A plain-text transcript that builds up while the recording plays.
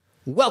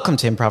Welcome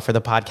to Improv for the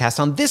Podcast.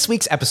 On this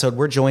week's episode,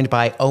 we're joined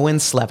by Owen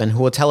Slevin,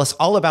 who will tell us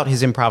all about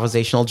his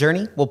improvisational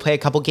journey. We'll play a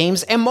couple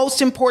games, and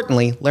most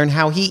importantly, learn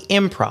how he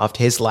improv'd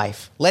his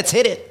life. Let's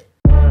hit it.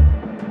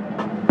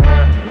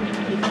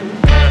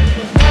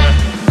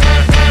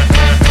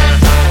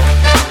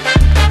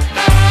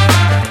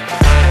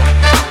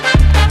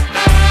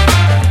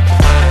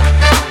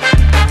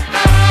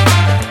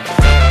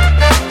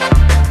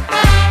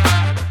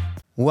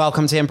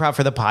 Welcome to Improv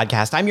for the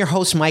Podcast. I'm your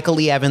host, Michael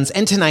Lee Evans,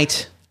 and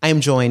tonight I am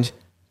joined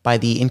by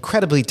the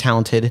incredibly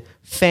talented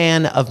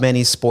fan of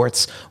many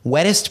sports,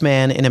 wettest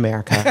man in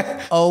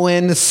America,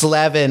 Owen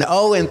Slevin.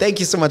 Owen, thank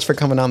you so much for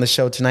coming on the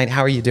show tonight. How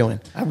are you doing?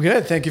 I'm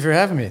good. Thank you for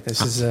having me.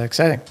 This is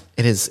exciting.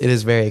 It is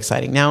very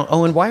exciting. Now,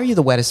 Owen, why are you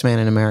the wettest man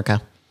in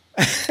America?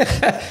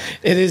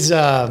 It is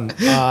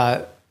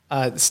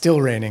still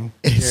raining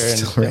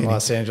in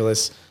Los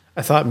Angeles.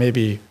 I thought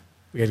maybe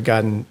we had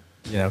gotten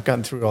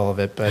through all of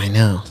it, but I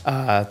know.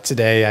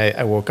 Today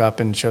I woke up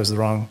and chose the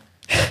wrong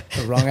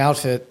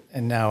outfit,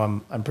 and now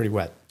I'm pretty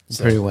wet.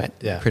 So, pretty wet.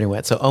 Yeah. Pretty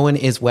wet. So Owen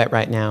is wet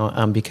right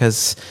now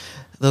because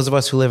those of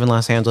us who live in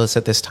Los Angeles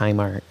at this time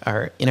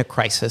are in a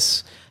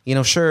crisis.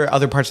 Sure,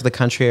 other parts of the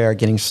country are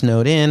getting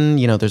snowed in.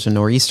 There's a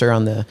nor'easter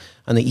on the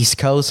East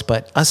Coast,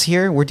 but us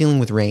here, we're dealing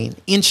with rain.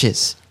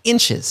 Inches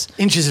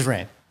of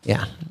rain.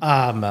 Yeah.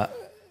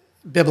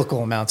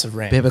 Biblical amounts of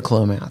rain. Biblical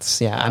amounts.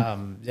 Yeah.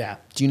 Yeah.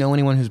 Do you know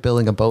anyone who's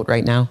building a boat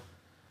right now?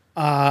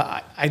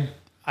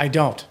 I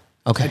don't.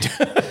 Okay.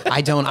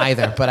 I don't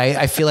either, but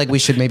I feel like we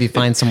should maybe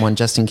find someone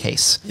just in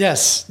case.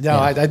 Yes. No,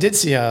 yeah. I did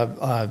see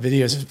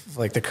videos of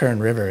like the Kern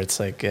River. It's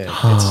like,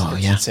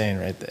 it's insane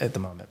right at the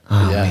moment.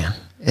 Oh, yeah.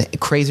 Man.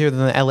 Crazier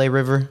than the LA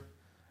River?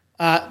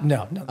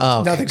 No.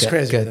 Nothing's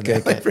crazier than the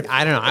LA River.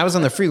 I don't know. I was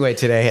on the freeway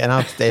today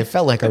and it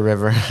felt like a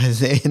river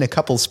in a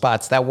couple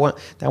spots. That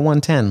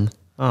 110.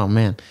 Oh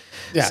man.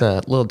 Yeah. It's a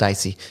little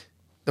dicey.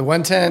 The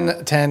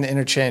 110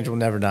 interchange will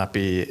never not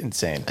be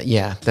insane.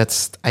 Yeah,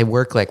 I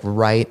work like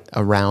right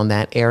around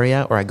that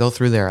area, or I go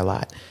through there a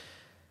lot.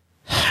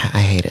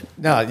 I hate it.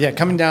 No, yeah,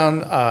 coming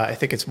down, I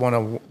think it's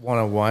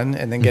 101,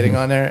 and then getting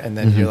on there, and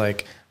then you're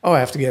like, oh, I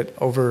have to get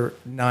over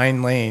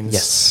 9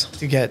 lanes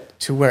to get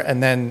to where,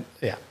 and then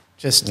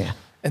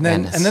and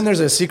then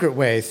there's a secret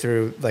way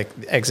through like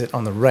the exit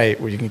on the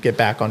right where you can get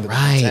back onto the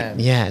 110.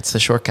 Yeah, it's the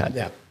shortcut.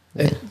 Yeah.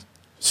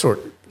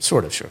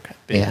 Sort of shortcut.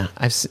 Yeah,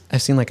 I've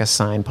seen like a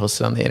sign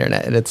posted on the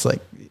internet, and it's like,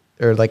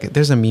 or like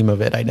there's a meme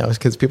of it. I know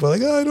because people are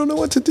like, oh, I don't know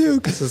what to do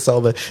because it's all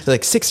the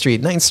like 6th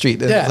Street, 9th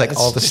Street, it's like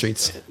all the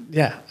streets.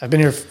 Yeah, I've been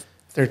here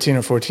 13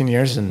 or 14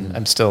 years, and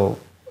I'm still,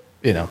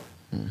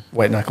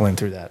 white knuckling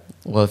through that.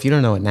 Well, if you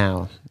don't know it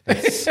now,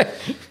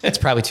 it's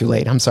probably too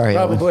late. I'm sorry.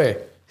 Probably. Owen.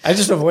 I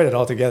just avoid it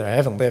altogether. I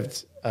haven't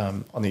lived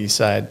on the east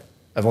side.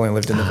 I've only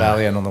lived in the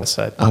valley and on the west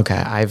side. Okay,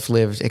 I've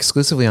lived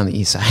exclusively on the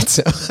east side,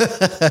 so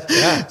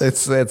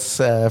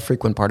it's a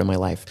frequent part of my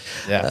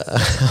life. Yeah.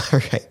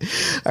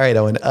 All right,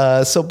 Owen.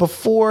 So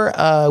before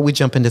we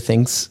jump into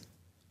things,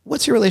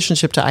 what's your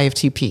relationship to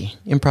IFTP,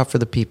 Improv for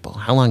the People?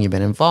 How long you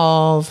been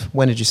involved?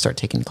 When did you start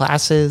taking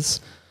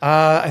classes?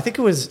 I think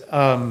it was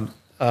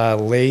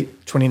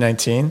late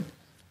 2019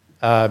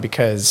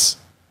 because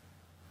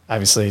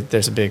obviously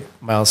there's a big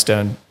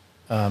milestone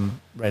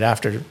right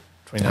after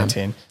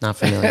 2019. Not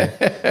familiar.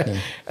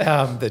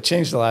 That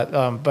changed a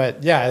lot.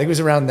 But yeah, I think it was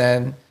around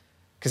then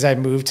because I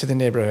moved to the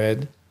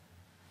neighborhood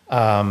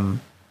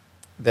that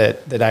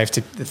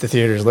the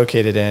theater is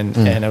located in,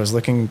 and I was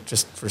looking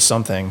just for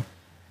something.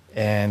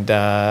 And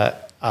I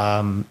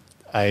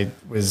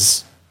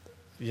was,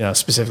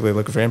 specifically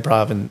looking for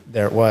improv, and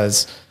there it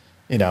was,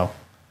 5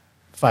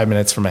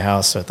 minutes from my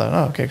house. So I thought,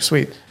 oh, okay,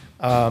 sweet.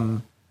 I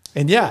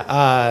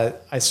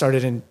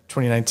started in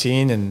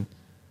 2019 and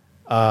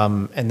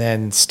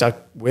then stuck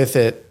with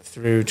it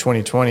through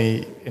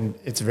 2020 in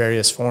its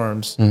various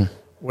forms,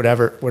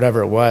 whatever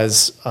it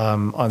was,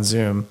 on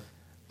Zoom,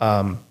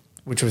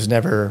 which was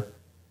never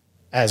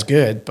as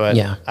good, but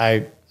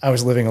I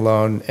was living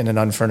alone in an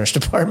unfurnished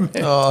apartment.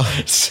 Oh.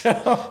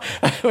 So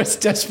I was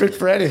desperate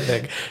for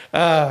anything.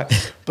 But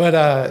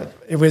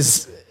it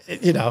was,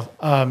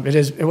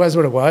 it was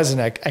what it was.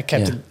 And I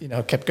kept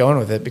kept going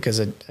with it because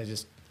I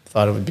just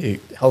thought it would be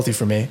healthy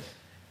for me.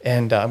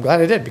 And I'm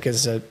glad I did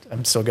because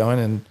I'm still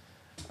going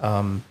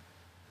and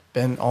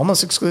been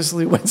almost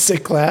exclusively Wednesday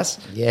class.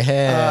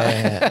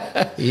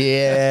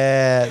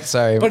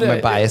 Sorry,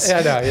 my bias.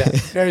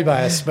 Very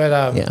biased. But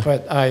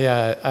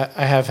I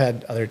have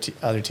had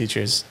other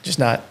teachers, just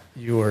not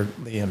you or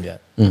Liam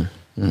yet. I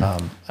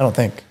don't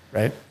think.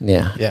 Right?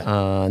 Yeah.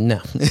 No.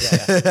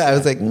 I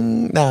was like,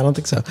 no, I don't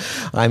think so.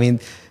 I mean,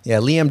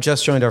 Liam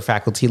just joined our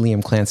faculty,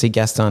 Liam Clancy,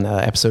 guest on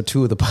episode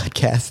 2 of the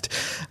podcast.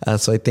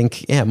 So I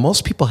think,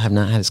 most people have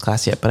not had his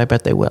class yet, but I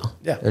bet they will.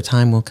 Yeah. Their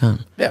time will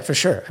come. Yeah, for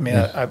sure. I mean,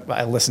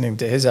 I listening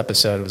to his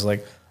episode, it was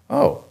like,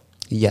 oh,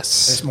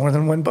 yes, there's more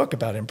than one book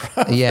about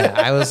improv. Yeah.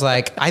 I was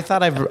like, I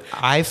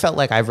felt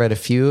like I've read a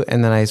few,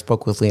 and then I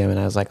spoke with Liam and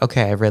I was like,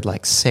 okay, I've read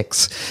like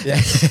 6. Yeah.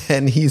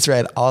 And he's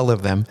read all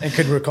of them. And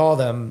could recall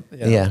them.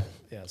 Yeah.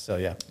 So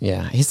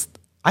yeah,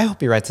 I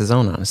hope he writes his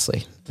own,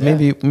 honestly.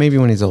 Yeah. Maybe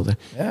when he's older.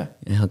 Yeah.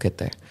 He'll get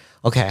there.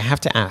 Okay, I have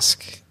to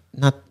ask.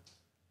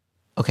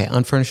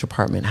 Unfurnished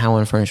apartment. How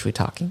unfurnished are we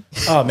talking?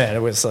 Oh man, it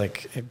was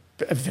like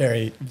a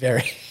very,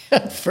 very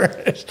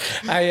unfurnished.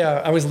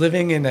 I was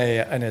living in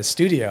a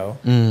studio,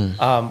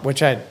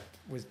 which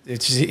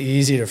it's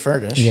easy to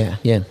furnish. Yeah.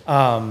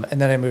 And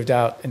then I moved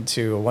out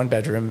into a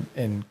 1-bedroom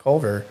in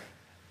Culver,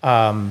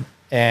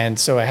 and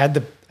so I had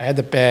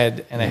the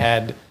bed, and I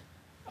had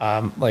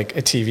like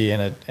a TV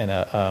and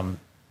a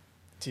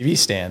TV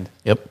stand.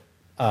 Yep.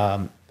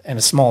 And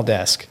a small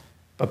desk,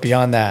 but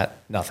beyond that,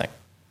 nothing.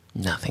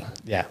 Nothing.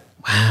 Yeah.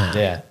 Wow.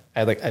 Yeah. I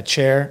had like a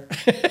chair.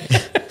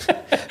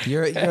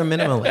 You're a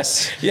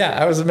minimalist. Yeah,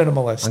 I was a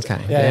minimalist.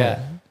 Okay.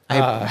 Yeah.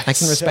 I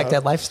can respect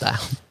that lifestyle.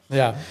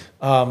 Yeah.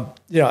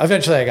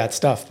 Eventually I got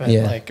stuff, but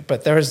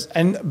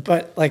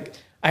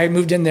I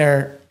moved in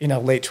there,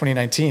 late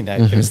 2019.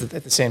 It was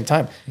at the same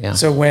time. Yeah.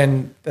 So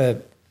when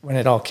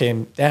it all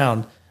came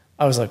down,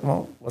 I was like,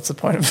 well, what's the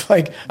point of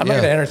I'm not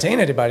going to entertain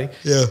anybody.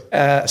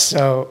 Yeah.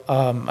 So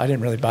I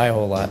didn't really buy a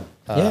whole lot.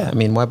 I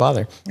mean, why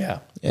bother? Yeah.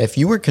 If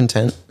you were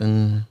content,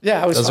 then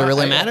does it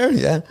really matter?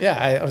 Yeah. Yeah.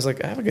 I was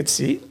like, I have a good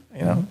seat,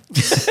 A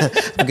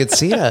good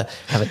seat,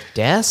 have a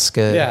desk.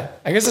 Yeah.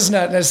 I guess it's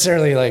not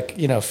necessarily like,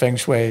 feng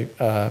shui,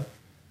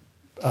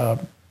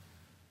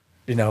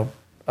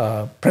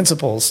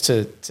 principles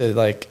to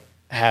like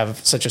have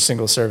such a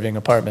single serving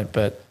apartment,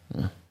 but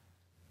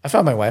I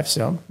found my wife,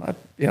 so there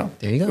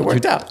you go. It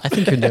worked out. I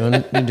think you're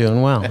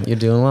doing well. You're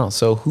doing well.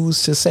 So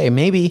who's to say?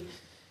 Maybe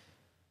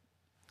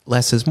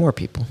less is more,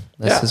 people.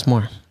 Less is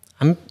more.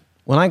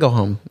 When I go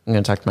home, I'm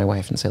going to talk to my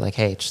wife and say like,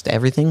 hey, just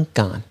everything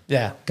gone.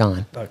 Yeah.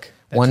 Gone. Look.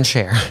 One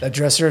chair. That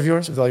dresser of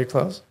yours with all your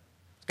clothes?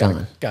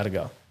 Gone. Gotta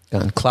go.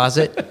 Gone.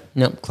 Closet?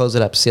 Nope. Close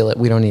it up. Seal it.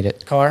 We don't need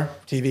it. Car,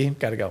 TV,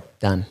 gotta go.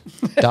 Done.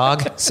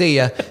 Dog? See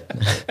ya.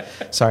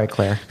 Sorry,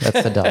 Claire.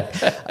 That's the dog.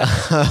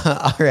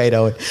 All right,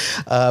 Owen.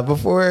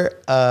 Before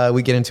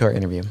we get into our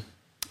interview,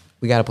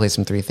 we got to play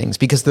some 3 things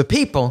because the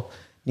people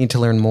need to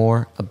learn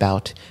more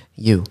about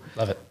you.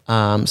 Love it.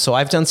 So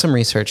I've done some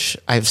research.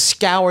 I've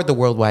scoured the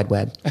World Wide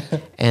Web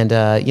and,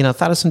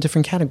 thought of some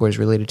different categories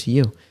related to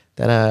you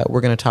that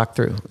we're going to talk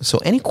through. So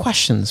any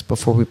questions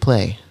before we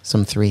play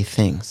some 3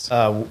 things?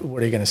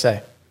 What are you going to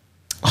say?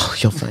 Oh,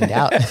 you'll find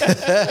out.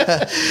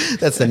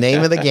 That's the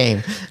name of the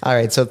game. All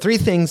right. So 3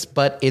 things,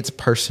 but it's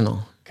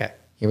personal. Okay.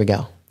 Here we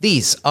go.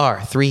 These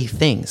are 3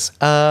 things.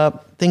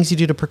 Things you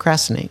do to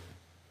procrastinate.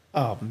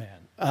 Oh, man.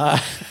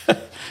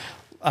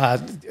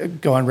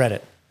 Go on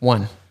Reddit.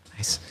 1.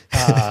 Nice.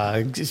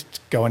 Just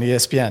go on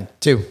ESPN.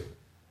 2.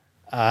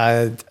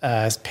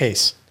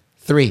 Pace.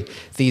 3.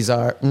 These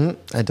are,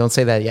 don't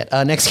say that yet.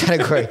 Next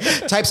category.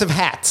 Types of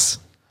hats.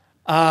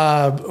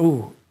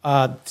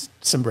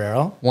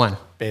 Sombrero. 1.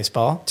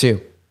 Baseball.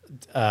 2.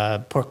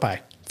 Pork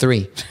pie.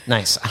 3.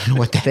 Nice. I don't know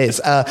what that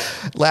is.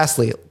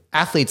 Lastly,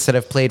 athletes that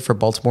have played for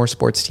Baltimore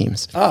sports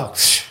teams. Oh,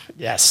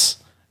 yes.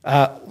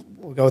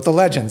 We'll go with the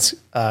legends.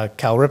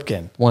 Cal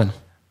Ripken. 1.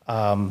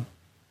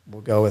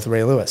 We'll go with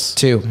Ray Lewis.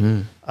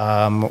 2.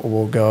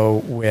 We'll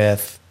go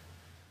with.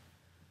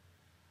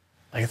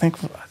 I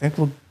think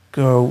we'll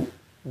go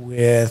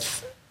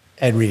with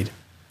Ed Reed.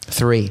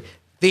 3.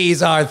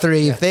 These are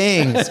 3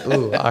 things.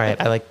 Ooh, all right.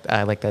 I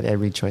like that Ed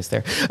Reed choice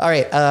there. All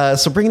right.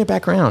 So bringing it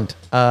back around,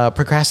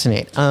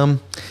 procrastinate. I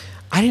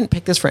didn't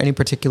pick this for any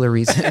particular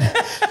reason.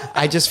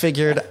 I just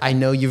figured I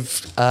know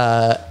you've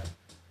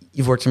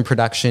worked in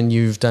production,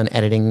 you've done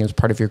editing as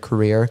part of your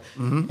career,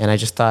 and I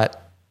just thought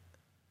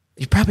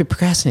you probably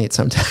procrastinate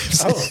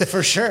sometimes. Oh,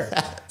 for sure.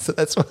 So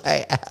that's why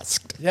I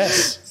asked.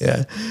 Yes.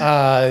 Yeah.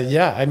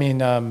 I mean,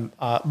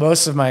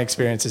 most of my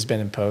experience has been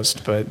in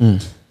post, but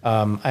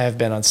I have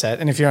been on set.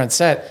 And if you're on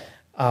set,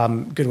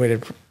 good way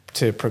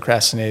to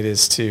procrastinate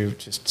is to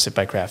just sit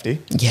by Crafty.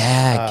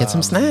 Yeah, get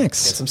some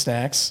snacks. Get some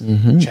snacks,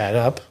 chat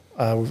up,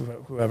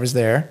 whoever's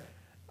there.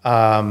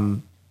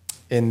 And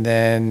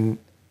then,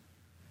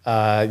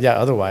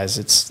 otherwise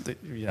it's,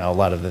 a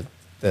lot of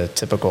the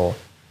typical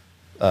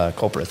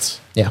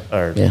culprits. Yeah.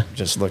 Or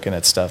just looking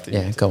at stuff.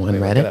 That go on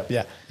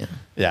Reddit.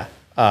 Yeah.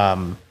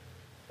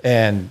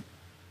 And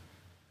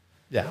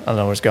I don't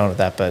know where it's going with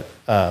that, but,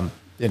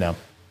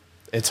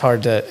 it's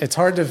hard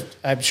to,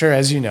 I'm sure,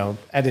 as you know,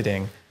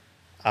 editing,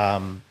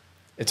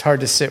 it's hard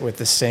to sit with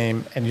the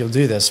same, and you'll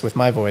do this with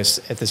my voice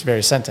at this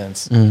very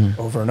sentence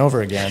over and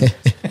over again,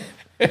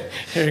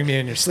 hearing me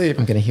in your sleep.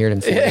 I'm going to hear it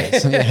in 4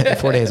 days. In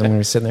 4 days, I'm going to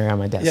be sitting there on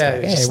my desk. Yeah.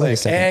 Like, wait a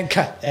second. And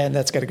cut, and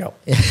that's got to go.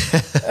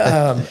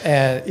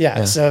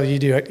 So you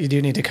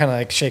do need to kind of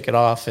like shake it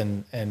off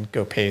and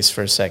go pace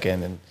for a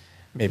second and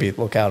maybe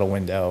look out a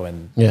window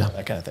and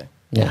that kind of thing.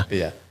 Yeah. But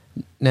yeah.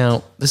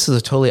 Now, this is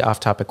a totally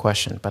off-topic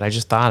question, but I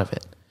just thought of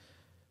it.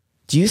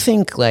 Do you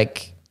think,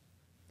 like,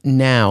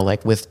 now,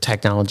 like, with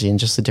technology and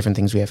just the different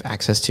things we have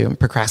access to,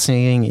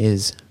 procrastinating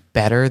is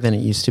better than it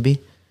used to be?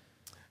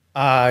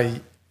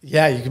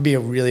 Yeah, you can be a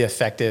really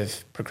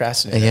effective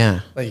procrastinator. Yeah.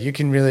 Like, you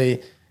can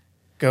really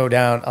go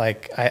down,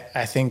 like,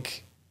 I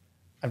think,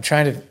 I'm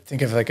trying to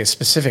think of, like, a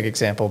specific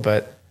example,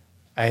 but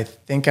I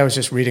think I was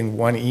just reading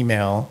one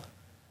email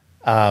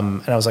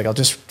And I was like, I'm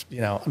just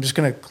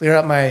going to clear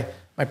up my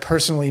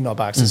personal email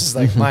box. This is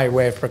like my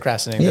way of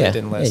procrastinating that I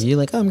didn't list. Yeah, you're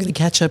like, oh, I'm going to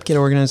catch up, get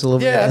organized a little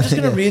bit. Yeah, I'm just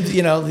going to read,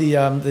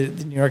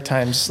 the New York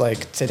Times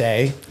like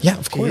today. Yeah,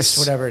 of course.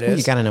 Whatever it is. Well,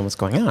 you got to know what's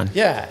going on.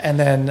 Yeah, and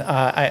then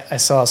I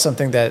saw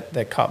something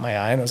that caught my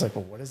eye, and I was like,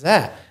 well, what is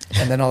that?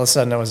 And then all of a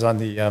sudden I was on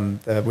the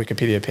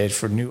Wikipedia page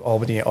for New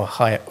Albany,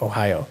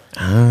 Ohio.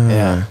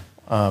 Yeah,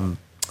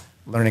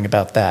 learning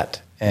about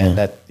that, and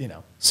that,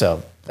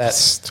 so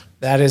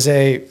that is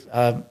a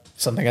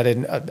something I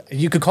didn't.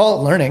 You could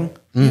call it learning,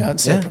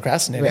 instead of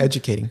procrastinating. We're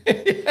educating.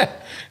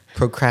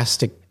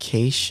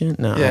 Procrastination?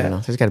 No, I don't know.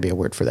 There's got to be a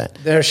word for that.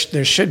 There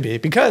should be,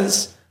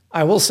 because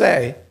I will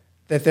say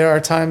that there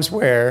are times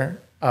where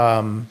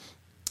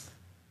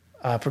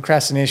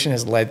procrastination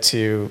has led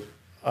to,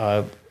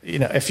 I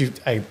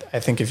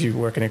think if you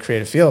work in a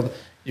creative field,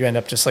 you end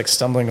up just like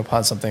stumbling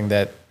upon something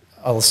that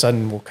all of a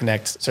sudden will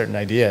connect certain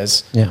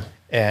ideas. Yeah.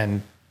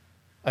 And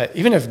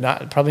even if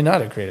probably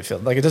not a creative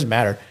field, like it doesn't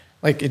matter.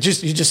 Like you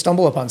just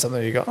stumble upon something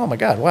and you go, oh my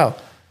God, wow.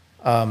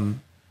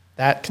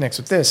 That connects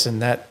with this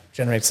and that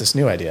generates this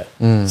new idea.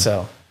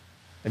 So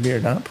maybe you're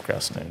not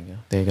procrastinating.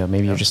 There you go.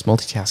 Maybe you're just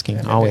multitasking.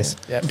 Yeah, Always.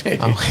 Yeah,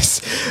 maybe.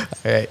 Always.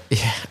 All right.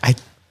 Yeah,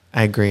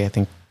 I agree. I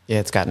think,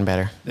 it's gotten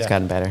better. It's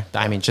gotten better.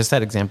 I mean, just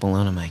that example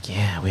alone, I'm like, we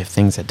have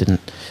things that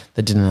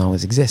didn't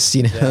always exist,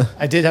 Yeah.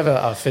 I did have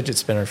a fidget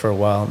spinner for a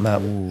while,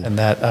 and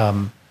that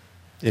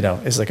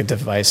is like a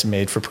device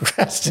made for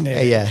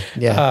procrastinating.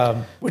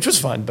 Yeah. Which was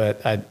fun,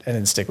 but I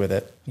didn't stick with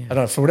it. Yeah. I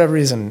don't know, for whatever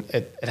reason,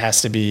 it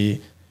has to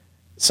be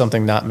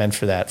something not meant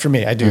for that. For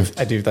me, I do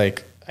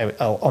like,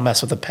 I'll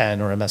mess with a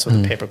pen or I mess with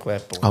a paper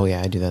clip. Oh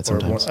yeah, I do that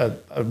sometimes. Or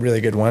a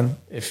really good one,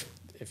 if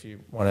you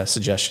want a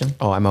suggestion.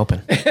 Oh, I'm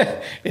open.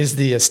 Is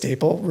the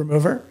staple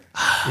remover.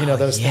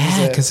 Those things.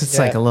 Yeah, because it's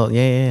like a little,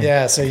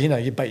 Yeah, so,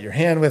 you bite your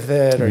hand with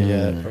it or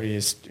you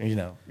just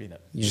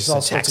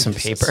attack some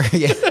paper.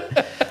 Yeah.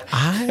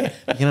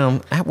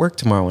 At work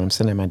tomorrow when I'm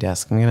sitting at my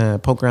desk, I'm going to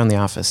poke around the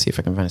office, see if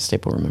I can find a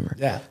staple remover.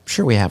 Yeah. I'm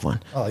sure we have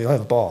one. Oh, you'll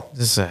have a ball.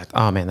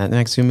 Oh man, that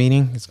next Zoom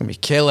meeting, it's going to be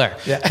killer.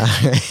 Yeah. All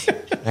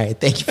right.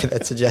 Thank you for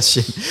that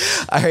suggestion.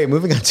 All right.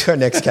 Moving on to our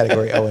next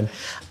category, Owen.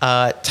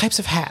 Types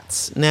of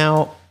hats.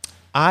 Now,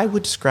 I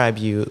would describe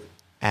you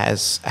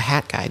as a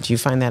hat guy. Do you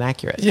find that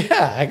accurate?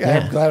 Yeah.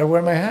 I'm glad I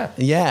wear my hat.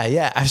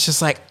 Yeah. I was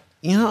just like,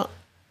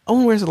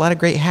 Owen wears a lot of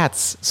great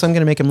hats, so I'm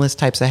going to make him list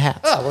types of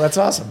hats. Oh, well, that's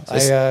awesome.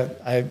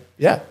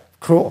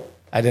 Cool.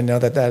 I didn't know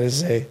that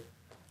is a...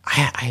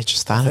 I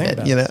just thought of it,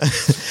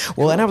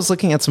 Well, and I was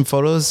looking at some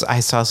photos. I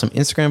saw some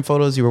Instagram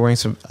photos. You were wearing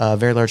some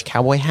very large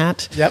cowboy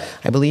hat. Yep.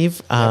 I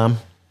believe. Yep.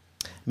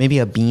 Maybe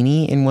a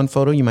beanie in one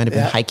photo. You might have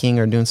been hiking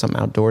or doing something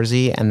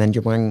outdoorsy, and then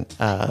you're wearing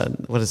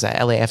what is that,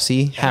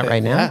 LAFC hat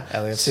right now? Yeah,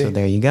 LAFC. So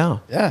there you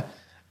go. Yeah.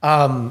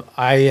 I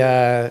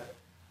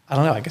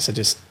don't know. I guess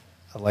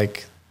I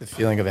like the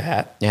feeling of a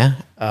hat. Yeah.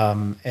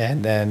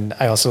 And then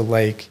I also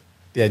like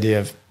the idea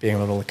of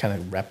being able to kind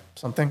of rep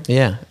something.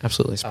 Yeah,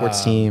 absolutely.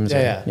 Sports teams.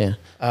 Yeah.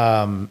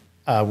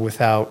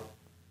 Without,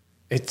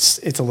 it's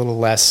a little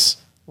less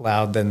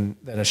loud than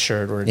a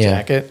shirt or a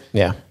jacket.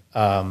 Yeah.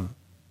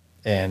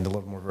 And a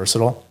little more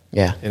versatile.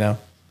 Yeah.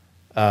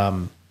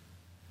 And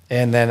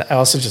then I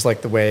also just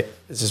like the way,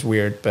 this is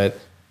weird, but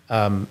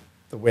the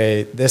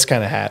way this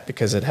kind of hat,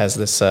 because it has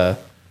this, kind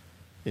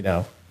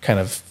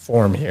of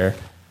form here,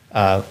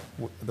 the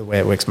way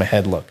it makes my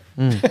head look.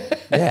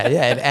 Yeah.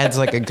 It adds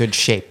like a good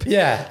shape.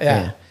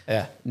 Yeah.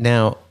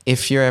 Now,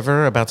 if you're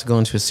ever about to go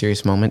into a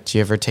serious moment, do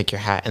you ever take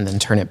your hat and then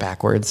turn it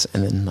backwards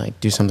and then like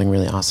do something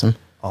really awesome?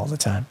 All the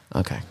time.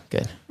 Okay,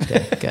 good.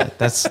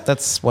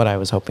 That's what I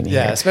was hoping to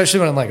hear. Yeah,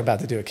 especially when I'm like about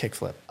to do a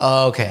kickflip.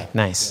 Oh, okay.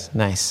 Nice.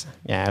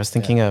 Yeah, I was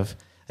thinking of,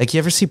 like, you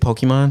ever see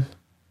Pokemon?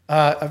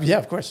 Yeah,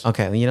 of course.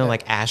 Okay,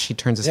 like Ash, he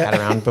turns his hat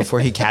around before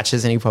he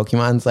catches any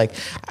Pokemons. Like,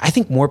 I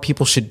think more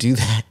people should do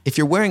that. If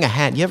you're wearing a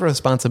hat, you have a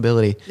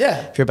responsibility.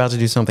 Yeah. If you're about to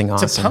do something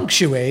awesome. To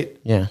punctuate.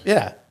 Yeah.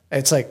 Yeah.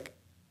 It's like,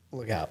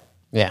 look out.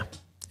 Yeah.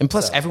 And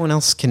plus, everyone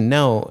else can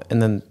know, and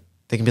then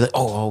they can be like,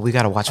 oh, we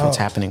got to watch what's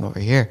happening over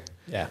here.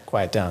 Yeah,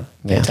 quiet down.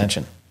 Pay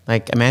attention.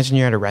 Like, imagine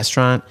you're at a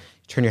restaurant,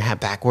 you turn your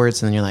hat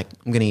backwards, and then you're like,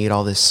 I'm going to eat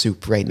all this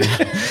soup right now.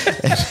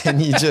 And then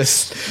you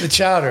just... The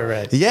chowder,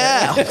 right?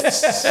 Yeah.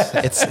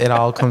 It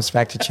all comes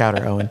back to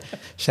chowder, Owen.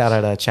 Shout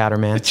out to Chowder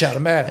Man. The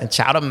Chowder Man.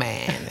 Chowder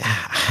Man.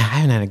 I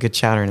haven't had a good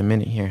chowder in a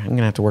minute here. I'm going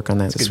to have to work on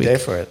that this week.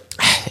 It's a good day for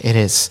it. It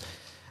is.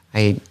 I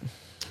ate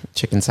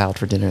chicken salad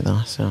for dinner,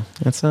 though, so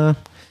that's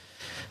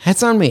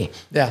on me.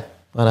 Yeah.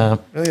 But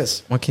it really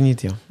is. What can you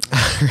do?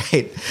 All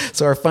right.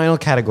 So our final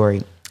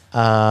category,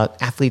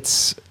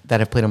 athletes that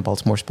have played on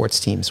Baltimore sports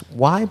teams.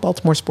 Why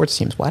Baltimore sports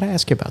teams? Why'd I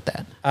ask you about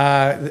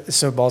that?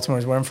 So Baltimore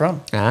is where I'm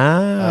from.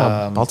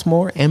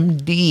 Baltimore,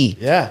 MD.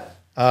 Yeah.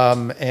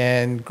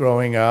 And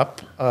growing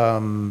up,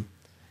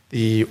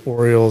 the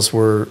Orioles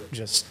were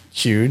just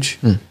huge,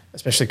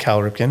 especially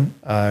Cal Ripken,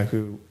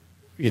 who,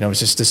 was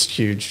just this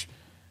huge,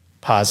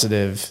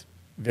 positive,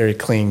 very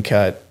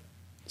clean-cut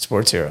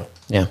sports hero.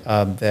 Yeah.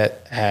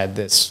 That had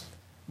this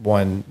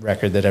one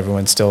record that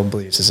everyone still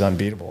believes is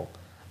unbeatable.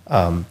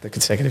 the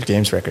consecutive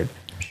games record.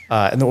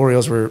 And the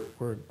Orioles were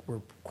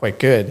quite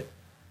good.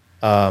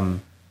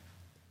 And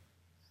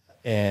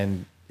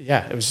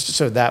yeah, it was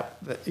so that,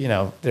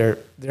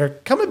 they're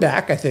coming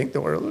back. I think the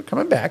Orioles are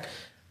coming back.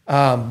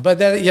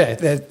 But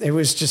it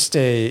was just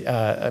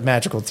a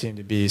magical team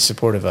to be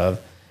supportive of.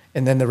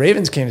 And then the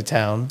Ravens came to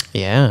town.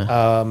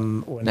 Yeah.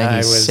 When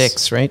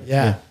 96, right?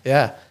 Yeah.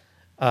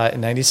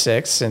 In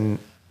 96. And,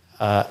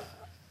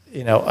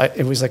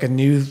 it was like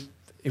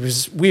it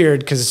was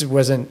weird because it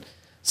wasn't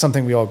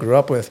something we all grew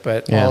up with,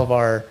 but all of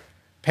our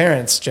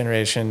parents'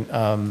 generation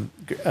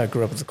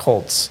grew up with the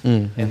Colts,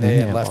 and they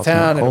had left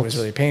town, and it was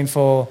really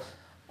painful.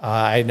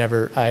 I had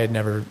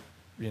never,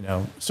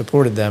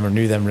 supported them or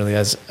knew them really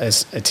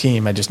as a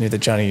team. I just knew that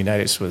Johnny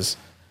Unitas was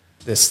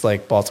this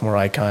like Baltimore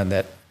icon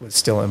that was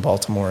still in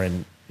Baltimore,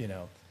 and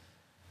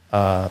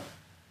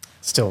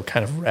still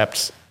kind of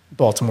repped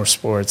Baltimore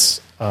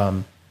sports.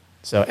 And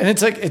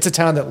it's a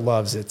town that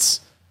loves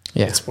its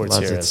sports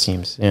loves heroes. its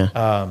teams.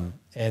 Yeah.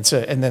 And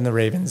then the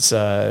Ravens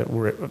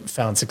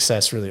found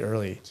success really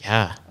early.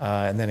 Yeah.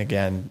 And then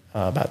again,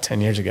 about 10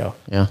 years ago.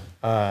 Yeah.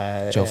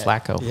 Joe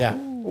Flacco. Yeah.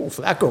 Oh,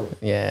 Flacco.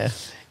 Yeah.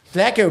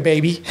 Flacco,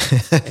 baby,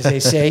 as they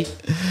say.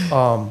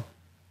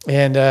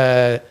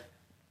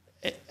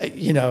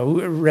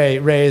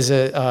 Ray is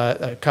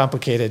a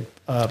complicated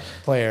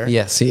player.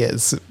 Yes, he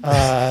is.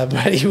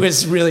 But he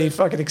was really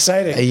fucking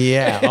exciting.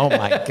 Yeah. Oh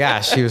my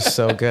gosh, he was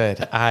so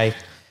good. I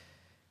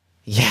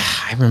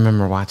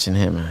remember watching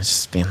him. I was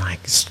just being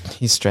like,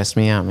 he stressed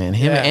me out, man.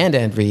 Him and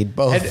Ed Reed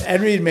both. Ed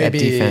Reed maybe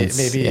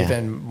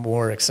even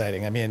more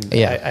exciting. I mean,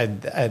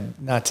 I'd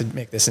not to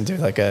make this into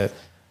like a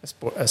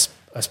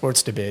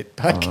sports debate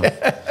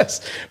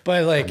podcast,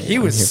 but he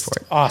was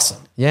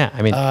awesome. Yeah,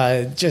 I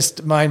mean,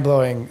 just mind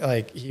blowing.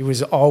 Like he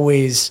was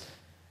always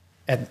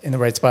in the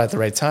right spot at the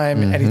right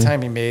time.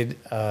 Anytime he made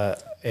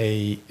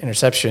a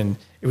interception,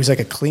 it was like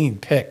a clean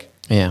pick.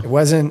 Yeah, it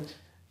wasn't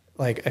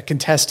like a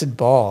contested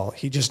ball.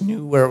 He just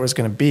knew where it was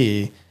going to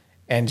be,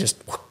 and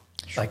just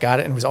got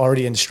it and was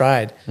already in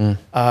stride.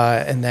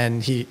 And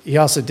then he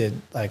also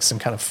did like some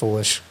kind of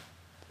foolish,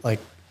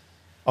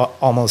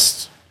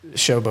 almost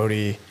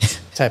showboaty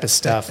type of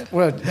stuff.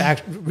 Well,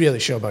 really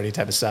showboaty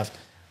type of stuff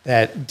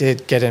that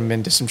did get him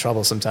into some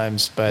trouble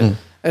sometimes. But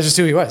that's just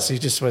who he was. He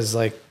just was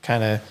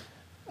kind of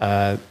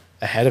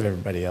ahead of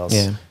everybody else.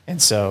 Yeah.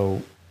 And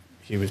so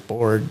he was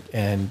bored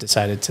and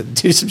decided to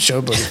do some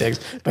showboaty things.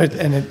 But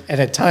and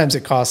at times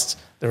it cost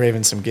the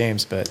Ravens some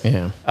games. But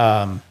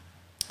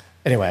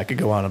anyway, I could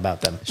go on about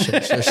them.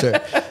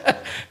 Sure.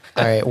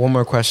 All right, one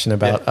more question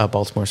about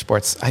Baltimore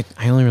sports. I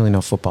only really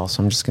know football,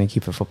 so I'm just going to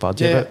keep it football.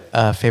 Do you have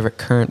a favorite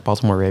current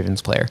Baltimore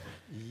Ravens player?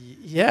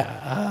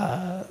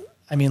 Yeah.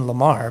 I mean,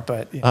 Lamar,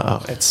 but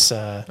it's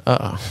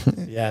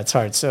it's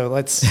hard. So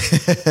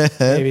let's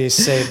maybe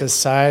say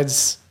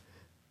besides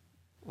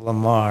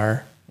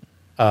Lamar,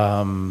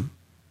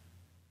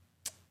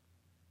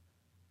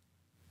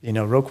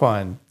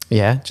 Roquan.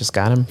 Yeah, just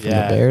got him from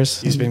the Bears.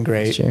 He's been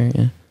great. Sure,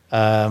 yeah.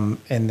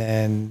 And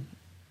then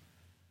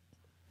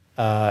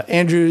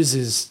Andrews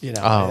is,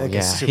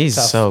 he's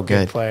tough, so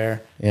good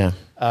player. Yeah.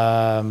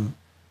 I'm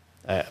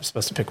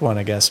supposed to pick one,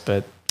 I guess,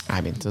 but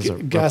I mean, those are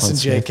Gus and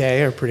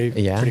JK are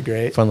pretty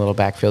great. Fun little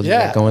backfield you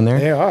got going there.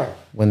 They are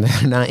when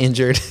they're not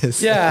injured.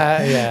 It's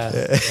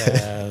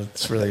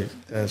really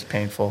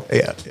painful.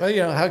 Yeah, but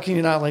how can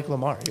you not like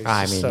Lamar?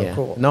 He's so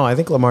cool. No, I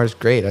think Lamar's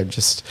great. I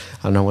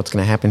don't know what's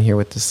going to happen here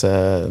with this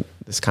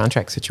this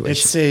contract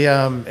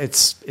situation.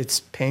 It's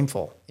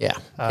painful. Yeah.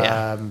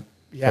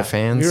 For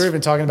fans. We were even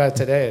talking about it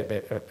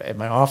today at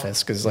my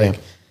office because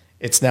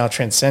it's now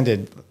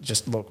transcended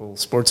just local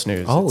sports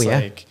news. Oh,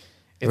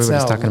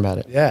 everybody's talking about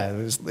it. Yeah,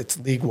 it's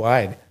league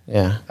wide.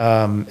 Yeah.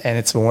 And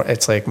it's more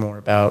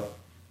about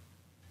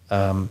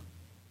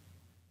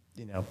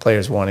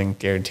players wanting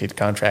guaranteed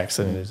contracts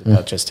than it is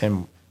about just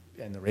him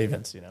and the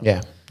Ravens.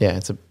 Yeah,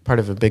 it's a part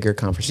of a bigger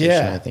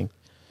conversation. I think.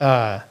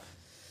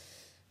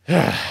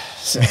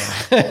 So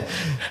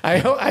I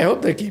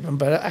hope they keep him,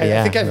 but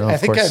I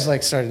think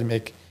I've started to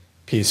make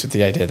peace with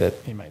the idea that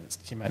he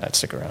might not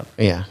stick around.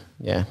 Yeah.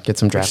 Get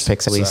some draft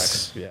picks at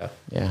least. Yeah.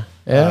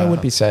 It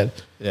would be sad.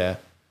 Yeah.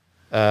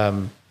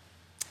 Marlon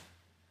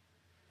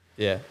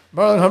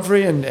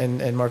Humphrey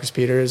and Marcus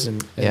Peters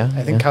and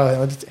I think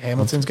Kyle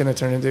Hamilton's going to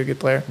turn into a good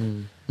player.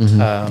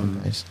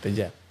 Nice.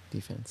 But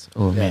defense.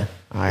 Oh man.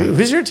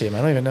 Who's your team?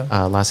 I don't even know.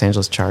 Los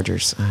Angeles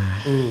Chargers.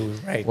 Ooh,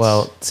 right.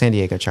 Well, San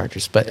Diego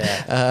Chargers, but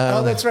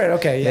that's right.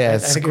 Okay. Yeah.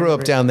 I grew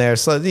up down there,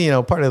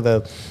 so part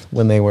of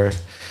when they were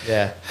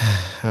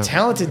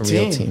talented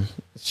team.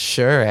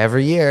 Sure,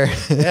 every year.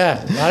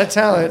 A lot of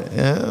talent.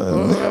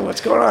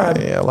 What's going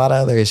on? Yeah, a lot of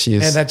other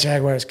issues. And that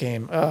Jaguars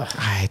game.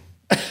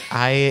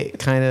 I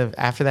kind of,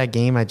 after that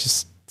game, I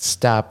just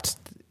stopped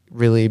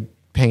really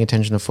paying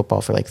attention to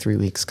football for 3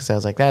 weeks because I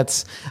was like, I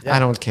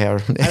don't care.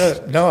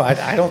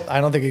 I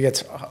don't think it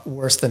gets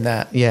worse than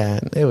that. Yeah,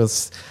 it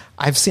was.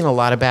 I've seen a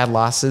lot of bad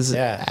losses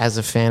as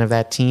a fan of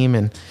that team,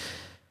 and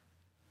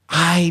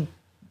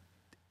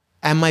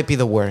I might be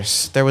the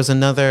worst. There was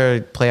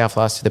another playoff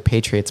loss to the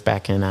Patriots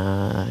back in,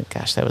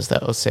 that was the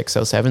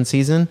 06-07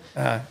 season.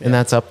 And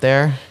that's up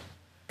there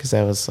because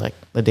that was like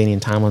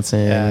LaDainian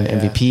Tomlinson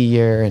MVP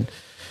year.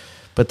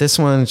 But this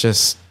one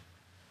just,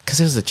 because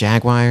it was the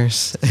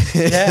Jaguars.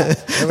 Yeah.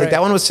 Like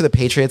that one was to the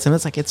Patriots, and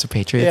it's like, it's the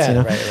Patriots, you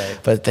know? Right.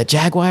 But the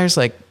Jaguars,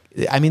 like,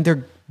 I mean,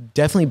 they're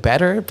definitely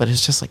better, but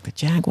it's just like the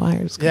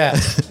Jaguars. Yeah.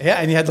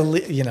 And you had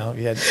you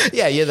had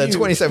the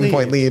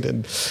 27-point lead,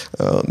 and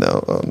oh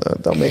no,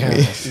 don't make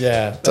me.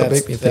 Yeah,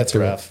 that's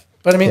rough. It.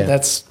 But I mean,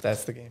 that's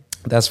the game.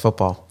 That's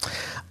football.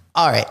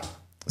 All right,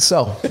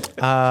 so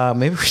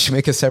maybe we should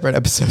make a separate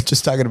episode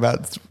just talking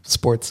about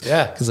sports.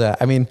 Yeah, because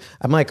I mean,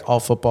 I'm like all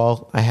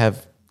football. I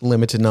have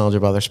limited knowledge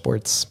of other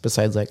sports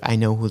besides like I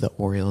know who the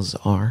Orioles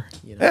are.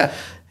 You know? Yeah,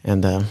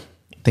 and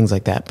things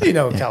like that. But, you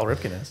know who Cal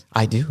Ripken is.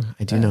 I do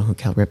know who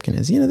Cal Ripken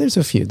is. You know, there's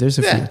a few.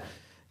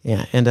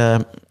 Yeah,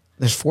 and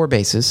there's 4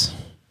 bases,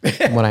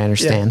 from what I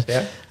understand.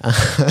 Yeah.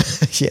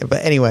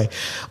 But anyway,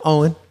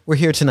 Owen, we're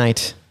here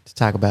tonight to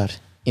talk about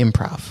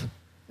improv.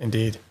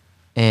 Indeed.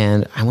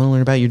 And I want to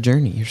learn about your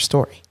journey, your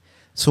story.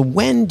 So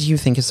when do you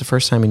think is the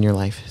first time in your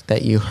life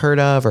that you heard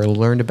of or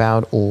learned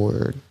about,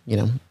 or, you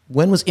know,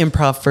 when was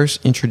improv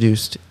first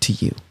introduced to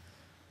you?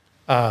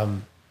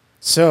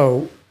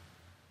 So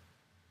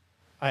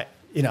I,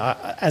 you know,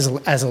 as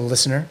a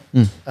listener,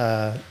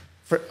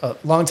 for a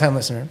long time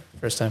listener,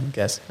 first time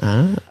guest,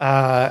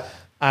 I've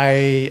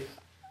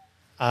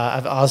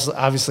also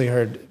obviously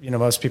heard, you know,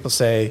 most people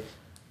say,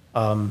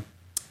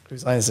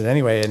 whose line is it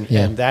anyway?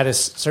 And that is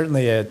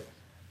certainly a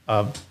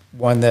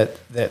one that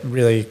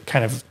really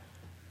kind of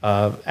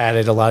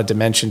added a lot of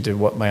dimension to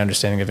what my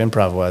understanding of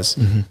improv was.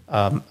 And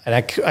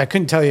I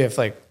couldn't tell you if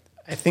I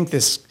think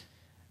this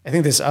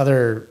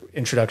other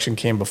introduction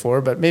came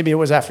before, but maybe it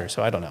was after,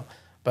 so I don't know.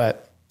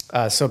 But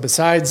so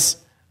besides,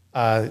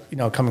 you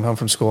know, coming home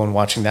from school and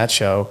watching that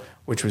show,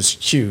 which was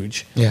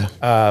huge. Yeah.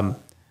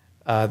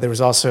 There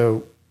was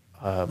also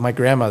my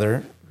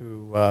grandmother,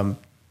 who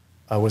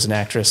was an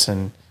actress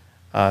and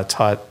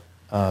taught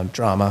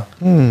drama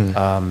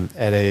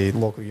at a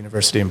local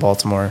university in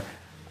Baltimore.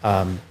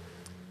 Shout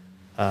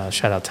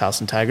out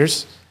Towson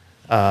Tigers.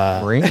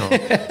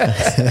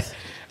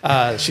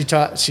 She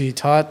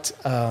taught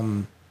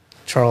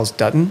Charles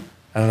Dutton.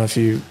 I don't know if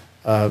you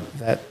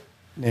that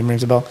name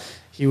rings a bell.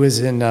 He was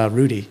in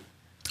Rudy.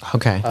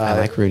 Okay, I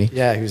like Rudy.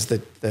 Yeah, he was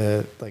the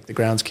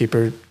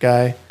groundskeeper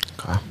guy.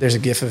 Okay. There's a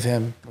GIF of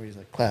him where he's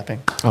like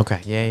clapping. Okay,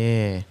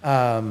 yeah.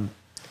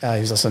 He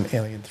was also in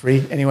Alien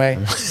 3.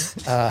 Anyway,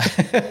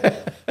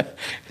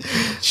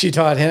 she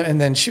taught him,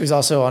 and then she was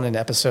also on an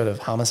episode of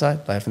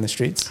Homicide: Life in the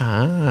Streets.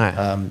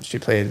 She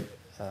played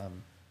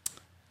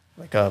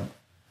like an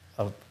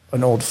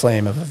old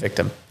flame of a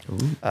victim.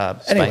 Anyway,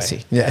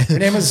 spicy. Yeah. her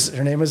name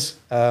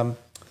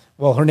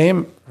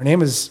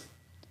was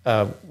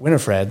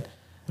Winifred.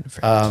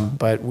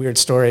 But weird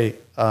story.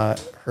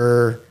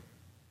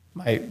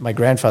 My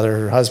grandfather,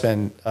 her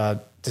husband,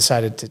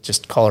 decided to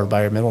just call her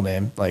by her middle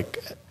name,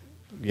 like,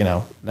 you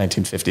know,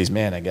 1950s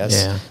man, I guess.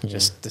 Yeah.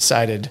 Just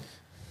decided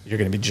you're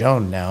going to be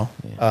Joan now.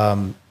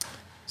 Yeah.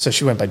 So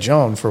she went by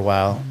Joan for a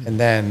while, and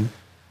then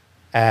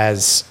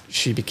as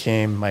she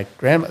became my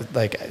grandma,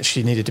 like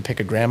she needed to pick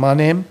a grandma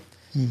name,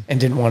 and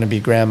didn't want to be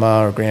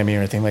grandma or Grammy or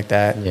anything like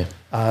that. Yeah.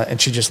 And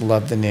she just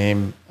loved the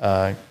name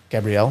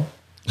Gabrielle.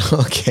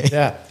 Okay.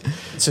 Yeah.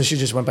 So she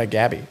just went by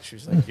Gabby. She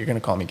was like, "You're going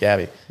to call me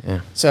Gabby."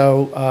 Yeah.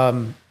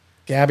 So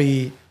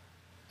Gabby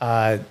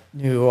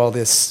knew all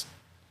this,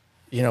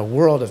 you know,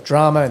 world of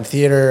drama and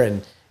theater,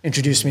 and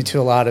introduced me to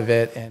a lot of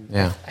it. And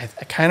I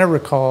kind of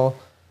recall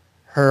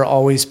her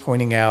always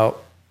pointing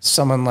out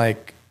someone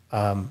like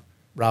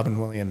Robin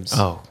Williams.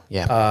 Oh,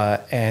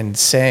 yeah. And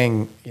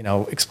saying, you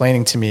know,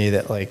 explaining to me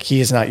that like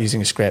he is not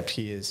using a script,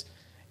 he is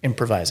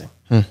improvising.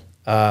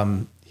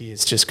 He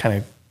is just kind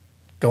of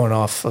going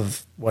off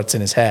of what's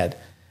in his head.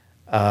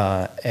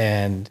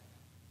 And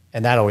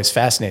that always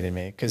fascinated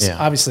me because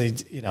obviously,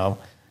 you know,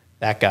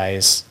 that guy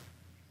is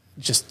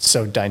just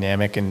so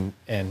dynamic and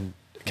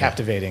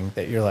captivating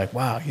that you're like,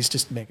 wow, he's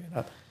just making it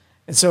up.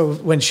 And so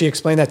when she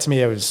explained that to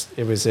me, it was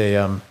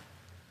a,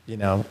 you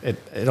know,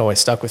 it always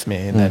stuck with me.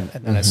 And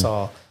then I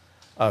saw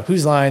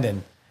Whose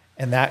Line,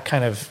 and that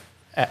kind of,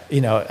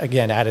 you know,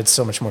 again, added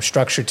so much more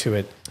structure to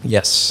it.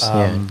 Yes.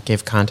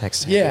 Gave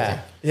context to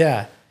everything.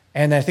 Yeah.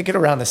 And I think at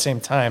around the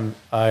same time,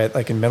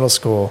 like in middle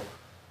school,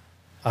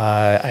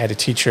 I had a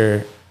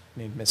teacher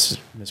named Miss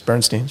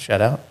Bernstein,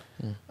 shout out.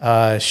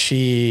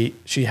 She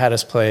had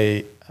us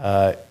play,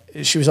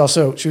 she was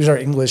our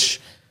English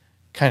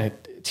kind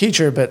of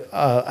teacher, but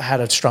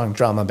had a strong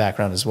drama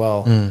background as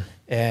well,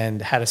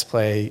 and had us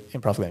play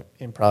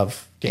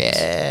improv games.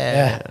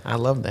 Yeah, I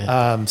love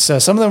that. So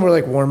some of them were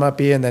like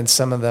warm-up-y, and then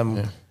some of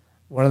them,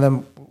 one of them,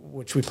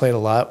 which we played a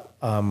lot,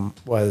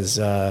 was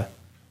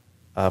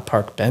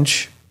Park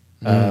Bench.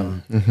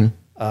 Does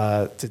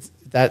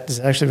that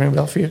actually ring a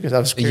bell for you? Because I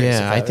was curious.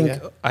 I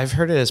think I've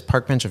heard it as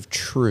Park Bench of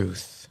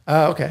Truth.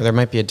 Oh, okay. There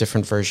might be a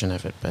different version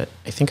of it, but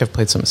I think I've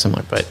played something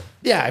similar. But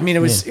yeah, I mean, it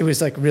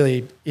was like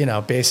really,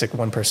 basic.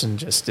 One person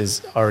just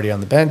is already on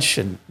the bench,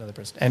 and another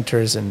person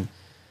enters, and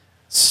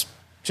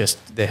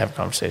just they have a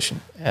conversation.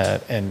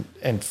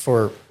 And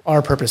for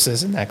our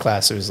purposes in that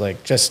class, it was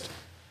like just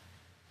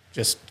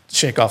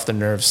shake off the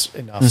nerves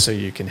enough so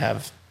you can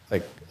have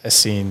like a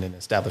scene and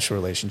establish a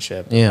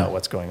relationship. About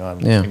what's going on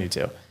between you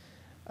two.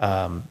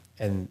 And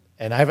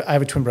I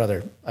have a twin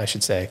brother, I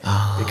should say,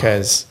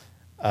 because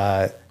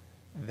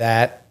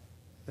that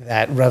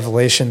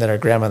revelation that our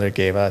grandmother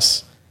gave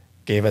us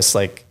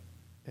like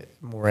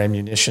more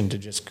ammunition to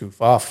just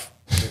goof off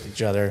with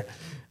each other,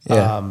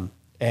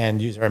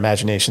 and use our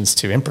imaginations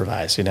to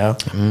improvise.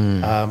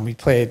 We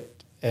played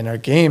in our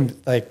game,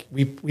 like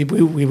we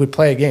would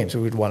play games.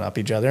 We would one up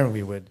each other, and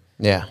we would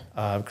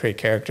create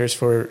characters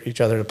for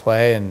each other to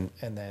play, and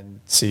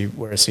then see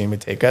where a scene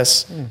would take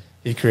us.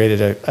 He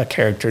created a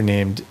character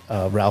named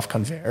Ralph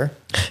Conver.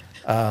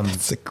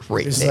 it's a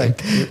great He's name.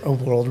 like a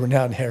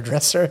world-renowned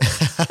hairdresser.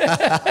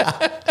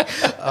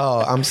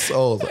 Oh, I'm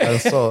sold.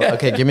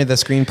 Okay, give me the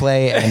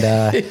screenplay and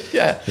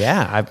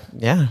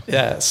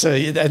Yeah. So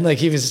and like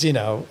he was,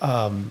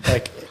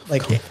 like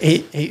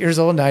 8 years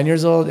old, 9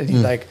 years old, and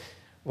he'd like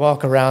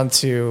walk around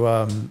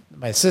to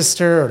my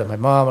sister or to my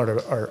mom or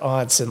to our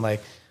aunts and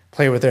like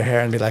play with their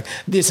hair and be like,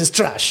 "This is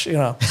trash,"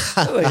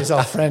 like he's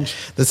all French.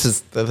 This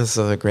is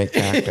a great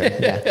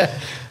character.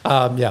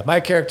 My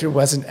character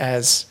wasn't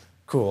as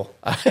cool.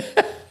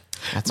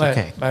 That's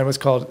okay. Mine was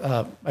called.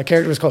 My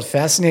character was called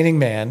Fascinating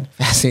Man.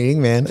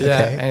 Fascinating Man. Yeah,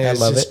 Okay, and I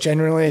love just it.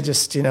 generally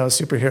just a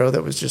superhero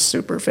that was just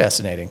super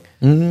fascinating.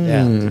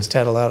 Yeah, just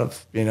had a lot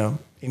of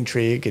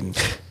intrigue and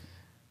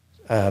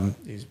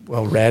he's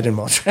well read and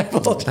well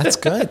traveled. That's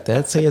good.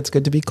 It's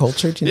good to be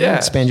cultured.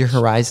 Expand your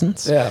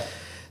horizons. Yeah.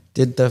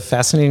 Did the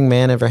Fascinating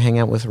Man ever hang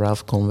out with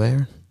Ralph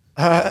Conver?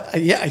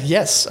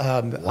 Yes.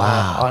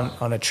 Wow.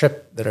 On a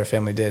trip that our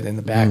family did in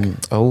the back.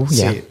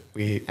 Yeah.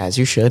 We as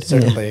you should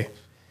certainly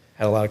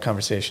had a lot of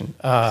conversation.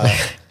 And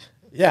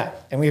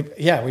we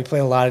play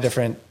a lot of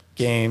different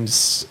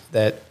games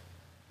that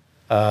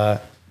were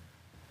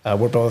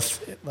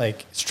both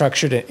like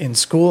structured in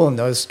school and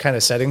those kind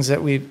of settings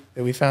that we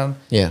found.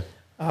 Yeah.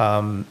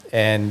 And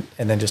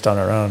then just on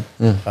our own.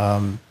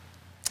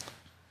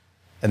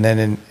 And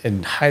then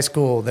in high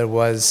school there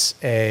was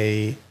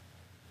a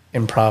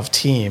improv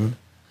team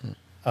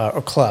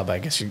or club, I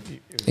guess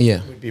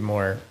would be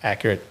more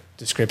accurate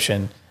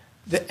description.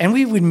 And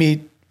we would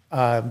meet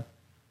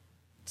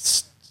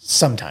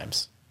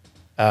sometimes.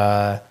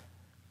 I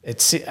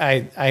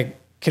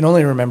can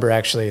only remember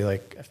actually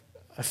like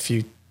a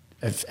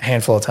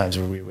handful of times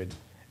where we would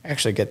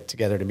actually get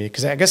together to meet,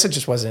 because I guess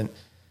it wasn't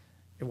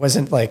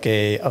like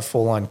a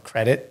full on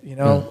credit,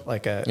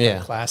 like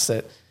a class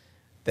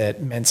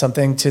that meant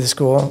something to the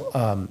school.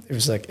 It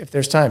was like, if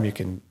there's time, you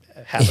can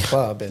have a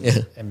club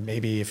and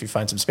maybe if you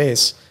find some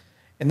space,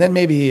 and then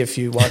maybe if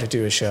you want to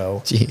do a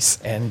show,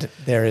 and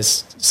there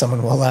is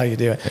someone will allow you to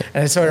do it.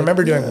 And so I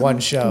remember doing one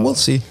show. We'll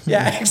see.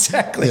 Yeah,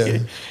 exactly. Yeah.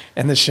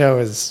 And the show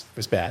was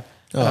bad.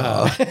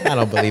 I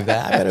don't believe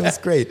that. I bet it was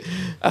great.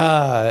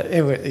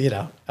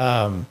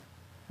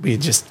 We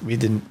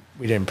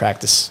didn't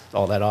practice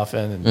all that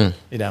often, and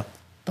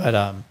but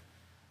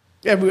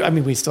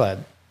we still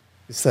had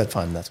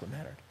fun. That's what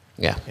mattered.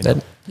 Yeah.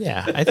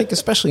 I think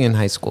especially in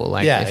high school,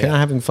 like if you're not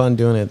having fun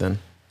doing it, then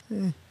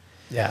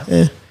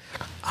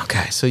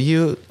Okay, so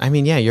your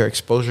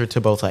exposure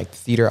to both like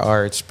theater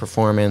arts,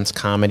 performance,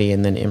 comedy,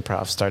 and then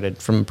improv started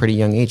from a pretty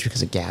young age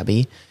because of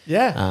Gabby.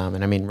 Yeah.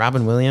 And I mean,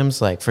 Robin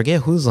Williams, like,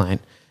 forget Whose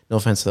Line. No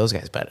offense to those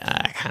guys, but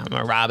I'm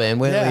a Robin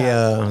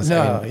Williams.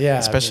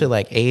 Especially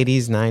like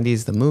 80s,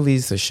 90s, the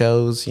movies, the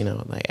shows,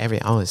 like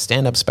all his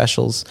stand-up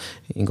specials,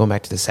 and going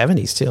back to the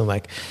 70s too.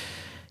 Like,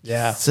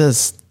 it's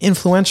just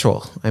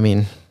influential. I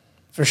mean,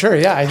 for sure.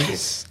 Yeah.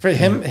 For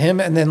him,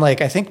 and then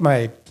like, I think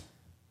my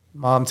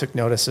mom took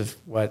notice of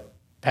what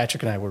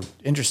Patrick and I were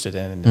interested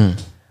in,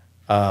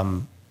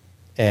 and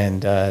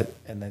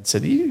then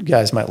said, "You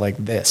guys might like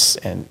this,"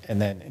 and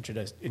then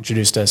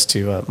introduced us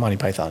to Monty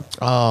Python.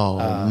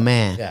 Oh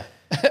man, yeah.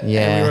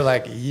 And we were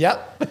like,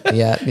 "Yep."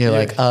 Yeah, you're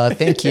like,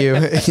 "Thank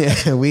you,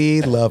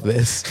 we love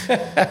this."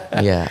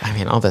 Yeah, I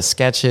mean, all the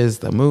sketches,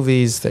 the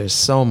movies. There's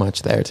so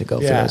much there to go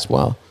through as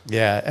well.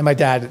 Yeah, and my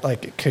dad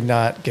like could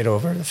not get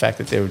over the fact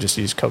that they would just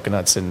use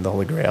coconuts in the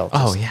Holy Grail.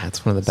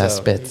 It's one of the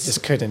best bits. He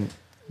just couldn't.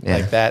 Yeah.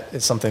 Like that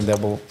is something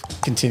that will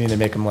continue to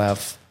make him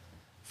laugh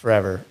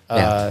forever.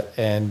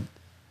 And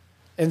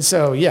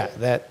so,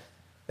 that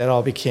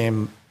all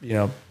became,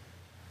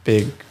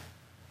 big,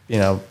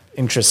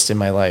 interests in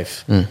my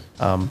life,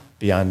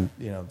 beyond,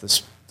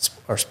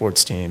 our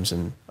sports teams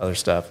and other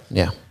stuff.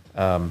 Yeah.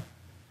 I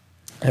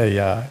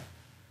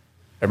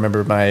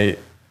remember my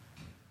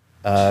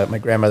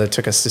grandmother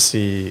took us to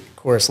see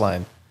Chorus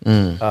Line.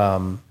 I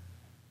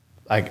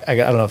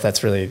don't know if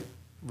that's really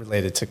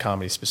related to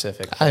comedy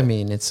specific. I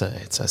mean, it's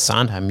a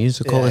Sondheim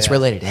musical. It's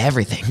related to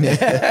everything.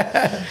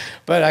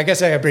 But I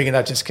guess I gotta bring it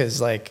up just because,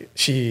 like,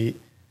 she,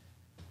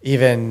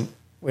 even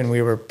when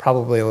we were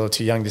probably a little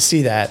too young to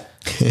see that,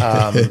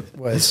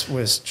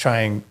 was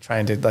trying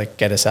to like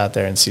get us out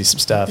there and see some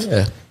stuff.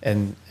 Yeah.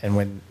 And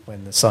when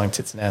the song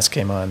Tits and Ass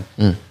came on,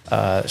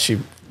 she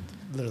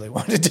literally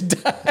wanted to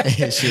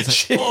die.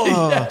 She's like,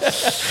 oh. Yeah.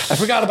 I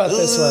forgot about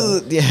this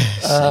one.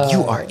 Yeah.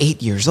 You are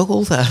 8 years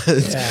old. Yeah.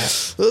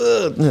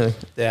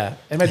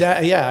 And my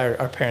dad,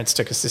 our parents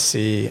took us to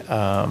see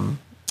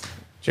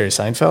Jerry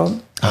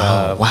Seinfeld.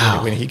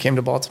 Wow. When he came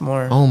to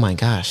Baltimore. Oh my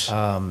gosh.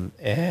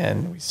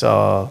 And we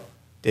saw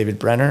David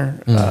Brenner.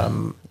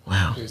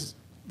 Wow. Who's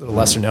a little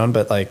lesser known,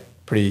 but like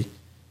pretty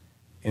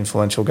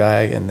influential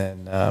guy. And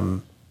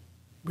then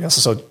we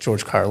also saw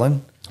George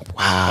Carlin.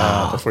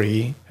 Wow. Before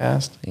he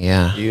passed.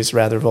 Yeah. He was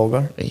rather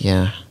vulgar.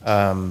 Yeah.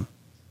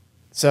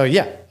 So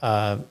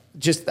yeah,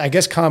 just I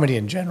guess comedy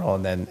in general,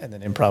 and then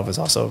improv was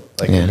also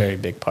like a very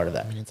big part of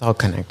that. It's all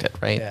connected,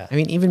 right? Yeah. I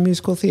mean, even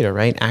musical theater,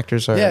 right?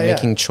 Actors are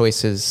making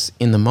choices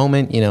in the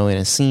moment, in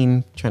a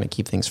scene, trying to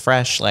keep things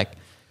fresh. Like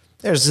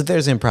there's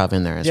improv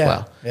in there as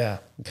well. Yeah.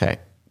 Okay.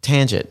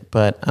 Tangent,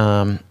 but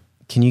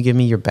can you give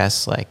me your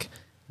best, like,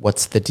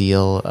 what's the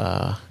deal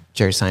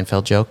Jerry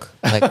Seinfeld joke?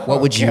 Like, what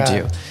would you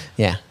do?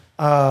 Yeah.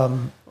 Let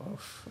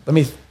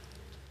me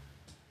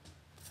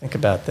think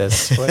about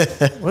this.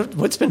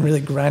 What's been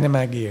really grinding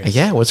my gears?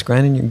 Yeah, what's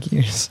grinding your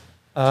gears?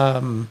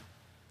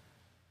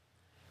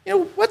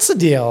 What's the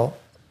deal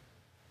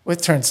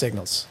with turn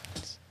signals?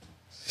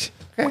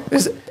 Okay,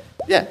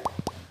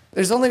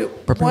 there's only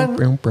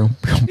one.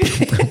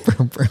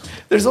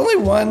 There's only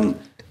one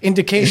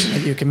indication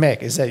that you can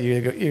make is that you're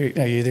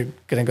either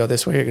going to go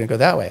this way or you're going to go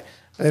that way.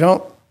 But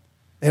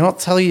they don't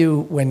tell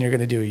you when you're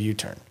going to do a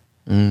U-turn,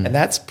 and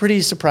that's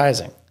pretty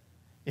surprising.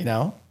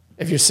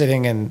 If you're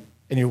sitting and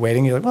you're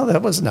waiting, you're like, well,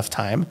 that was enough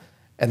time.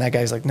 And that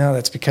guy's like, no,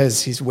 that's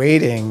because he's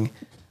waiting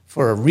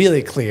for a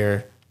really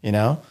clear, And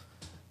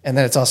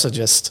then it's also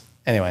just,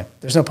 anyway,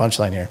 there's no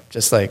punchline here.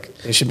 Just like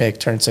they should make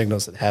turn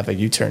signals that have a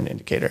U-turn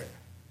indicator.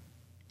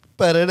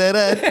 Yeah,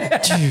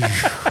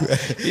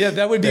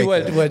 that would be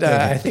what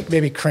I think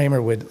maybe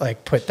Kramer would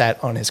like put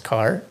that on his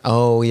car.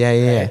 Oh,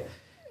 yeah. Right?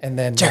 And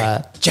then,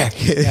 Jack.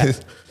 Yeah.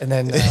 And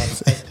then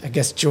I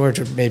guess George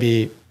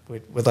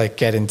would like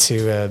get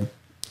into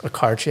a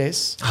car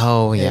chase.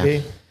 Oh,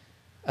 maybe.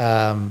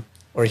 yeah.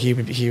 Or he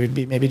would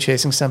be maybe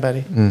chasing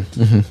somebody.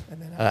 Mm-hmm.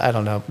 And then I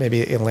don't know.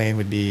 Maybe Elaine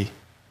would be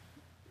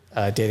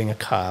dating a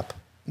cop.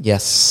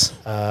 Yes.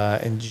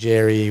 And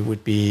Jerry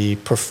would be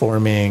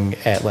performing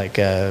at like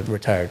a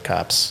retired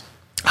cops.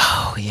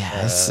 Oh,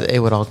 yes. It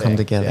would all come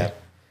together.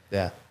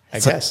 Yeah. I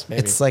guess maybe.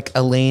 It's like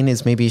Elaine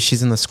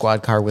she's in the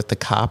squad car with the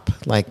cop,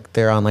 like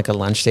they're on like a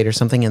lunch date or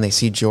something, and they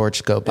see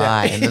George go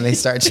by, and then they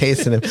start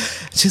chasing him.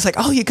 She's like,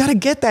 "Oh, you got to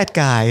get that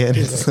guy," and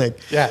it's like,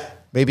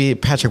 maybe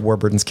Patrick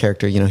Warburton's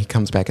character, he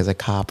comes back as a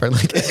cop or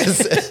like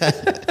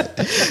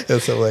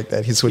something like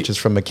that. He switches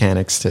from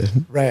mechanics to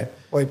right.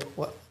 Well,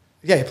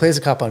 he plays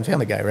a cop on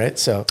Family Guy, right?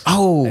 So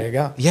there you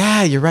go.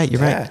 Yeah, you're right.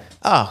 Right.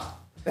 Oh,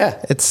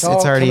 yeah. It's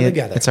already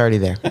there. It's already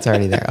there.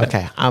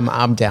 Okay,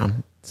 I'm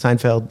down.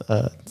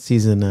 Seinfeld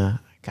season, I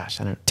don't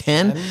know,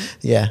 10?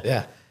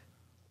 Yeah.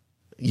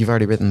 You've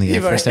already written the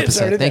first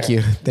episode. Thank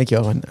you,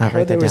 Owen.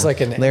 Write that down.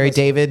 Like Larry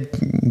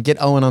David, get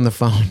Owen on the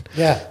phone.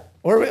 Yeah,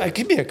 or it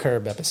could be a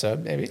Curb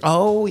episode, maybe.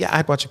 Oh yeah,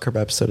 I'd watch a Curb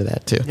episode of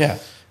that too. Yeah.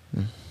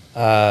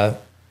 I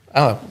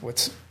don't know.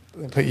 Let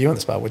me put you on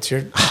the spot. What's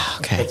your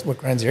what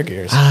grinds your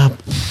gears?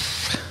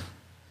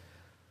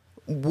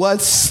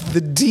 What's the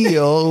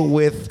deal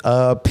with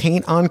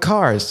paint on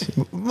cars?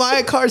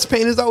 My car's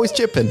paint is always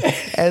chipping.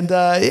 And,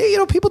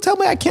 people tell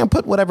me I can't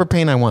put whatever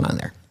paint I want on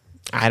there.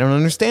 I don't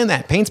understand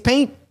that. Paint's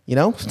paint,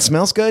 it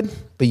smells good,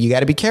 but you got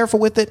to be careful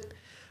with it.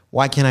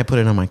 Why can't I put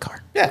it on my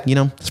car? Yeah.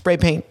 Spray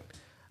paint,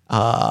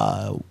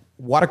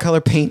 watercolor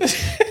paint,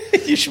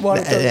 you should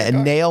watercolor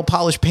nail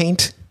polish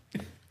paint.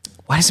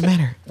 Why does it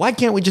matter? Why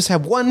can't we just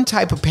have one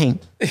type of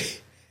paint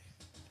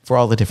for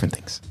all the different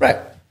things? Right.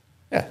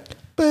 Yeah.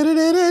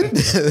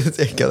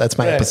 There you go. That's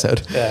my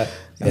episode. Yeah.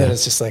 And then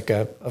it's just like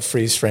a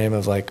freeze frame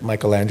of like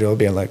Michelangelo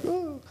being like,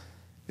 oh.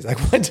 He's like,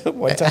 what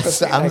type of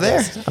thing? I'm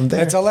there.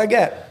 That's all I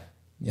get.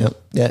 Yep.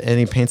 Yeah. And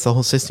he paints the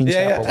whole Sistine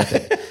Chapel with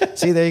it.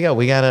 See, there you go.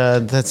 We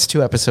got that's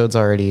 2 episodes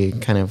already.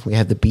 We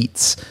had the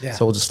beats. Yeah.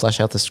 So we'll just flesh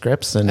out the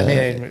scripts. And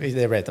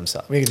they write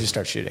themselves. We can just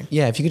start shooting.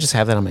 Yeah. If you could just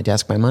have that on my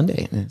desk by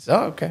Monday.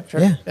 Okay. Sure.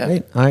 Yeah.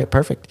 Great. All right.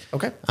 Perfect.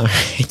 Okay. All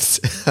right.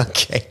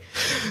 Okay.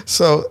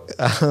 So,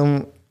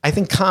 I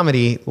think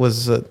comedy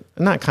was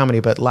not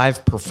comedy, but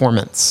live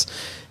performance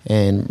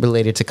and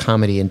related to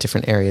comedy in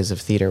different areas of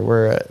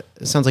theater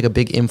it sounds like a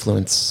big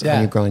influence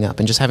on you growing up,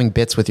 and just having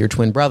bits with your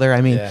twin brother.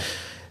 I mean,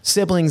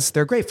 siblings,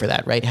 they're great for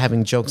that, right?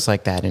 Having jokes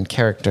like that and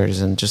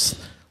characters and just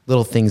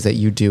little things that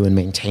you do and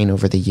maintain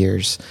over the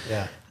years.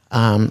 Yeah.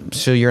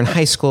 So you're in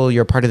high school,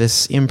 you're part of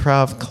this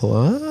improv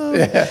club,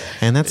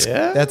 and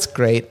that's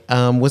great.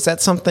 Was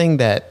that something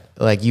that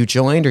like you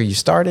joined or you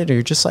started, or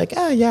you're just like,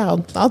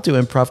 I'll do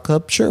improv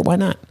club. Sure. Why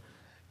not?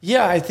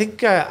 Yeah. I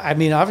think,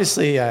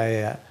 obviously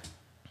I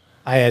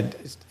had,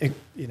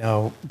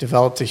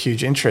 developed a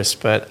huge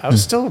interest, but I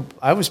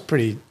was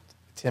pretty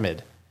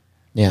timid.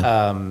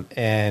 Yeah.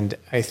 And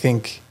I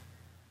think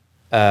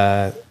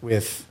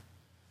with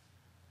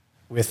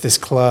this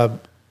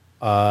club,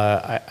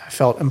 I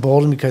felt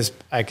emboldened because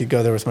I could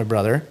go there with my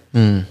brother.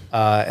 And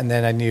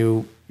then I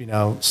knew,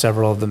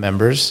 several of the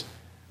members.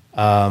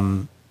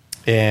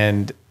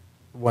 And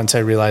once I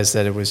realized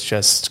that it was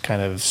just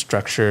kind of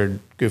structured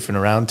goofing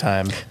around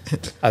time,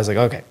 I was like,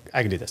 okay,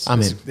 I can do this.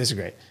 This is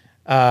great.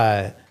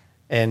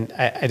 And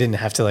I didn't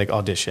have to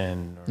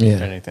audition or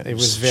anything. It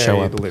was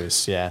very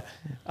loose. Yeah.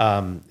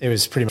 It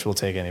was pretty much we'll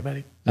take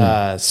anybody.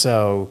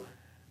 So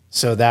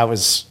that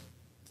was,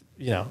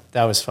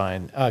 that was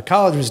fine.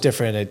 College was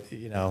different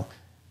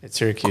at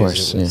Syracuse. Of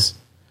course, it was,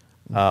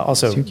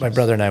 also Syracuse. My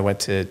brother and I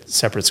went to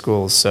separate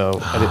schools. So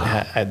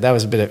that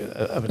was a bit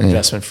of an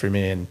adjustment for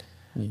me. And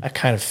I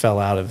kind of fell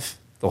out of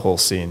the whole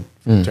scene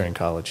during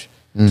college.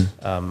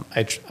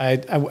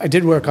 I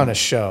did work on a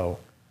show,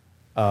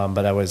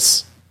 but I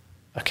was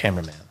a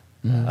cameraman.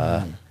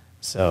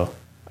 So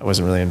I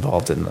wasn't really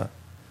involved in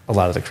a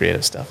lot of the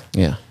creative stuff.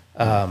 Yeah.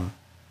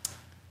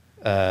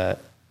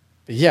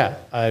 But yeah,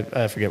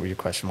 I forget what your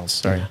question was.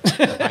 Sorry.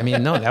 Yeah. I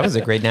mean, no, that was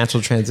a great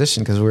natural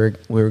transition because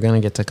we were going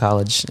to get to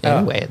college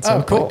anyway at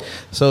some point. Cool.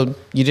 So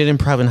you did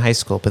improv in high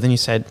school, but then you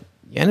said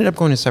you ended up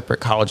going to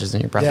separate colleges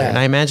than your brother. Yeah. And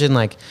I imagine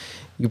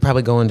you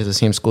probably go into the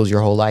same schools your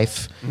whole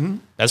life. Mm-hmm.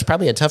 That's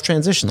probably a tough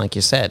transition, like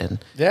you said,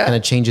 and kind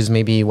of changes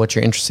maybe what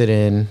you're interested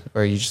in,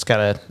 or you just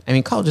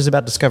college is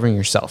about discovering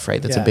yourself,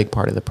 right? That's a big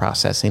part of the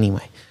process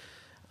anyway.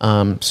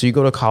 So you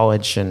go to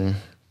college and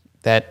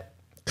that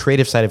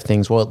creative side of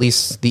things, well, at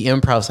least the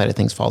improv side of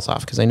things falls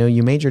off because I know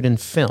you majored in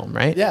film,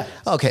 right? Yeah.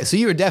 Okay, so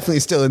you were definitely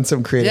still in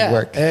some creative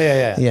work.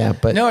 Yeah.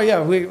 But no,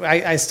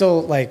 I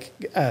still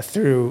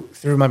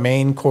through my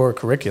main core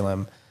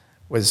curriculum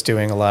was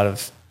doing a lot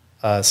of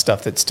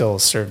stuff that still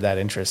served that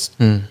interest,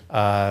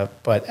 but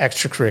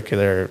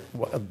extracurricular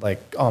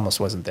almost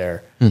wasn't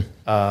there,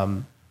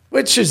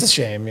 which is a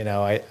shame.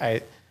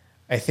 I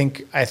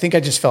think I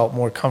just felt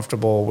more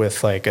comfortable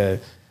with a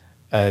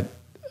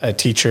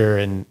teacher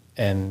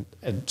and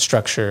a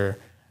structure,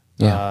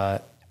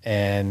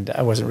 and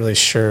I wasn't really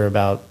sure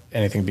about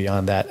anything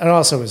beyond that. And I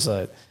also was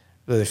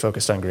really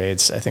focused on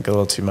grades. I think a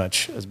little too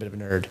much. I was a bit of a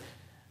nerd.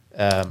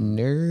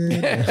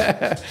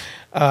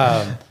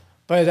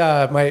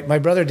 But my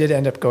brother did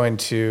end up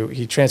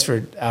he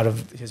transferred out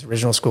of his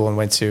original school and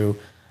went to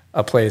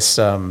a place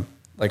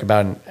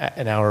about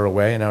an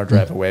hour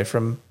drive away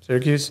from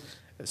Syracuse.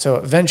 So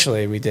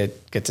eventually we did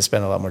get to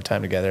spend a lot more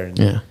time together.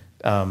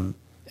 And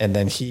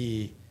then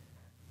he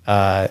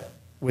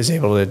was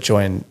able to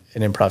join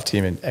an improv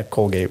team at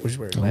Colgate, which is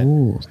where he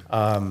went.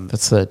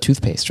 That's the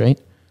toothpaste, right?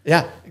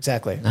 Yeah,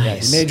 exactly. Nice. Yeah,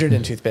 he majored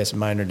in toothpaste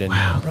and minored in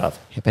improv.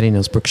 I bet he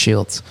knows Brooke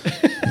Shields.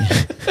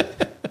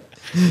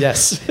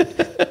 Yes.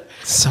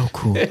 So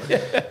cool.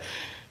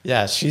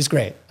 Yeah, she's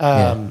great.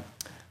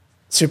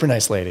 Super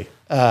nice lady.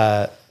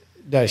 No,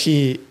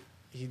 he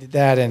did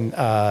that, and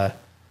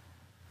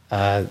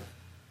and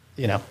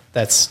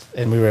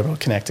we were able to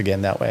connect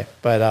again that way.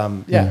 But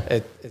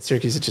at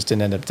Syracuse, it just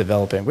didn't end up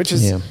developing, which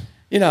is,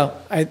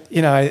 I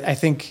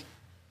think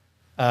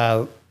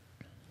I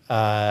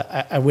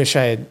wish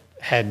I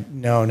had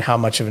known how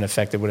much of an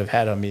effect it would have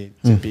had on me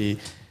to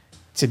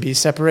be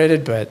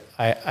separated, but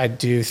I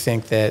do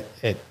think that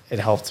it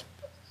helped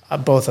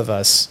both of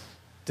us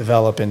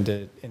develop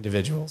into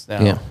individuals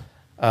now.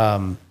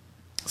 Yeah.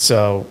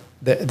 So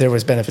there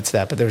was benefit to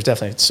that, but there was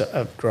definitely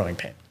a growing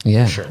pain.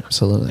 Yeah, for sure.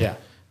 Absolutely. Yeah.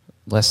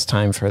 Less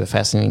time for the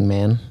fascinating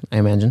man, I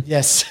imagine.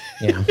 Yes.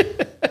 Yeah.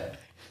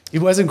 He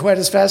wasn't quite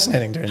as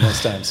fascinating during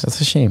those times. That's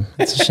a shame.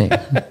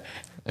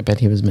 I bet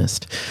he was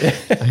missed.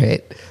 All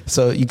right.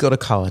 So you go to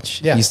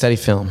college. Yeah. You study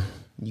film.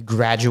 You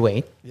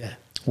graduate. Yeah.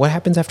 What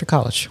happens after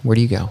college? Where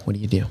do you go? What do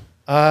you do?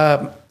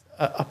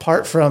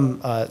 Apart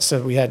from,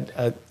 so we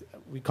had,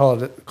 we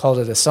called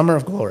it a summer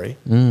of glory,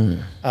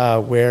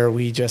 where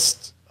we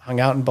just hung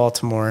out in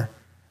Baltimore.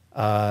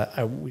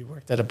 We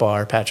worked at a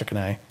bar, Patrick and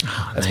I.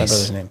 Oh, that's nice. My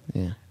brother's name.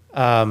 Yeah.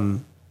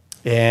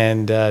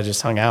 And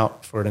just hung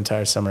out for an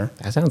entire summer.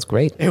 That sounds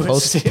great.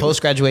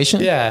 Post graduation.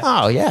 Yeah.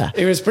 Oh yeah.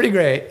 It was pretty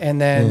great. And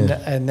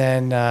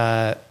then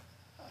I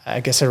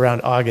guess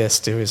around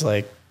August, it was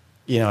like,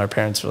 our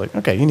parents were like,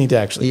 okay, you need to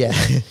actually. Yeah.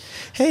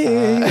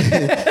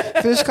 Hey,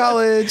 finish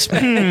college.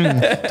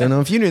 Don't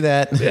know if you knew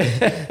that.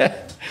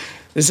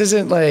 This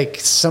isn't like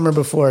summer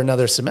before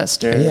another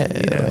semester.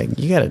 Yeah.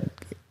 You gotta.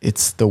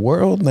 It's the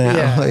world now.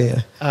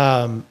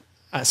 Yeah.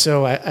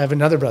 So I have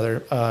another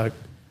brother.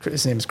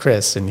 His name is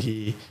Chris, and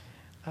he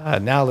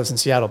now lives in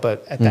Seattle.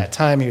 But at that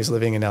time, he was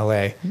living in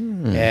LA.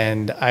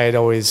 And I had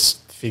always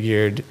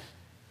figured,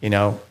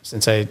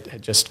 since I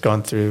had just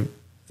gone through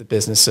the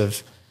business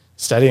of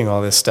studying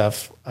all this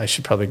stuff, I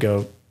should probably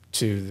go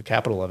to the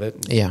capital of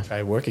it and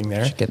try working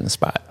there. Should get in the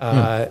spot.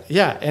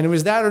 And it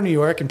was that or New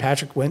York, and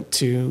Patrick went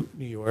to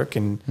New York,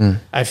 and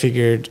I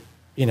figured,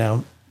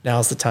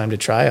 now's the time to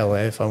try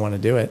LA if I want to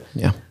do it.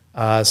 Yeah.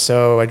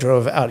 So I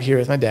drove out here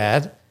with my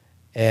dad,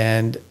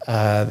 and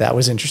that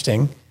was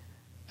interesting.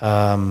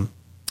 Just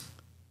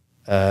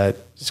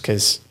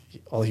because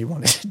all he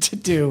wanted to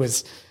do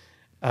was,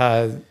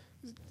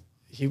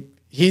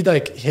 he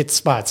like hit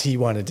spots he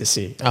wanted to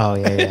see. Oh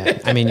yeah.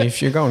 I mean,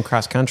 if you're going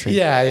cross country.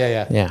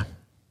 Yeah.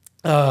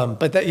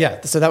 But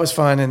so that was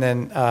fun. And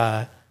then,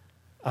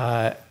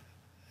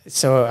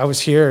 so I was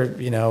here,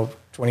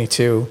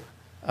 22,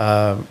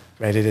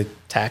 ready to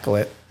tackle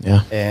it.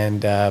 Yeah.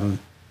 And,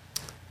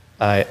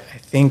 I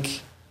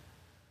think,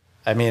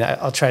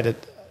 I'll try to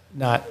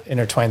not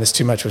intertwine this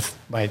too much with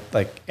my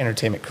like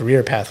entertainment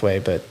career pathway,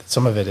 but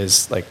some of it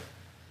is like,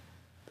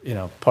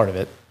 part of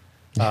it.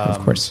 Of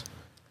course.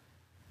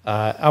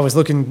 I was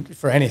looking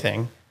for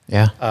anything.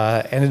 Yeah.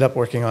 Ended up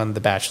working on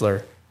The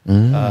Bachelor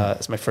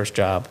as my first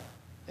job.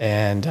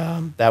 And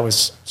that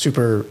was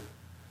super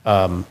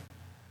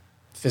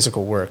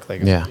physical work,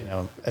 like,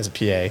 as a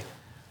PA.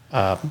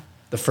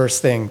 The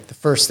first thing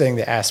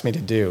they asked me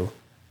to do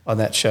on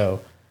that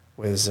show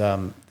was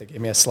they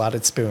gave me a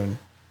slotted spoon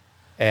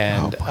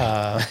and,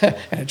 and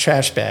a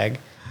trash bag.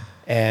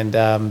 And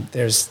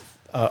there's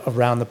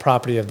around the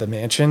property of the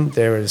mansion,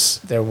 there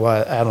was, I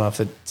don't know if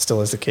it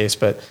still is the case,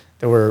 but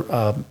there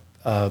were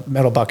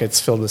metal buckets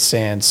filled with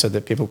sand so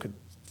that people could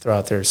throw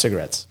out their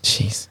cigarettes.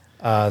 Jeez.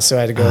 So I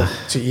had to go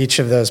to each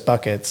of those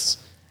buckets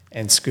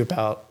and scoop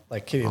out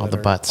like kitty litter, the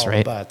butts, all right?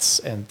 the butts,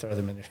 and throw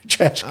them in the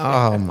trash can.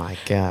 Oh my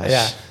gosh.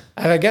 Yeah.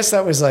 And I guess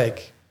that was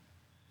like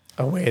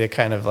a way to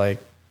kind of like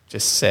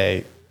just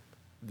say,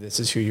 this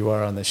is who you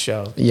are on this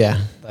show.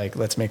 Yeah. Like,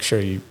 let's make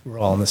sure we're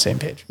all on the same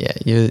page. Yeah.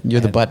 You're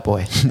the butt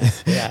boy.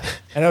 Yeah.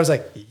 And I was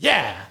like,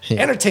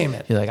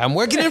 entertainment. You're like, I'm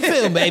working in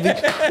film, baby.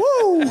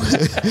 Woo.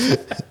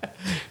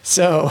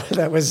 So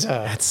that was,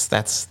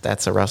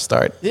 that's a rough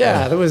start.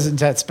 Yeah, that was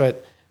intense.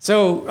 But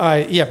so,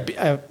 I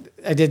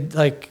did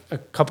like a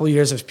couple of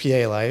years of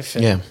PA life.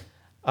 And,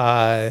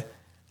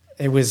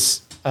 it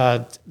was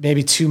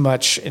maybe too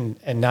much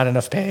and not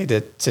enough pay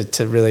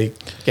to really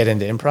get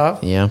into improv.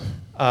 Yeah.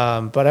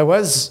 But I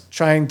was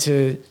trying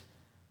to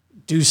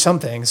do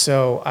something.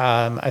 So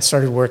I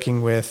started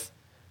working with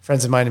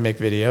friends of mine to make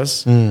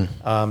videos.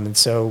 And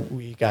so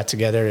we got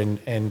together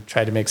and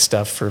tried to make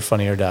stuff for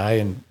Funny or Die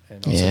and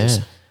also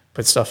just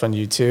put stuff on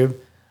YouTube.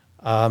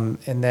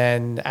 And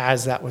then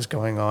as that was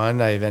going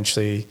on, I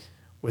eventually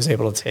was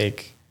able to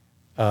take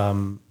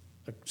some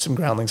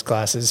groundlings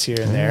classes here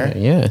and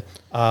there.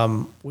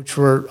 Which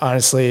were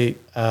honestly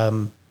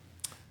humbling.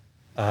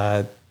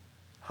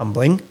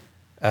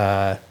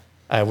 I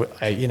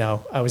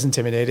was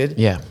intimidated.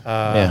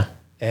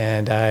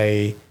 And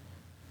I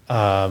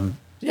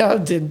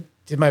did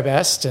my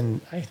best.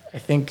 And I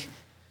think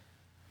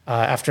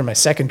after my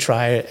second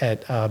try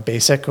at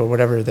basic or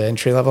whatever the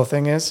entry level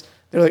thing is,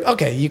 they're like,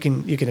 okay, you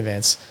can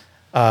advance.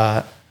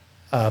 But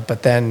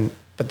then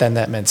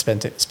that meant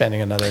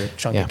spending another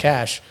chunk of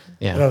cash.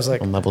 Yeah. But I was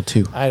like, on level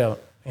 2. I don't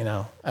think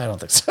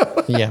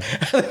so.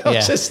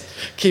 I'll just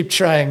keep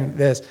trying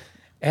this.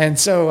 And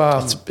so,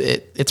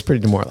 it's pretty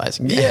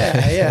demoralizing.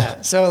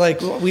 So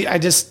like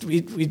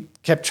we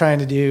kept trying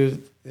to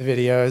do the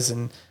videos,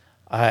 and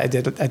I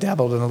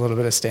dabbled in a little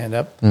bit of stand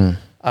up.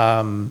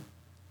 And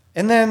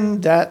then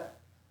that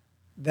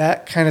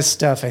kind of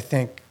stuff, I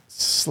think,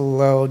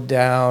 slowed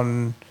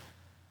down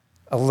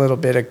a little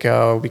bit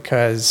ago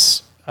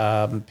because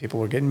people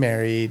were getting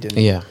married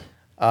and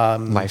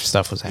life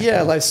stuff was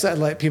happening.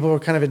 Like people were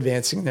kind of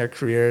advancing their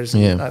careers.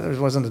 And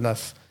there wasn't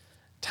enough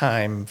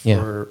time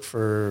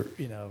for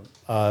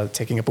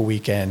taking up a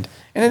weekend,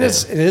 and it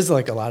is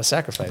like a lot of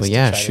sacrifice.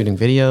 But shooting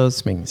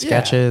videos, making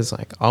sketches,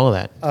 like all of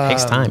that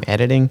takes time.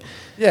 Editing.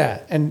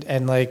 And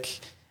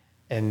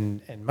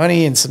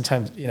money, and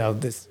sometimes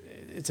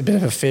it's a bit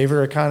of a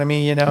favor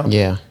economy.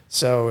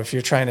 So if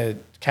you're trying to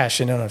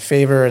cash in on a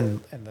favor and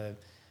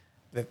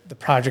the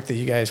project that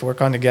you guys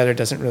work on together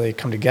doesn't really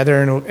come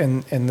together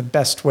in the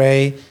best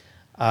way,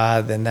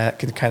 then that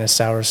can kind of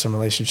sour some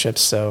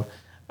relationships. So,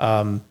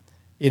 I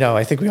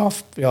think we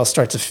all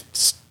start to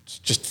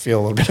just feel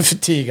a little bit of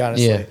fatigue,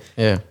 honestly.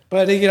 Yeah.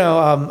 But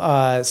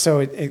so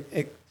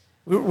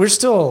we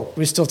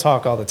still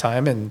talk all the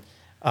time, and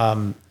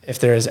if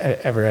there is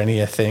ever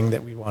a thing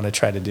that we want to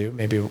try to do,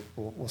 maybe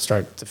we'll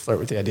start to flirt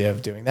with the idea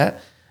of doing that.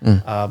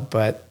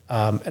 But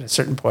at a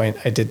certain point,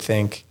 I did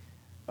think,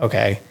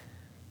 okay,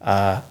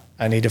 I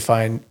need to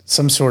find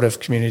some sort of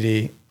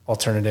community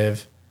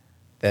alternative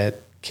that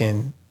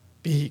can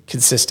be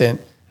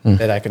consistent,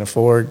 that I can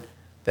afford,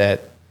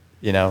 that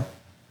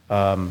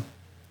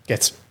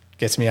gets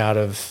me out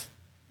of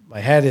my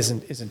head,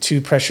 isn't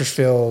too pressure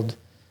filled,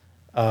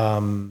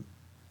 and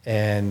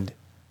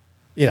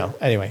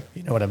anyway,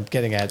 you know what I'm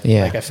getting at.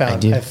 Yeah, like I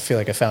feel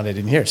like I found it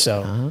in here.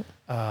 So,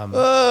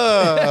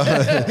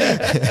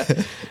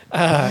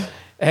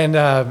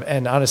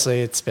 and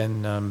honestly, it's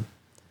been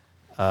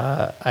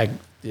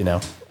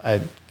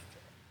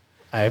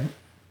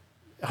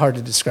hard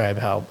to describe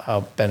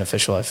how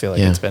beneficial I feel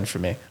like it's been for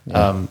me,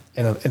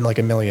 in like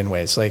a million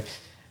ways. Like,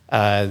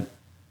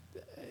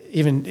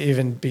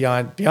 even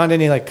beyond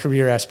any like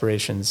career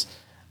aspirations,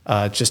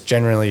 just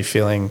generally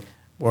feeling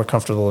more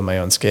comfortable in my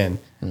own skin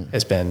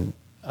has been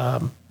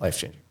life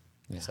changing.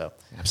 So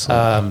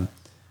absolutely.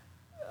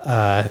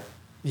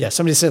 Yeah,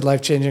 somebody said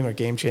life changing or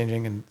game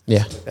changing, and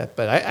Yeah. stuff like that.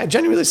 But I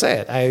genuinely say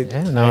it. I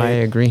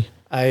agree.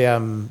 I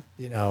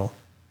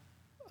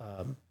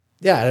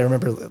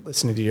remember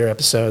listening to your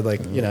episode,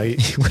 like when I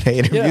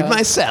interviewed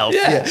myself.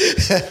 Yeah.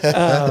 It's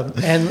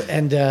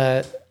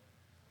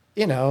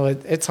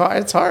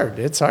hard.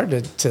 It's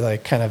hard to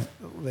like kind of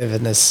live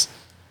in this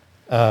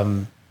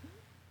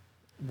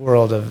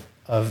world of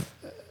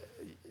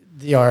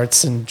the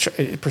arts and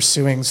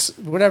pursuing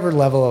whatever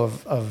level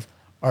of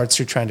arts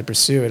you're trying to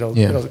pursue. It'll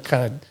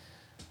kind of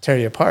tear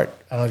you apart.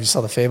 I don't know if you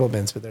saw The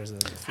Fablemans, but there's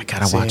I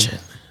gotta watch it.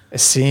 A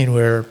scene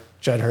where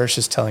Judd Hirsch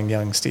is telling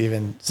young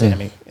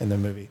Sammy in the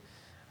movie,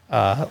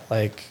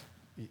 like,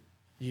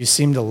 you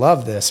seem to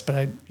love this,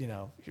 but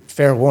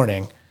fair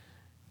warning,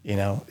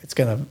 it's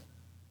gonna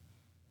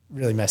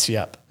really mess you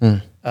up.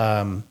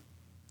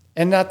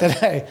 And not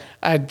that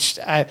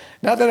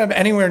not that I'm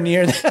anywhere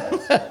near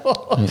that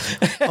level.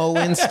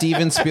 Owen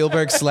Steven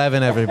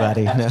Slevin,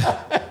 everybody. No.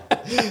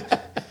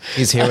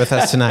 He's here with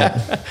us tonight.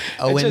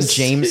 Owen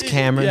James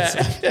Cameron.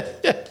 Yeah.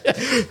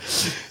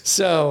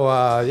 So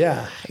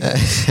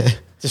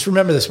just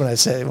remember this when I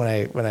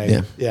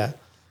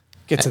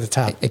get to the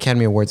top.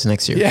 Academy Awards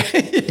next year.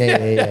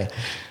 Yeah.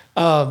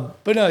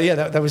 But no,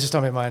 that was just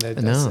on my mind.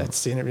 I'd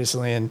seen it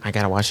recently, and I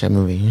gotta watch that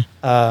movie.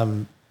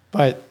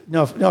 But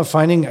no,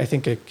 finding, I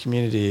think, a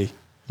community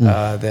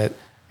that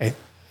I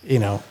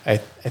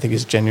think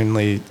is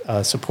genuinely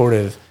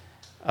supportive,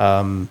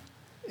 and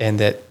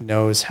that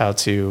knows how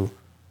to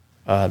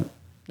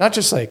not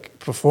just like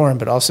perform,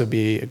 but also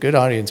be a good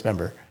audience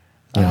member.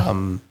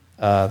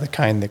 The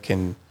kind that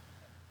can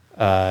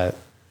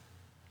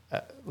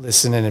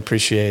listen and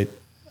appreciate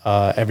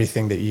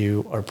everything that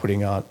you are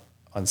putting out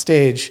on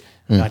stage,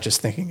 not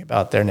just thinking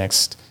about their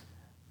next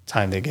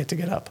time they get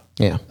up.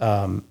 Yeah.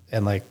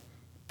 And like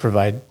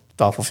provide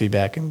thoughtful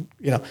feedback, and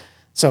I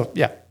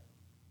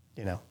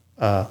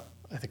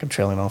think I'm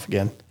trailing off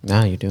again.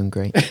 No, you're doing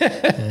great.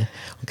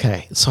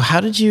 Okay. So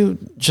how did you,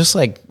 just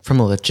like from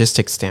a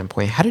logistics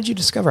standpoint, how did you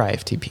discover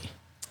IFTP?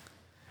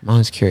 I'm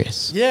always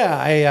curious.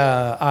 Yeah,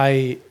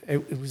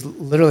 it was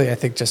literally, I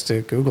think, just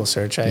a Google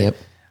search. I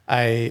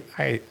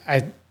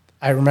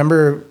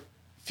remember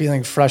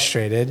feeling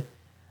frustrated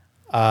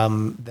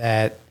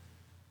that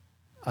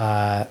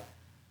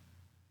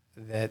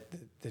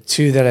the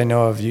two that I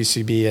know of,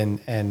 UCB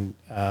and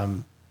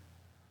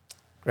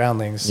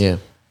Groundlings,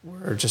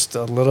 were just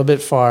a little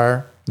bit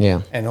far,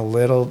 and a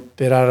little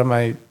bit out of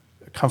my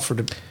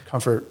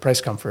price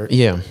comfort.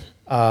 Yeah.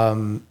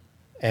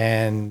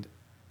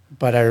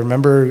 But I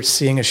remember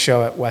seeing a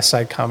show at West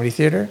Side Comedy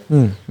Theater,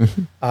 and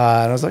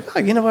I was like, oh,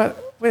 you know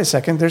what? Wait a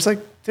second. There's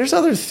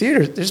other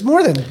theaters. There's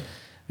more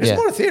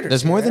thetheaters.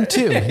 There's more than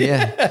two.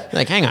 Yeah.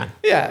 Like, hang on.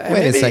 Yeah.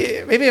 Wait a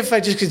second. Maybe if I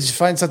just could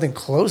find something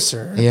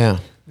closer. Yeah.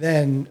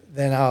 Then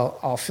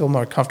I'll feel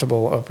more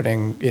comfortable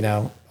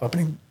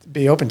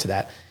be open to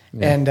that.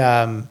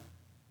 Yeah.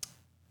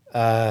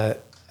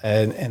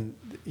 And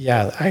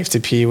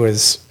IFTP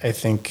was, I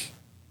think,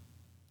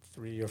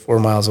 3 or 4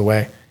 miles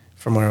away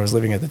from where I was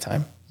living at the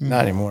time.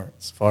 Not anymore.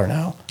 It's far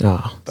now.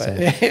 Oh, but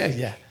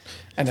yeah,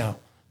 I know.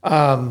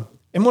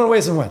 In more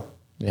ways than one.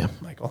 Yeah,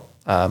 Michael.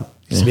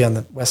 Used to be on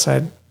the west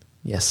side.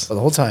 Yes. For the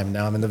whole time.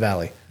 Now I'm in the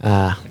valley,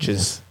 which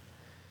is,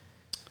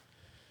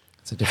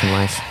 it's a different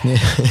life.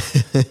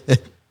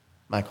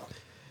 Michael.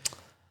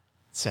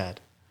 Sad.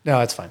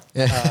 No, it's fine.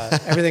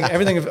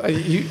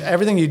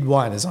 Everything you'd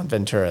want is on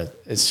Ventura.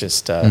 It's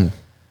just, I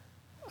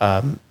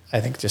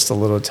think, just a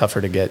little tougher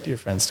to get your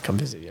friends to come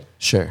visit you.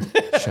 Sure.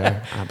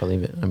 I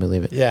believe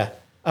it. Yeah.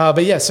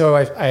 But yeah, so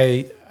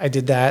I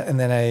did that, and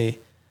then I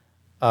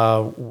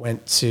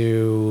went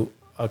to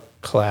a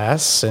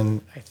class,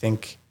 and I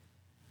think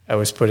I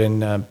was put in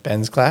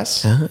Ben's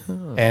class,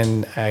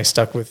 and I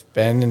stuck with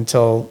Ben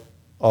until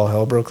all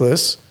hell broke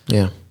loose.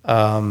 Yeah.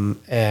 And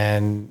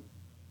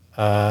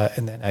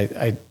then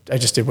I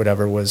just did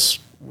whatever was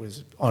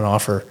on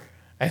offer.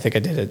 I think I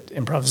did an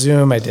improv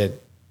Zoom. I did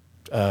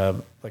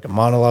like a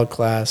monologue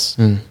class.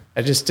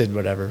 I just did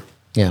whatever.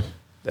 Yeah.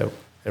 That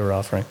they were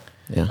offering.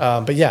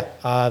 Yeah. But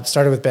yeah,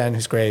 started with Ben,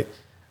 who's great.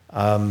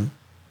 And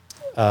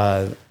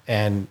I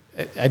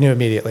knew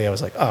immediately, I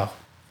was like, oh,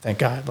 thank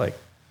God. Like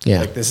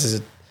this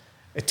is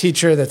a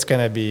teacher that's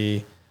going to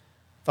be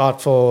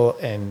thoughtful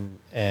and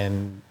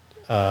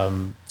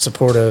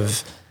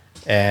supportive.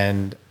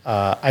 And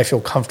I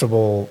feel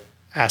comfortable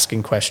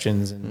asking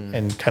questions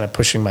and kind of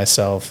pushing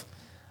myself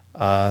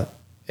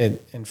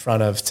in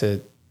front of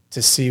to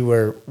see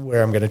where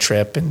I'm going to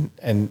trip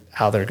and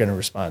how they're going to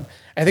respond.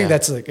 I think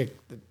that's like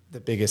the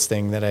biggest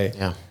thing that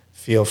I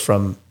feel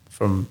from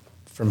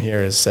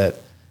here is that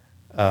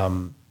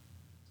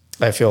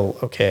I feel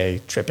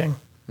okay tripping.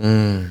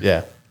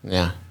 Yeah.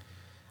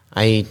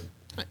 I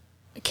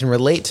can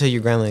relate to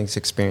your Groundlings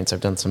experience.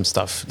 I've done some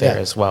stuff there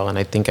as well, and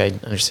I think I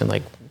understand,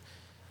 like,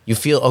 you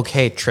feel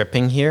okay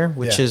tripping here,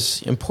 which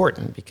is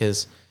important,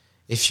 because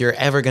if you're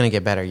ever going to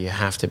get better, you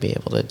have to be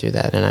able to do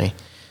that. And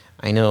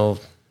I know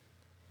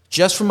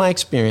just from my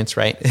experience,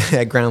 right,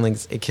 at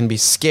Groundlings, it can be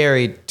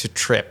scary to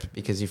trip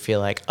because you feel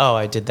like, oh,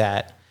 I did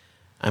that.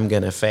 I'm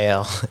going to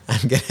fail.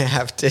 I'm going to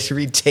have to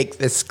retake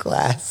this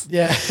class.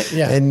 Yeah.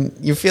 Yeah. And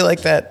you feel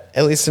like that,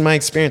 at least in my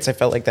experience, I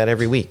felt like that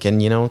every week.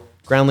 And,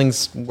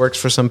 Groundlings works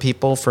for some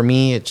people. For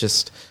me, it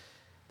just,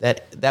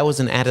 that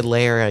was an added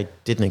layer I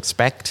didn't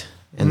expect.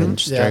 And then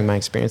just during my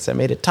experience, that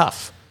made it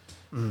tough.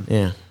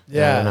 Yeah.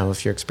 Yeah. I don't know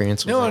if your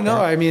experience was like No.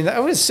 that. I mean,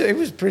 it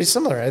was pretty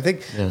similar. I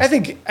think,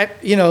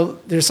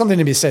 there's something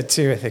to be said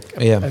too, I think,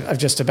 of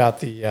just about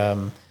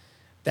the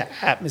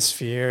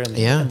atmosphere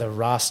and the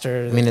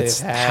roster. I mean, it's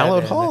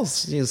hallowed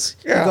halls.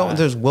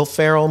 There's Will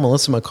Ferrell,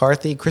 Melissa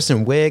McCarthy,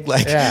 Kristen Wiig,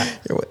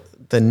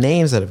 the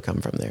names that have come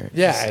from there.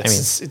 Yeah,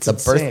 it's the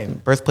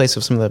insane. birthplace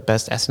of some of the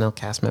best SNL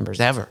cast members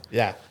ever.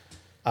 Yeah.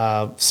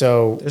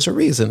 So there's a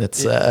reason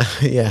it's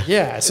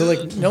yeah. So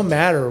like no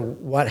matter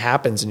what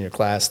happens in your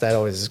class, that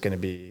always is going to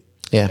be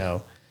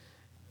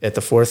at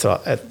the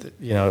forethought in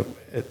your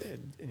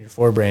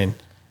forebrain,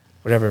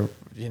 whatever,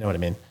 you know what I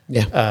mean.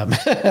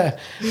 Yeah.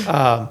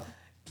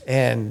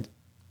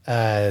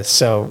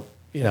 So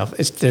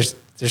there's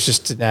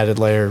just an added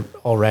layer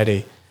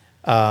already.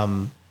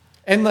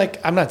 And like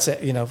I'm not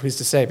saying who's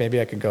to say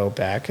maybe I could go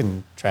back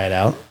and try it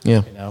out.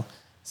 Yeah.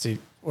 See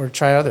or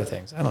try other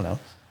things. I don't know.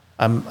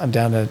 I'm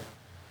down to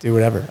do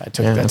whatever. I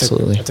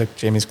took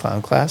Jamie's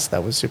clown class.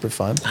 That was super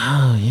fun.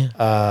 Oh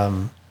yeah.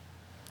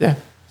 Yeah.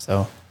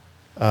 So,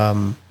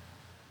 but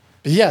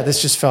yeah,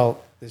 this just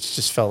felt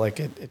like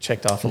it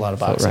checked off a lot of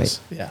boxes.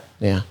 Right. Yeah.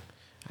 Yeah.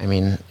 I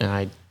mean,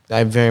 I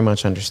very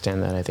much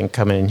understand that. I think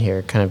coming in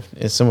here kind of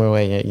in a similar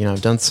way,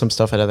 I've done some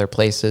stuff at other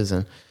places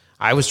and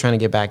I was trying to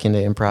get back into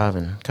improv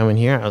and coming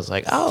here, I was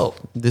like, oh,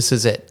 this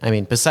is it. I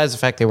mean, besides the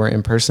fact they weren't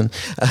in person,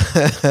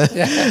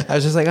 I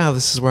was just like, oh,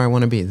 this is where I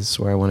want to be. This is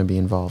where I want to be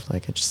involved.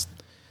 Like it just,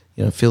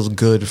 it feels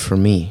good for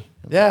me.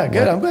 Yeah,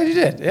 good. I'm glad you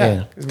did.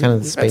 Yeah. It's kind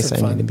of the space I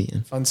need to be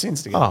in. Fun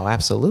scenes together. Oh,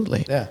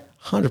 absolutely. Yeah.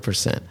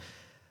 100%.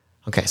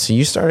 Okay, so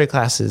you started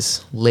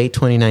classes late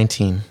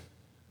 2019,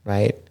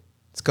 right?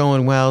 It's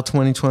going well,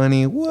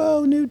 2020.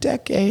 Whoa, new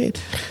decade.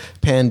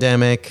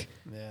 Pandemic.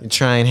 Yeah. You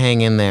try and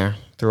hang in there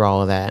through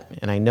all of that.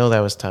 And I know that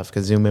was tough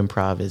because Zoom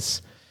improv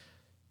is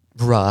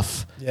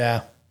rough.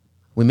 Yeah.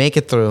 We make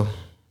it through.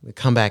 We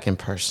come back in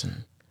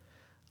person.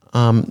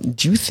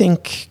 Do you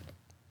think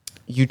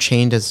you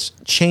changed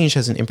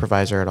as an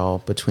improviser at all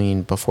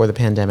between before the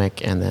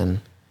pandemic and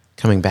then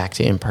coming back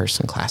to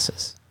in-person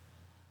classes?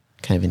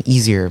 Kind of an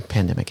easier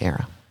pandemic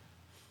era.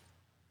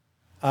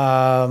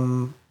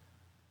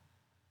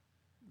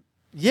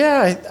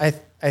 Yeah,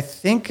 I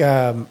think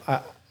I'm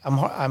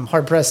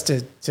hard pressed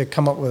to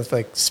come up with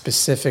like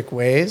specific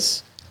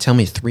ways. Tell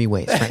me 3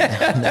 ways right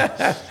now.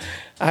 No.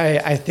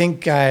 I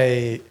think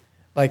I,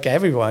 like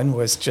everyone,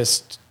 was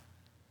just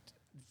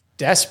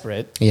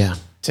desperate. Yeah.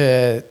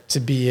 To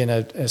be in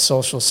a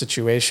social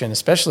situation,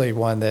 especially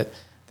one that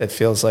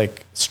feels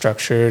like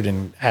structured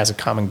and has a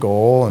common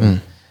goal,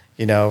 and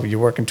you're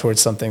working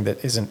towards something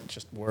that isn't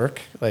just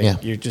work.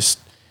 Like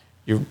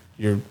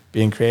you're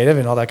being creative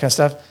and all that kind of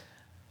stuff.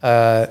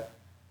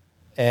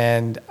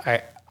 And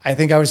I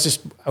think I was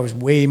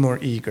way more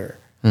eager.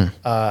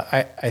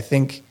 I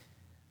think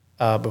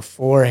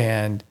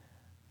beforehand,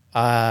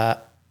 I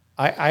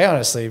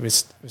honestly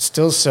was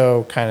still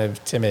so kind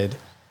of timid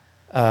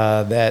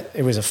that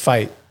it was a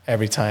fight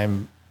every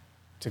time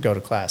to go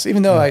to class,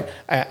 even though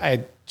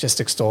I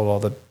just extolled all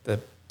the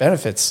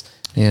benefits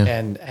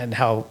and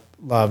how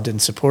loved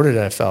and supported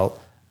I felt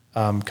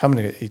coming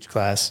to each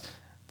class.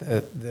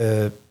 I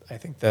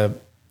think the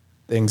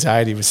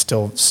anxiety was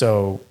still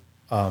so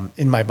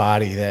in my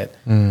body that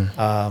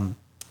come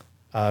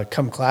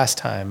class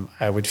time,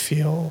 I would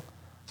feel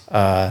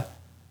like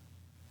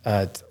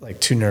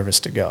too nervous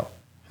to go.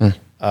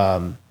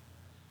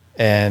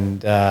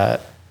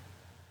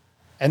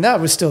 And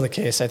that was still the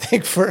case, I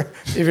think, for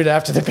even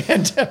after the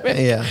pandemic.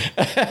 Yeah.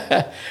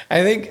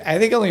 I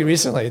think only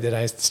recently did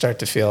I start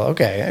to feel,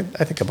 okay,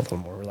 I think I'm a little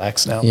more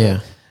relaxed now. Yeah.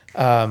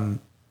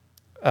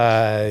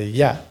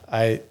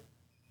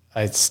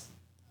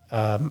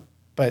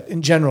 But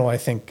in general, I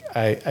think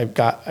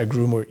I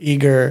grew more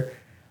eager,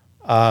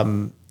 a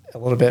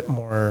little bit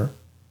more,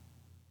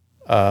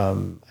 I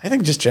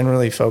think just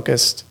generally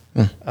focused.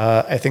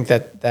 I think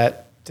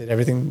that did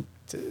everything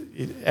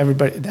to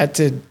everybody. That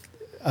did,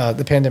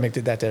 the pandemic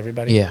did that to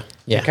everybody. Yeah.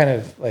 Yeah. It kind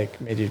of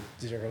like made you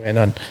zero in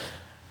on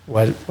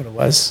what it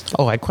was.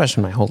 Oh, I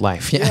questioned my whole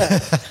life. Yeah.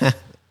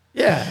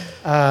 Yeah.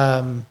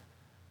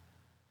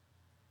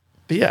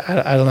 But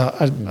yeah, I don't know.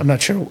 I'm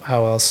not sure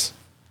how else.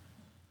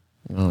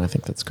 Oh, I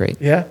think that's great.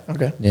 Yeah.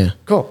 Okay. Yeah.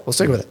 Cool. We'll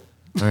stick with it.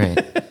 All right.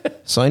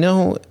 So I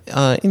know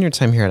in your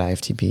time here at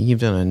IFTP, you've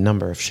done a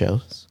number of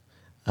shows.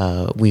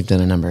 We've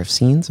done a number of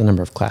scenes, a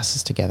number of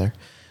classes together.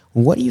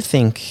 What do you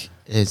think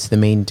is the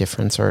main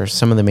difference or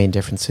some of the main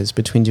differences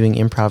between doing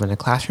improv in a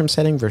classroom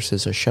setting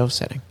versus a show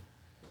setting?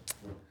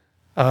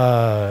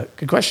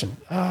 Good question.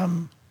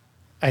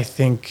 I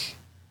think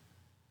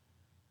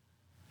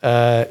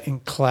in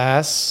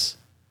class,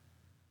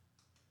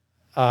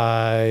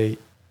 at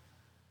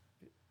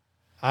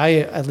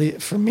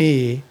least for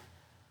me,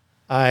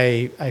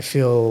 I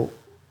feel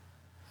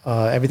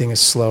everything is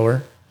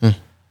slower.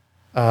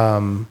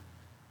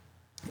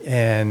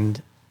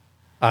 and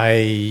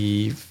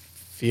I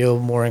feel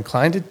more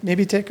inclined to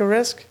maybe take a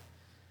risk.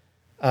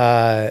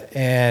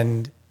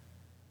 And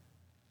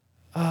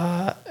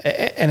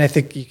I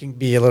think you can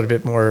be a little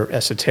bit more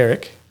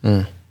esoteric,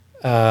 and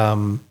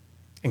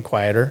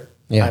quieter,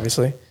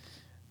 obviously.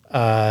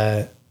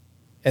 And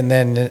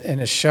then in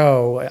a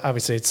show,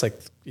 obviously it's like,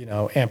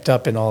 amped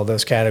up in all of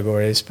those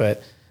categories,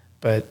 but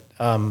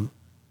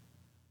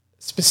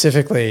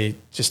specifically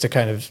just to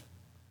kind of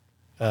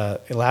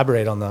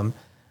elaborate on them,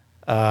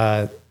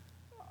 I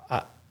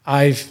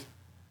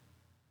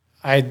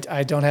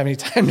don't have any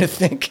time to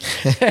think.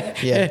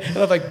 And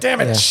I'm like,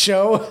 damn it,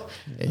 show.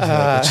 It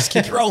just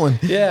keeps rolling.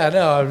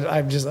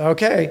 I'm just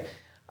okay.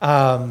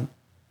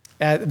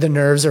 The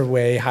nerves are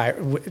way higher,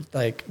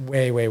 like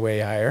way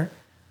higher.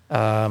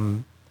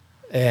 But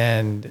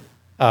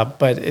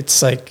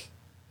it's like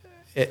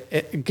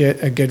a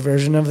good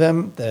version of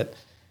them that,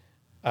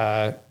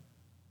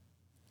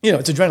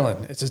 it's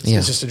adrenaline. It's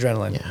just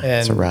adrenaline. Yeah, and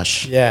it's a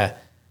rush. Yeah.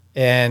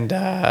 And,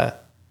 I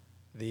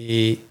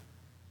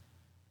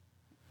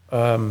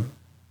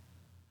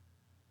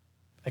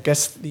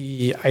guess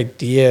the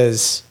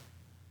ideas,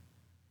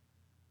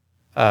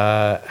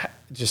 you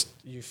just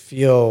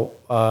feel,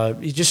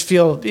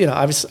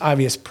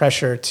 obvious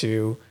pressure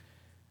to,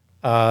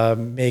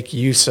 make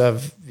use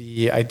of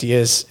the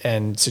ideas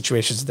and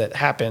situations that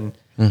happen,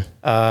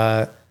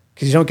 because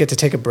you don't get to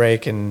take a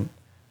break and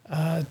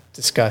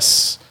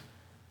discuss,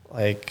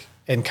 like,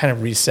 and kind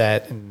of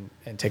reset and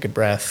take a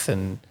breath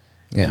and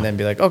then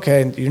be like,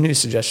 okay, your new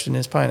suggestion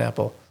is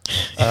pineapple.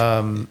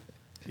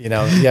 You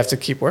have to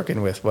keep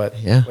working with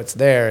what's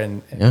there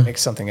and make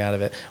something out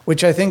of it,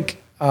 which I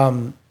think,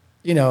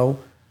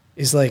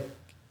 is like,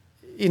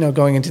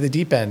 going into the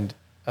deep end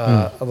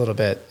a little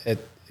bit.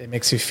 It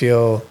makes you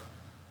feel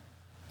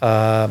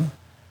like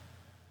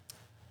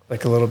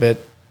a little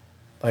bit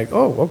like,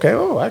 oh, okay,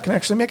 I can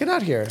actually make it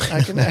out here.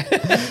 I can, I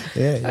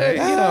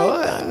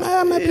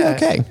might be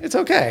okay. It's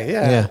okay,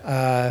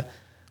 yeah.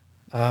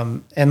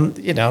 And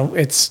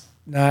it's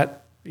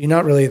not, you're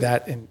not really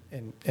that in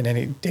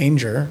any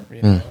danger,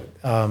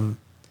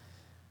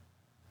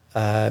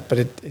 but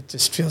it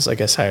just feels, I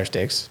guess, higher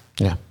stakes.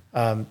 Yeah.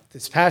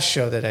 This past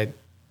show that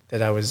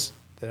I was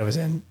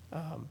in,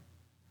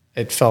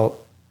 it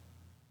felt,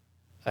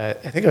 I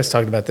think I was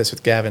talking about this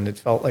with Gavin. It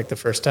felt like the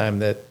first time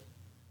that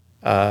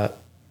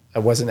I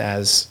wasn't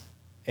as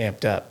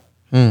amped up.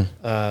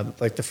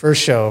 Like the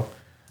first show,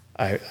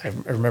 I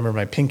remember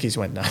my pinkies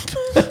went numb.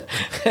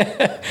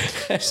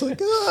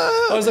 Like,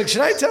 I was like,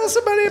 should I tell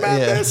somebody about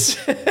this?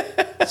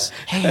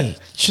 Hey,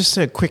 just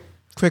a quick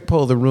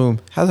poll of the room.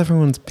 How's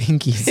everyone's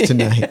pinkies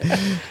tonight?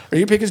 Are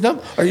your pinkies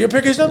numb? Are your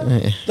pinkies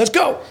numb? Let's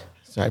go.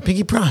 Sorry,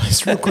 pinky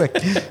promise, real quick.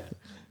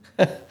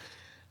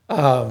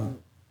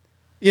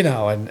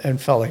 And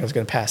felt like I was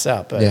going to pass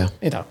out, but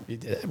we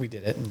did it. We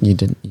did it. You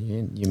did.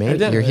 You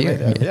made it. You're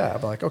here. Yeah.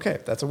 I'm like, okay,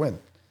 that's a win.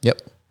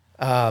 Yep.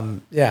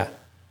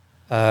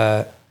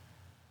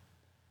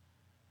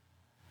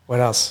 What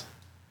else?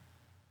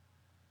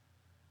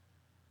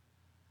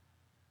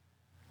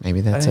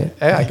 Maybe that's it.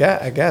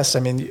 I guess. I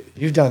mean,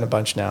 you've done a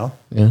bunch now.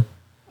 Yeah.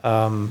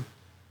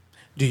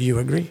 Do you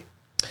agree?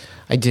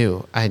 I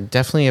do. I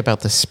definitely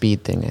about the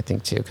speed thing, I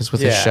think, too. Because with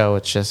the show,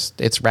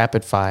 it's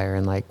rapid fire.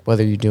 And like,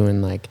 whether you're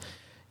doing like,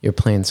 you're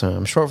playing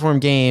some short form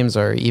games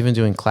or even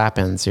doing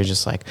clap-ins, you're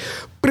just like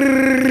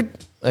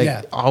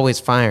always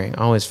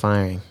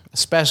firing.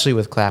 Especially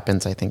with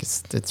clap-ins, I think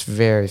it's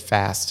very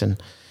fast.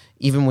 And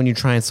even when you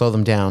try and slow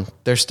them down,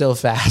 they're still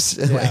fast.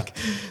 Like,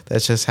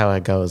 that's just how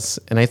it goes.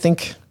 And I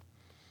think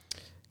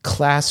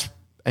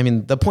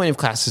the point of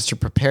class is to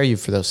prepare you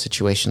for those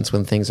situations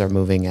when things are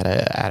moving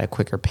at a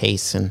quicker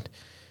pace. And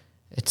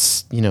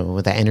it's,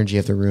 with the energy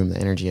of the room, the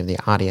energy of the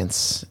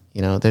audience,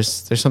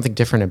 there's something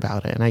different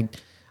about it. And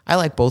I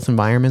like both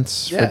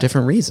environments for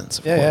different reasons,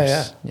 of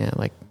course.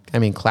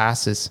 Yeah.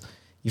 Class is,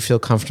 you feel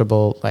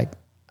comfortable. Like,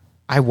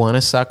 I want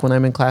to suck when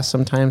I'm in class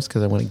sometimes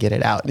because I want to get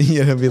it out.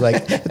 Be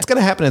like, it's going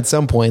to happen at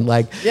some point.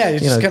 Like, you're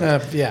just going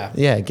to,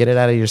 get it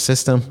out of your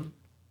system.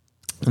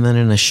 And then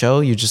in a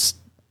show, you just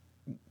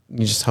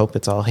hope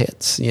it's all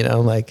hits,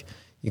 like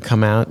you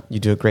come out,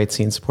 you do a great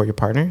scene, support your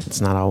partner. It's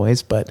not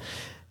always, but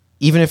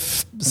even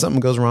if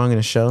something goes wrong in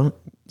a show,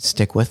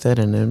 stick with it.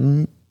 And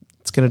then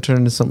it's going to turn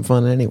into something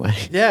fun anyway.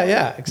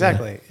 Yeah,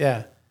 exactly.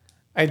 Yeah.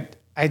 I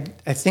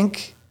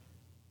think,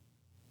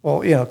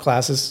 well,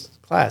 class is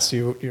class.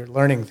 You're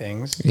learning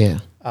things. Yeah.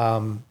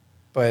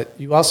 But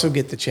you also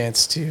get the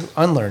chance to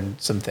unlearn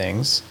some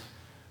things.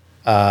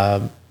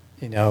 You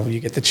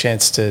get the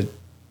chance to,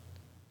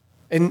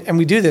 and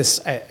we do this,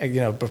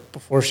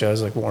 before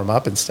shows, like warm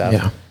up and stuff.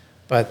 Yeah.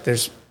 But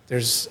there's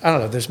I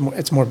don't know, there's more,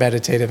 it's more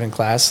meditative in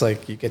class.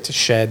 Like you get to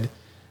shed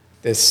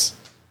this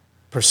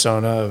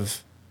persona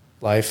of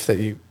life that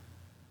you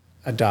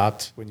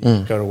adopt when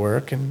you go to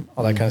work and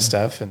all that kind of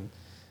stuff. And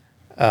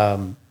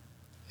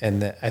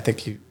I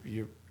think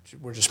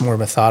we're just more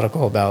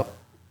methodical about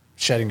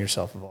shedding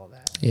yourself of all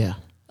that. Yeah.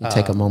 You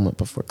take a moment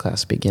before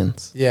class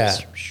begins. Yeah.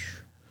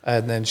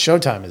 And then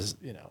showtime is,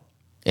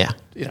 Yeah.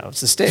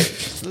 It's the stage,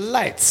 it's the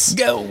lights,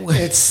 Go.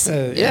 it's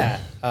the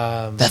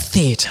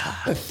theater.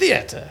 the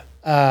theater,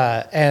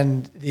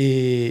 and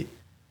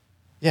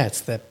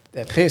it's that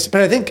pace.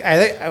 But I think,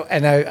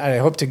 and I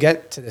hope to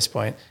get to this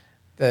point,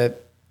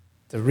 that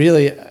the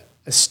really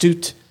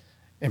astute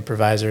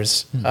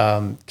improvisers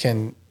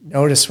can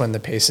notice when the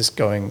pace is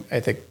going, I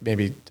think,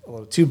 maybe a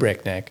little too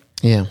breakneck.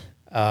 Yeah.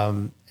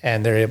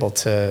 And they're able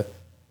to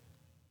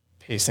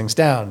pace things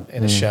down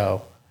in a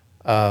show,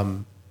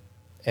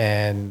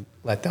 and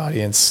let the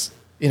audience,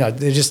 they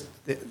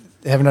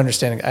have an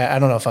understanding. I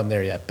don't know if I'm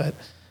there yet, but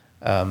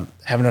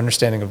have an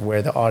understanding of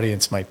where the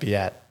audience might be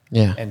at.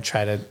 Yeah. And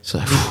try to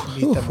we're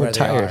meet them where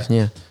they are.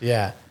 Yeah.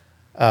 Yeah.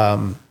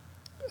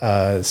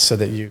 So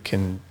that you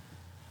can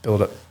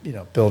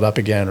build up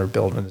again, or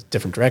build in a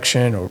different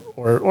direction,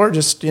 or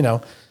just,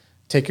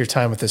 take your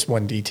time with this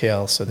one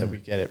detail so that we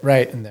get it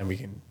right, and then we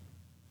can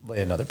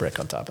lay another brick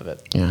on top of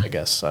it. Yeah. I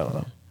guess. I don't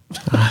know.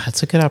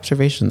 That's a good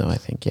observation, though, I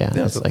think. Yeah.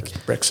 Yeah, It's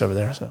like bricks over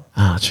there. So.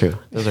 Oh, true.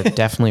 Those are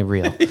definitely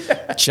real.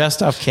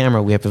 Just off camera,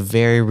 we have a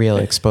very real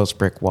exposed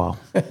brick wall.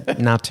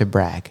 Not to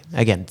brag.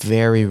 Again,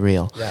 very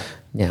real. Yeah.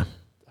 Yeah.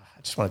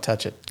 I just want to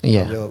touch it.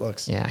 Yeah. How real it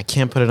looks. Yeah. I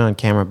can't put it on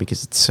camera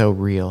because it's so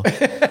real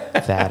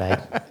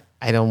that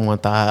I don't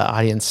want the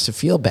audience to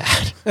feel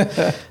bad.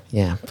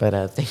 Yeah.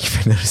 But thank you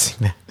for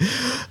noticing that.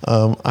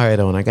 All right,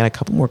 Owen, I got a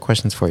couple more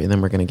questions for you, and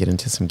then we're going to get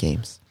into some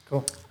games.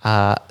 Cool.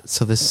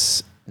 So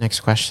this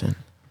next question,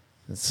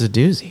 this is a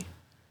doozy.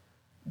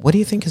 What do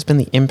you think has been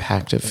the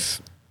impact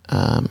of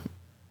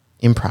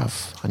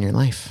improv on your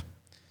life?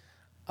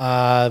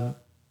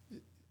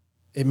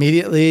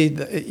 Immediately,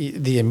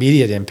 the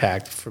immediate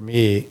impact for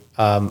me,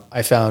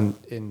 I found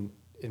in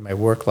my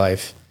work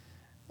life,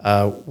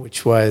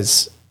 which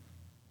was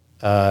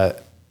the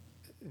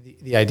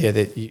idea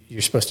that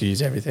you're supposed to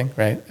use everything,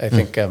 right? I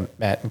think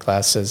Matt in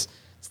class says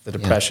it's the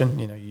depression.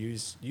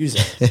 Use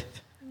it.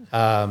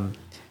 And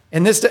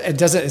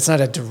it's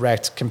not a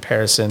direct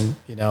comparison.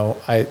 In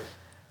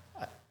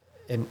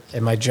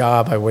my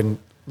job, I wouldn't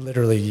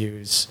literally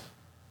use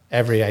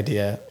every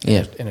idea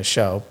in a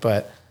show,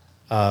 but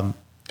a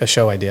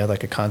show idea,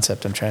 like a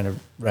concept I'm trying to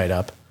write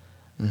up.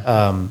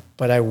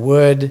 But I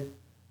would,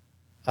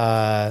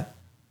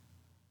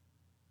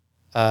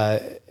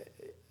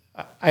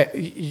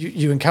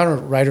 you encounter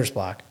writer's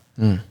block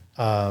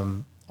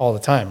all the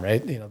time,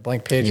 right?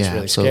 Blank page is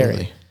really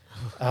scary.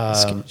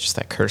 Just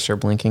that cursor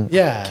blinking.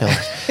 Yeah. Killer.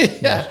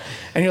 Yeah.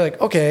 And you're like,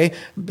 okay,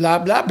 blah,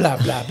 blah, blah,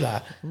 blah, blah.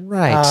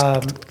 Right.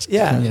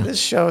 This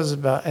show is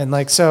about,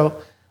 and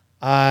so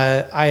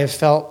I have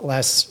felt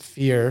less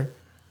fear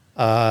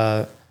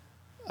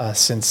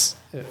since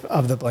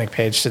of the blank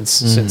page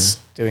since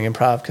doing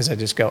improv, because I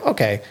just go,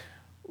 okay,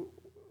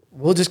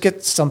 we'll just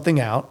get something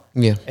out,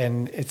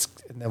 and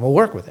then we'll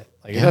work with it.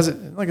 It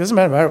doesn't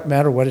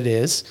matter what it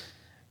is,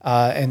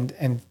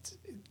 and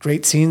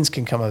great scenes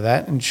can come of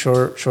that, and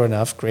sure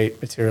enough, great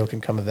material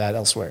can come of that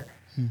elsewhere.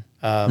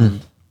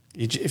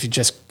 If you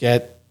just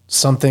get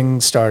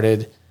something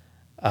started,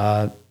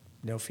 no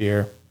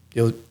fear,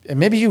 and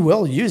maybe you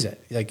will use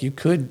it. Like you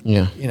could,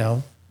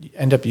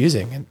 end up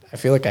using. And I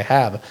feel like I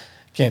have.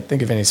 Can't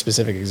think of any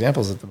specific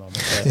examples at the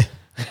moment.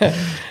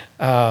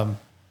 But,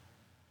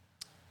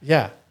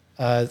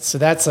 so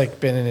that's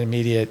been an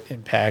immediate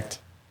impact.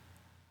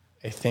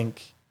 I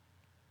think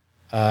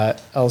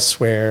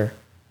elsewhere,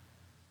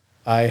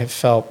 I have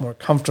felt more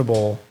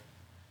comfortable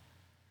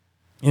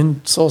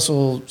in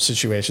social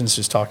situations,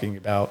 just talking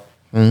about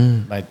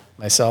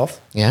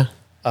myself. Yeah.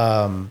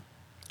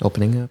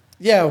 Opening up.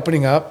 Yeah,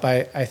 opening up.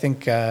 I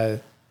think I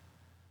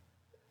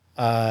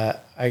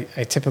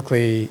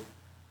typically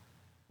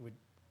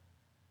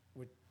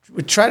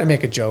would try to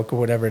make a joke or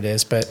whatever it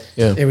is, but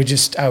I would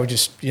just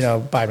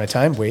bide my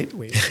time, wait,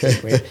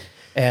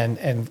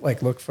 and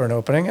look for an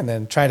opening, and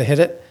then try to hit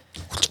it.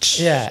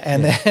 Yeah,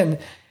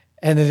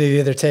 then it'd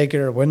either take it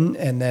or it wouldn't,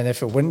 and then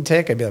if it wouldn't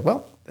take, I'd be like,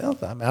 well,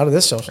 I'm out of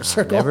this social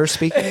circle. Never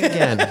speaking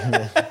again.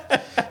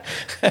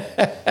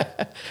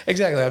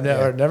 Exactly. I'm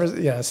never.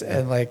 Yes,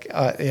 and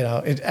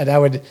and I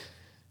would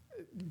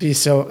be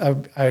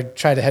so. I would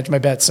try to hedge my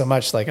bets so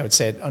much, I would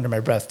say it under my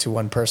breath to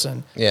one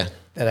person. Yeah.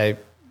 That I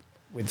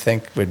would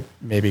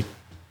maybe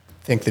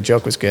think the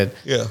joke was good.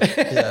 Yeah.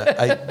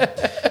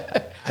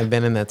 I've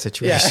been in that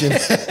situation.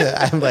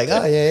 Yeah. I'm like,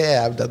 oh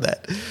yeah, I've done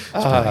that.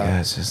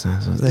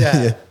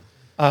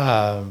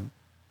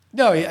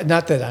 No,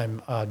 not that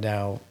I'm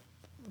now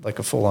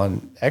a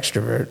full-on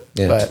extrovert,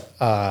 but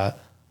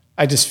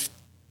I just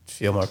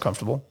feel more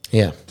comfortable.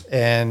 Yeah.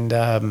 And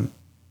I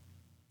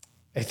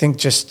think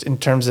just in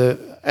terms of,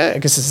 I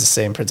guess it's the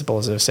same principle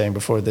as I was saying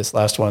before this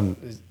last one,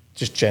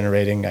 just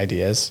generating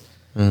ideas.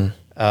 The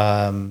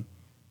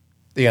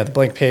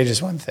blank page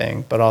is one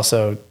thing, but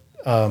also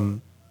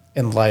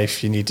in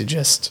life, you need to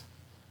just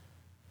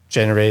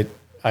generate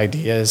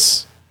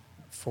ideas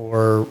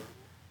for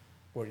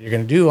what you're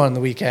going to do on the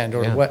weekend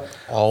or what.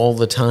 All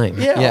the time.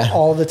 Yeah,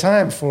 all the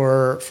time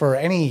for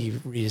any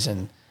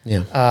reason.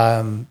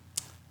 Yeah.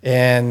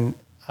 And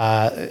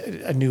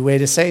a new way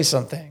to say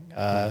something.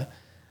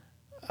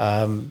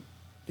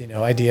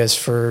 Ideas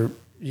for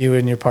you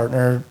and your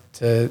partner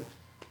to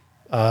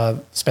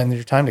spend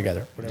your time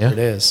together, whatever it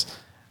is.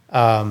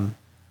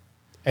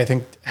 I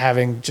think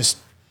having just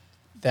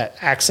that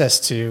access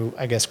to,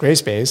 I guess, gray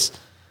space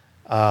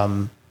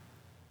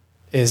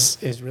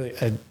is really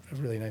a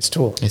really nice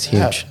tool. It's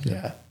huge.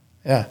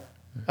 Yeah.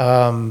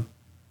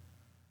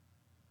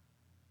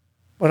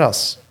 What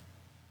else?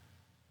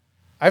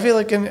 I feel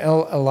like in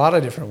a lot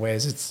of different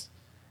ways,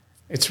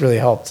 it's really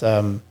helped.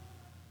 I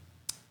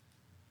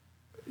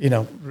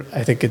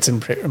think it's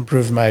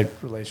improved my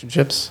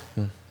relationships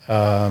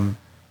in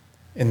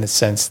the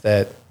sense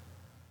that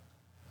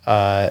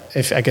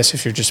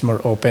if you're just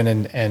more open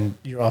and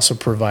you're also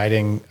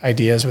providing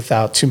ideas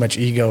without too much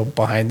ego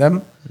behind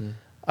them,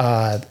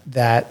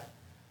 that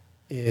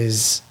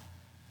is,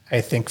 I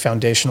think,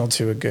 foundational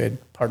to a good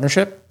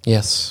partnership.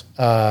 Yes.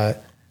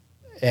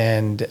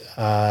 And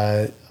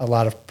a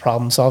lot of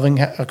problem solving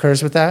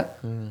occurs with that.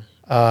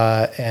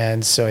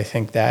 And so I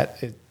think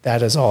that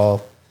is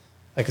all,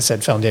 like I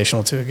said,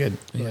 foundational to a good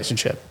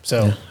relationship.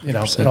 So,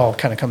 it all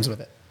kind of comes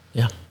with it.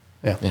 Yeah.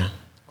 Yeah. Yeah.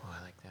 Oh,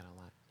 I like that a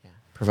lot. Yeah.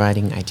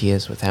 Providing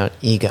ideas without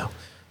ego.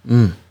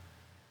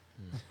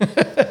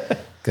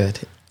 Good.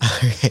 All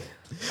right.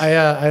 I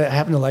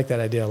happen to like that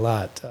idea a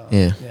lot.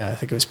 Yeah, I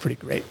think it was pretty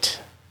great.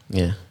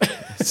 Yeah.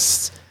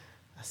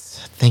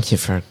 Thank you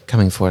for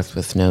coming forth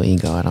with no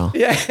ego at all.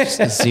 Yeah.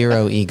 Just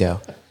zero ego.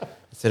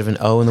 Instead of an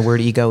O in the word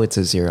ego, it's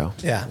a zero.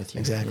 Yeah, with you.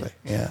 exactly.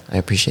 Yeah. I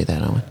appreciate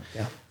that, Owen.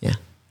 Yeah. Yeah.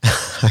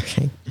 All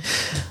right.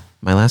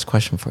 My last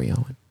question for you,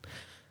 Owen.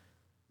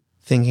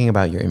 Thinking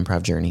about your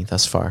improv journey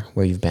thus far,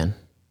 where you've been,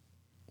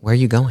 where are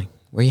you going?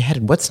 Where are you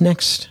headed? What's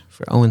next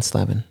for Owen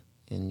Slevin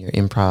in your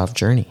improv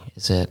journey?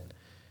 Is it,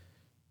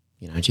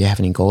 do you have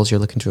any goals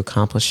you're looking to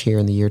accomplish here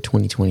in the year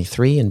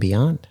 2023 and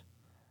beyond?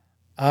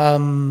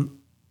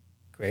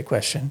 Great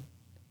question.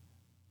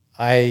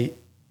 I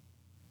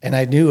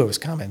knew it was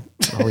coming.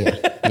 Oh yeah.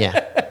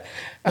 Yeah.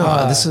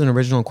 No, this is an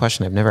original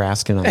question. I've never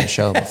asked it on the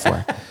show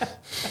before.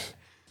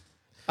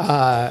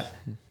 I've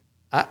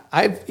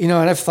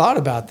thought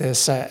about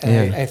this.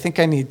 I think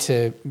I need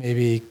to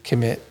maybe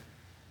commit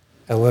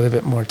a little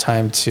bit more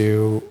time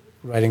to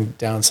writing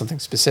down something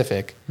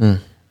specific.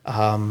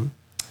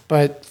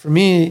 But for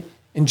me,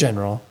 in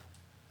general,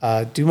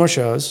 do more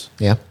shows.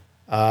 Yeah.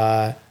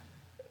 I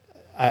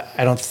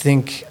don't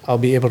think I'll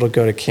be able to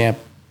go to camp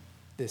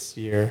this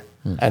year,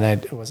 and I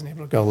wasn't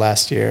able to go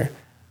last year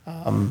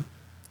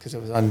because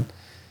it was on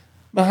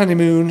my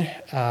honeymoon.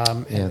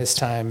 And this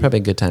time, probably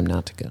a good time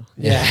not to go.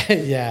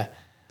 Yeah.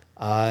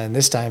 And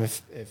this time,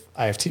 if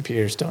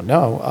IFTPers don't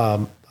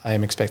know, I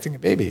am expecting a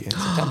baby in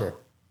September.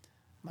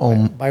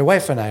 My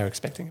wife and I are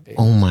expecting a baby.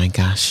 Oh my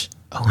gosh.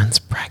 Owen's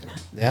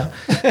pregnant. Yeah.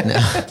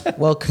 No.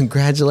 Well,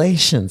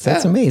 congratulations.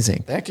 That's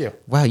amazing. Thank you.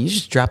 Wow, you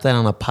just dropped that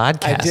on a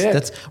podcast. I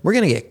did. We're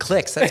gonna get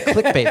clicks. That's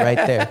clickbait right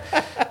there.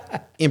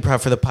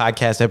 Improv for the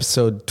Podcast,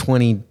 episode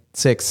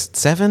 26,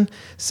 seven.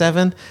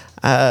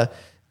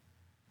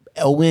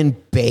 Owen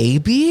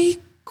baby?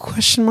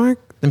 Question mark.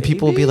 Then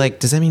people will be like,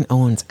 does that mean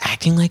Owen's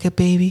acting like a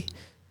baby?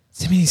 Does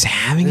that mean he's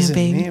having a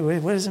baby?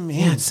 What does it mean?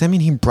 Yeah, does that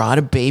mean he brought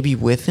a baby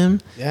with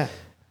him? Yeah.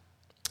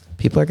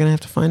 People are going to have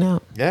to find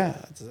out. Yeah.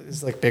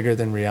 It's like bigger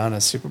than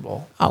Rihanna's Super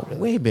Bowl. Oh,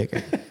 really? Way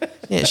bigger.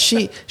 Yeah,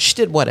 she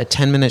did what, a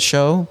 10-minute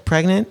show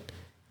pregnant?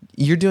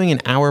 You're doing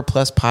an hour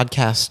plus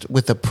podcast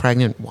with a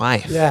pregnant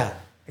wife. Yeah,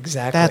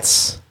 exactly.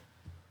 It's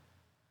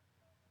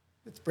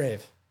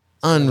brave.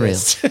 Unreal.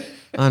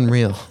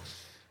 Unreal.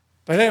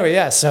 But anyway,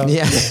 yeah. So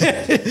yeah.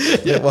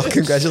 Well,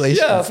 congratulations.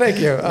 Yeah, thank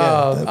you.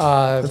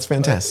 That's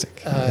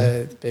fantastic.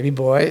 Baby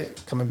boy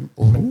coming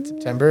in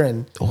September,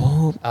 and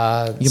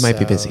you might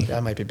be busy. I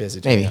might be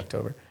busy during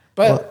October,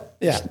 but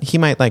he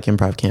might like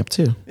improv camp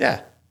too.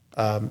 Yeah,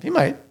 he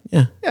might.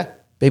 Yeah, yeah.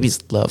 Babies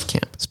love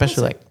camp,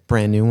 especially like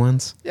brand new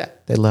ones. Yeah,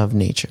 they love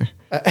nature.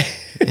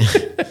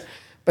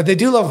 But they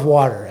do love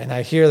water, and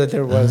I hear that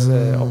there was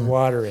a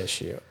water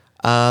issue.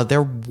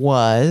 There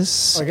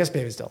was. I guess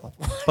babies don't love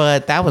water.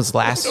 But that was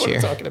last year.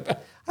 What I'm talking about.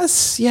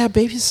 Yeah,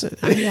 babies.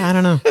 I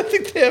don't know. I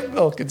think they have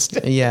milk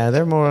instead. Yeah,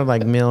 they're more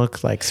like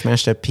milk, like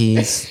smashed up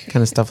peas,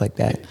 kind of stuff like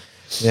that.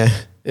 Yeah.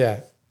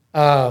 Yeah.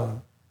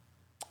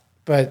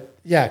 But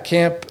yeah,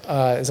 camp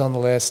is on the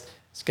list.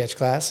 Sketch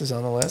class is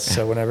on the list.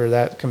 So whenever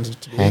that comes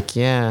to be. Heck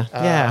yeah.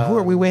 Yeah. Who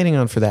are we waiting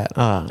on for that?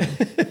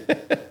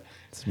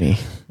 It's me.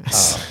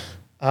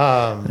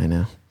 I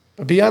know.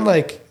 But beyond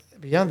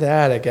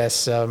that, I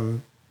guess,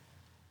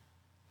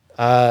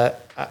 I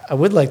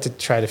would like to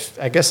try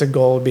to, I guess a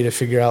goal would be to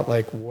figure out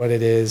like what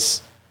it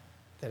is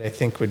that I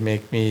think would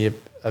make me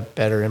a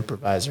better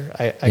improviser.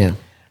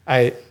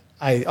 I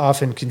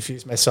often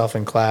confuse myself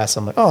in class.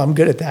 I'm like, oh, I'm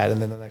good at that. And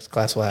then the next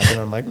class will happen.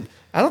 And I'm like,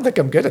 I don't think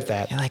I'm good at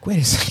that. You're like, wait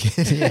a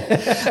second.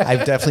 Yeah.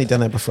 I've definitely done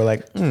that before.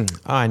 Like,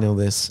 I know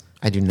this.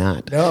 I do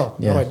not. No,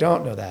 I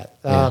don't know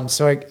that.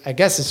 So I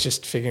guess it's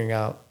just figuring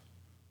out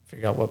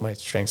what my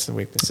strengths and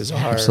weaknesses are.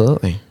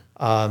 Absolutely.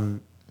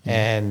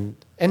 And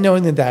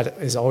knowing that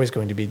is always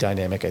going to be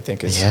dynamic, I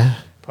think is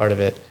part of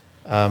it.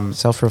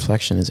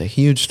 Self-reflection is a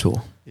huge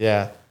tool.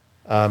 Yeah.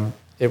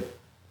 It's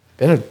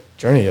been a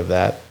journey of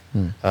that.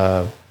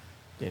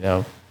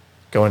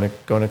 going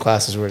to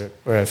classes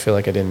where I feel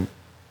like I didn't,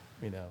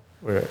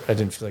 where I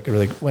didn't feel like it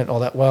really went all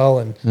that well,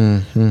 and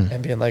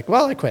being like,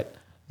 well, I quit.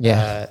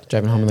 Yeah,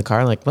 driving home in the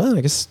car, like, well,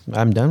 I guess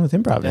I'm done with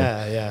improv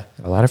now. Yeah.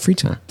 A lot of free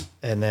time.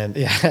 And then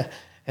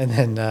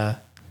and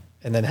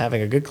then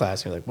having a good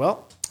class, you're like,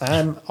 well,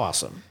 I'm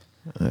awesome.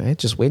 All right,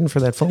 just waiting for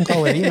that phone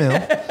call or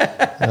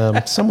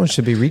email. Someone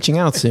should be reaching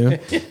out soon.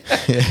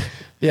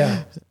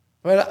 Yeah.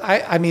 But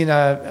I mean,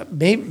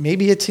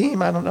 maybe a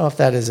team. I don't know if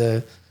that is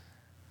a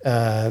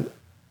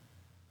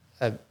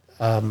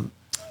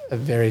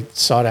very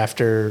sought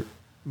after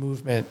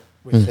movement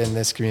within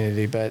this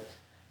community. But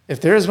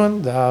if there is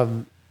one,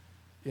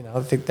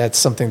 I think that's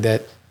something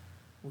that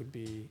would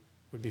be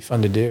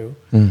fun to do.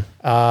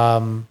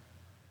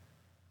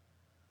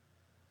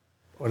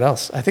 What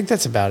else? I think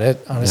that's about it,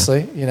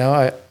 honestly.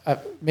 I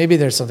maybe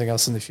there's something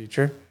else in the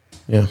future.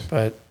 Yeah.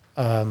 But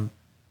I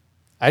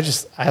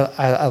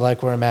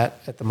like where I'm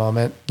at the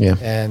moment. Yeah.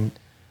 And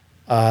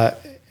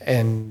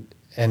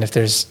if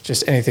there's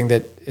just anything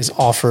that is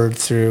offered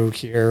through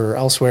here or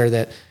elsewhere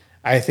that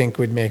I think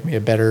would make me a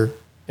better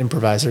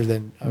improviser,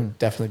 then I would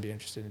definitely be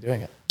interested in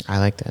doing it. I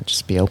like that.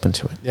 Just be open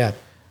to it. Yeah.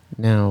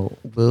 Now,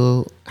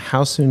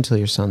 how soon till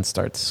your son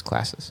starts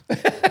classes?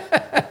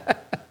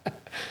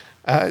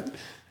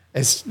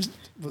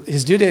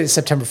 His due date is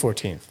September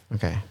 14th.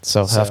 Okay.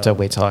 So he'll have to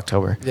wait till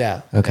October.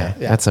 Yeah. Okay.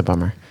 Yeah. That's a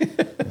bummer.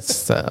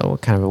 It's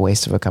kind of a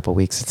waste of a couple of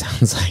weeks, it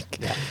sounds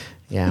like. Yeah.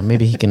 Yeah.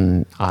 Maybe he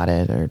can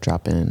audit or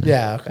drop in.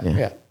 Yeah.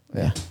 Okay.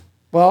 Yeah.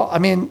 Well, I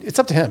mean, it's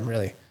up to him,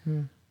 really.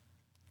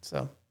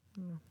 So,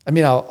 I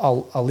mean,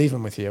 I'll leave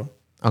him with you.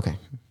 Okay.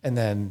 And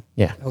then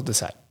he'll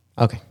decide.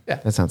 Okay. Yeah.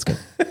 That sounds good.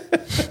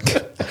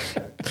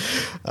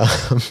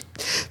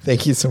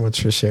 Thank you so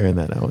much for sharing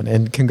that, Owen,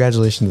 and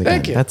congratulations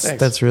again. Thank you.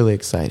 That's really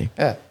exciting.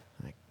 Yeah.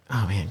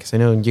 Oh man, because I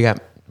know you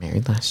got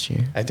married last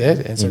year. I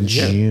did, and so in did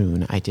you.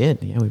 June. I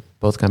did. Yeah, we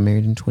both got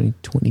married in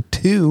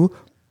 2022.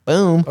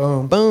 Boom,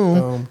 Boom.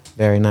 boom.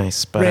 Very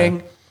nice. But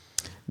Ring.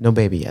 no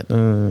baby yet.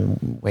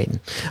 Waiting.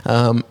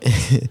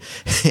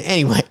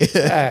 Anyway.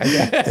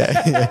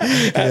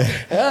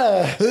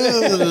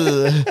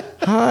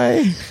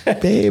 Hi,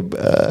 babe.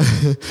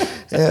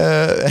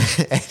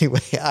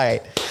 Anyway, all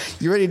right.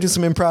 You ready to do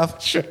some improv?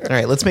 Sure. All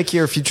right, let's make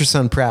your future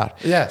son proud.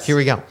 Yes. Here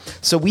we go.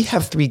 So we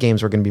have 3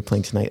 games we're going to be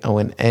playing tonight,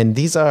 Owen, and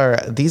these are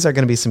going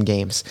to be some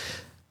games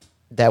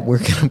that we're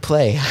going to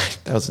play.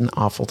 That was an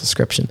awful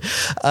description.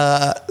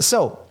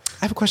 So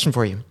I have a question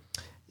for you.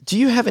 Do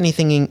you have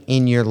anything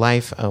in your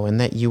life, Owen,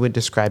 that you would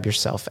describe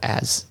yourself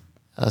as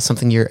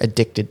something you're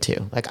addicted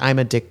to? Like, I'm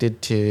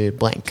addicted to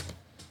blank.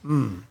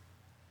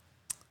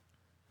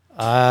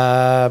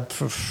 I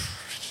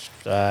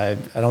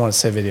don't want to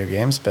say video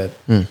games, but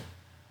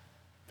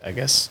I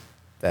guess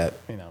that,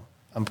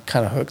 I'm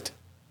kind of hooked.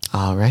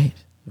 All right.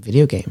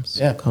 Video games.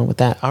 Yeah. Go with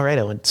that. All right,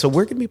 Owen. So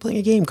we're going to be playing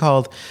a game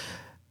called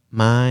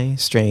My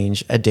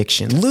Strange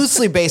Addiction,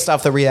 loosely based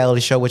off the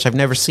reality show, which I've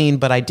never seen,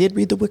 but I did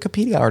read the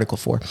Wikipedia article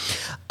for.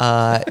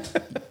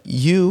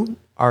 You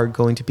are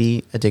going to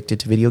be addicted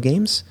to video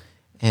games,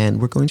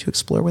 and we're going to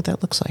explore what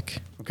that looks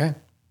like. Okay.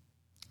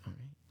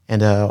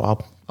 And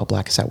I'll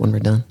black us out when we're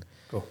done.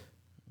 Cool.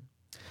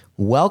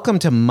 Welcome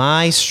to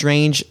My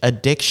Strange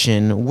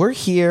Addiction. We're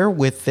here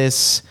with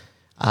this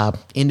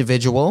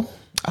individual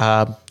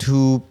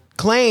who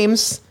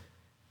claims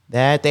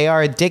that they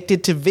are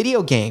addicted to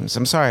video games.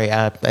 I'm sorry,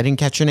 I didn't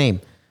catch your name.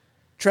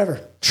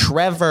 Trevor.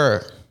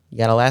 You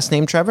got a last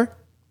name, Trevor?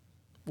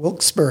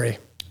 Wilkesbury.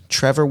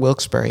 Trevor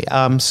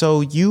Wilkesbury.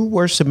 So you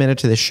were submitted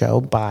to the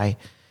show by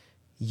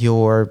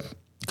your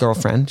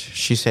girlfriend.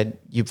 She said,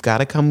 you've got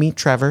to come meet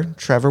Trevor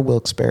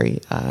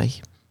Wilkesbury.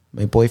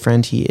 My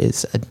boyfriend, he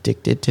is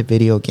addicted to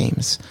video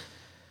games.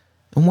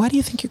 And why do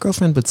you think your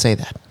girlfriend would say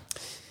that?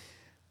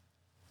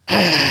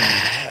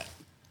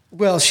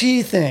 Well,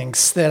 she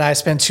thinks that I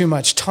spend too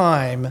much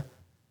time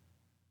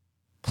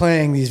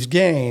playing these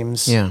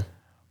games. Yeah.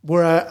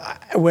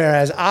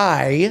 Whereas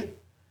I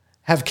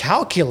have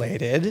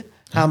calculated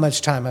how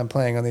much time I'm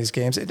playing on these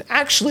games. And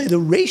actually, the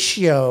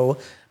ratio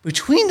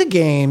between the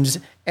games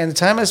and the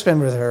time I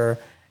spend with her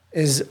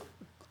is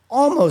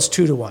almost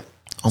 2 to 1.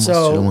 Almost 2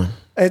 to 1.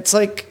 It's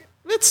like,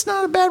 it's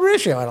not a bad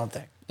ratio, I don't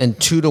think. And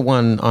 2 to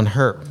 1 on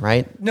her,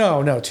 right?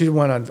 No, 2 to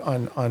 1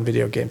 on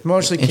video games.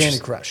 Mostly Candy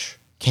Crush.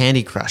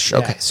 Candy Crush. Yeah.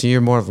 Okay, so you're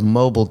more of a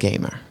mobile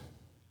gamer.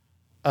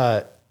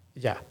 Yeah.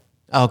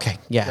 Okay,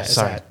 yeah,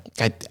 sorry.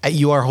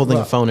 You are holding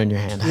a phone in your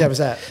hand. Yeah, was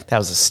that? That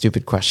was a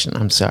stupid question.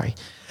 I'm sorry.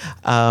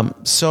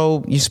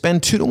 So you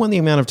spend 2 to 1 the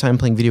amount of time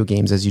playing video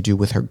games as you do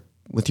with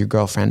your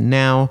girlfriend.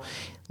 Now,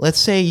 let's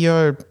say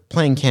you're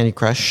playing Candy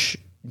Crush.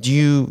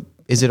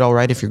 Is it all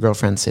right if your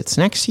girlfriend sits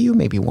next to you,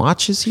 maybe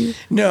watches you?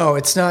 No,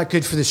 it's not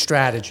good for the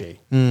strategy.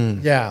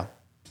 Yeah.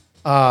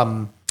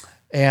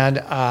 And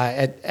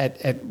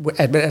at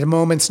a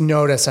moment's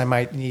notice, I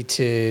might need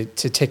to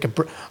take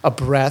a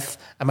breath.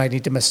 I might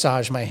need to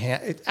massage my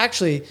hand.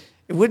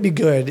 It would be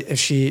good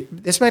if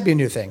this might be a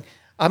new thing.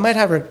 I might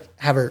have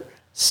her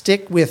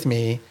stick with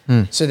me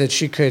so that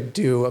she could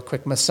do a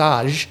quick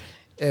massage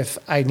if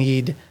I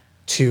need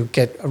to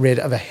get rid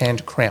of a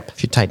hand cramp.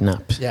 If you tighten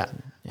up. Yeah.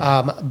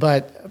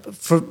 But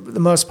for the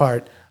most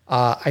part,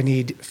 I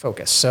need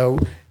focus. So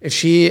if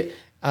she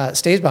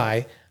stays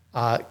by,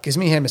 gives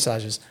me hand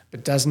massages,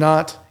 but does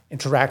not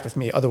interact with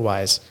me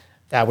otherwise,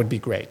 that would be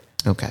great.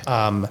 Okay.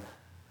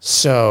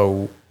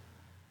 So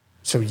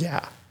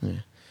yeah.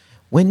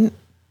 When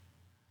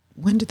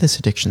did this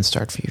addiction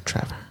start for you,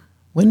 Trevor?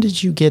 When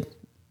did you get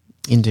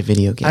into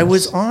video games? I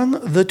was on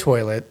the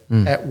toilet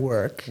at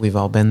work. We've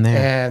all been there.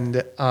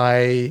 And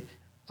I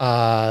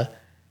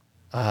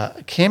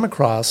came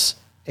across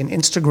an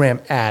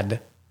Instagram ad.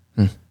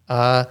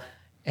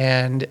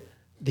 And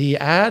the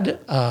ad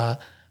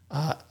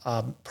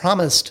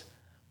promised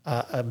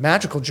a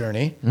magical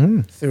journey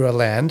through a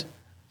land.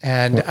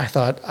 And I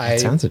thought,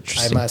 sounds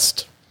interesting.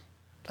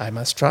 I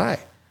must try.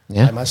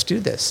 Yeah. I must do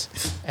this.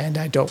 And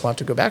I don't want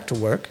to go back to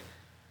work.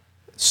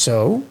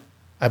 So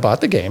I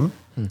bought the game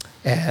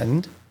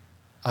and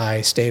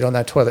I stayed on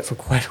that toilet for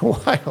quite a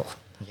while.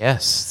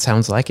 Yes,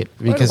 sounds like it.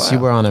 Because you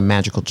were on a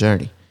magical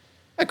journey.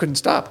 I couldn't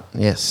stop.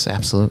 Yes,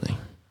 absolutely.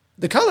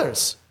 The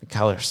colors. The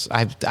colors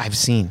I've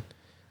seen.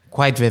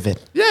 Quite vivid.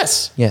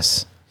 Yes.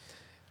 Yes.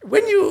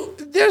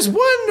 There's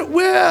one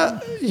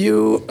where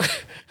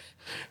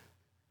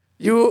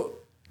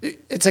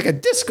it's like a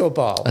disco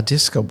ball. A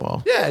disco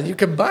ball. Yeah, you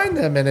combine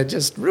them and it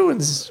just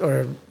ruins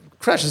or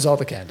crushes all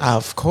the candy.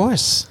 Of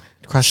course.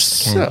 Crushes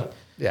the candy. So,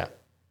 yeah.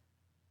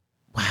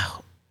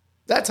 Wow.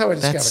 That's how I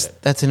discovered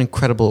it. That's an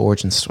incredible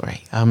origin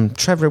story.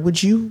 Trevor,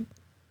 would you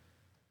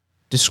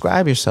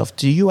describe yourself?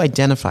 Do you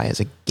identify as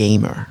a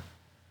gamer?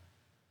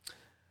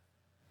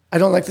 I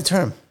don't like the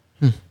term.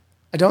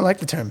 I don't like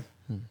the term.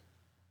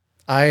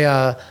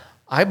 I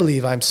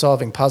believe I'm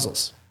solving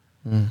puzzles.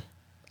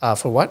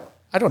 For what?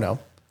 I don't know.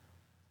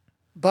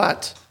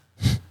 But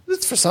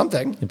it's for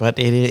something. But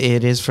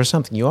it is for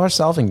something. You are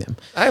solving them.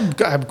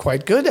 I'm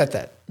quite good at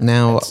that.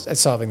 Now, at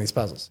solving these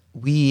puzzles.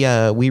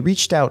 we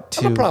reached out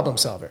to... I'm a problem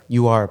solver.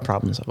 You are a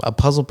problem solver, a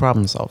puzzle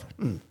problem solver.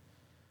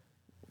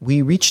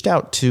 We reached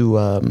out to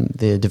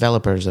the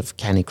developers of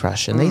Candy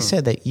Crush, and they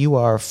said that you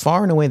are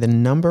far and away the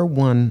number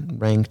one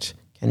ranked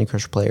Candy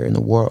Crush player in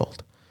the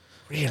world.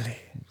 Really?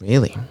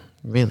 Really.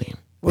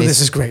 Well,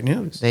 this is great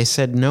news. They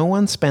said no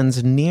one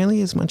spends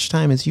nearly as much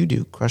time as you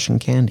do crushing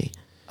candy.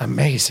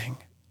 Amazing.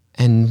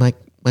 And my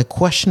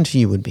question to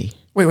you would be...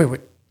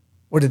 Wait.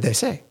 What did they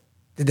say?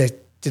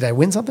 Did I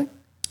win something?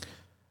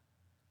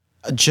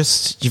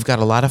 Just, you've got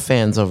a lot of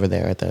fans over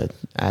there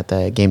at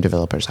the game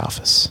developer's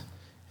office.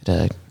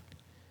 At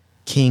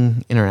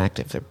King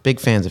Interactive. They're big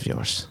fans of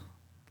yours.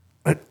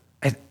 But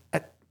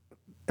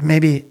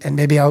maybe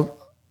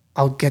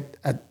I'll get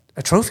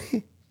a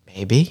trophy?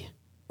 Maybe.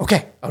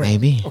 Okay. All right.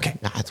 Maybe. Okay.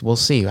 We'll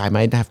see. I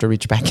might have to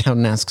reach back out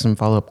and ask some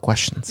follow-up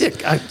questions.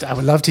 Yeah, I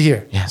would love to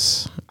hear.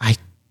 Yes.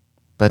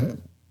 But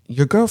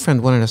your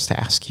girlfriend wanted us to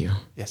ask you.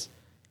 Yes.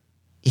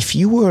 If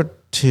you were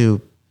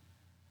to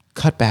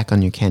cut back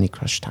on your Candy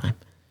Crush time,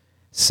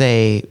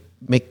 say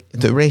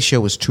the ratio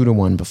was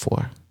 2-1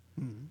 before.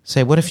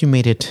 Say, what if you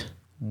made it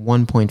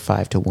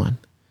 1.5 to 1?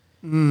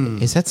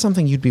 Is that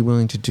something you'd be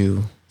willing to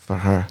do for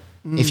her?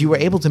 If you were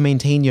able to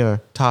maintain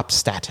your top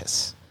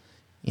status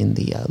in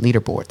the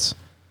leaderboards,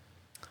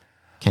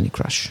 Candy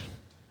Crush.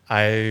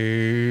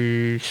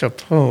 I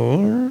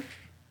suppose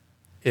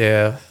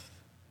if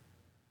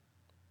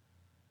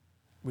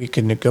we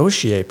could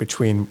negotiate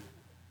between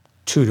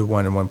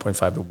 2-1 and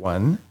 1.5 to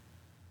 1,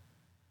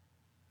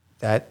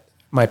 that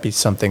might be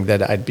something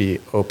that I'd be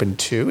open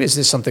to. Is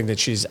this something that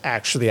she's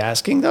actually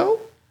asking, though?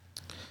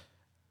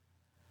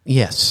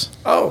 Yes.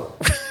 Oh.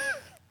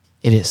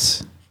 It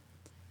is.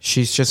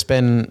 She's just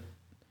been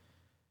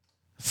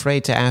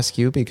afraid to ask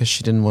you because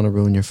she didn't want to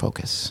ruin your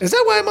focus. Is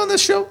that why I'm on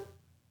this show?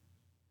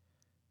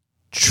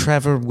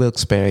 Trevor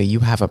Wilkes-Barre,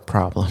 you have a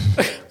problem.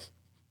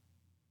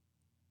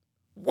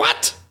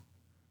 What?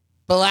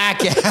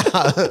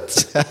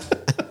 Blackout.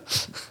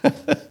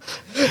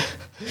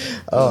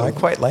 Oh, I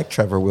quite like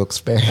Trevor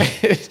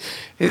Wilkes-Barre.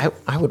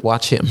 I would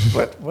watch him.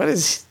 What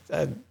is...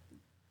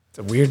 it's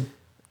a weird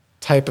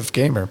type of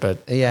gamer, but...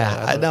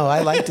 Yeah, I know.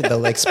 I liked it, though.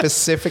 Like,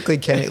 specifically,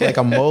 like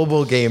a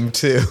mobile game,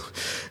 too.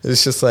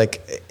 It's just,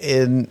 like,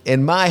 in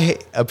my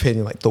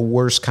opinion, like, the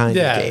worst kind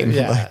of game.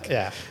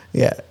 Yeah.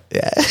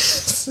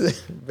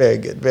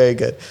 Very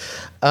good.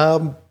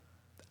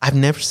 I've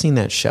never seen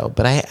that show,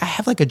 but I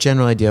have, like, a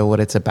general idea of what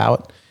it's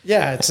about.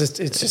 Yeah, it's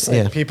just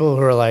like people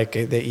who are like,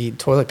 they eat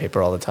toilet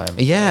paper all the time.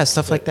 Yeah,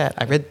 stuff like that.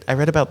 I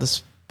read about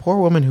this poor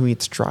woman who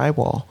eats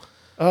drywall.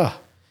 Oh.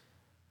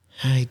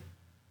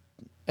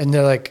 And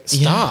they're like,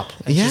 stop.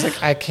 And she's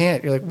like, I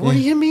can't. You're like, what do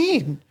you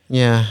mean?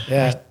 Yeah.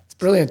 Yeah. It's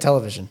brilliant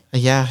television.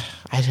 Yeah.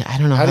 I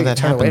don't know how that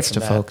happens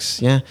to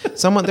folks. Yeah.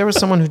 There was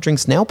someone who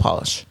drinks nail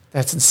polish.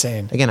 That's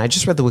insane. Again, I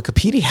just read the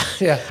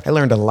Wikipedia. Yeah. I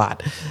learned a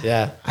lot.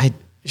 Yeah. You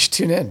should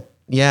tune in.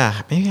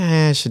 Yeah. Maybe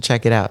I should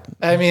check it out.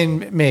 I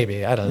mean,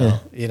 maybe. I don't know.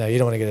 You know, you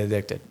don't want to get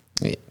addicted.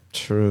 Yeah,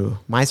 true.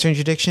 My Strange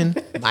Addiction?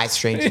 My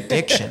Strange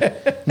Addiction.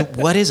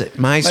 What is it?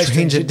 My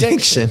Strange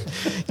Addiction.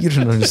 You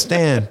don't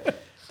understand.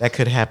 That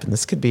could happen.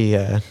 This could be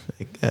a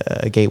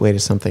gateway to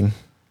something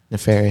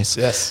nefarious.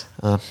 Yes.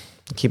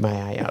 Keep my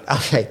eye out.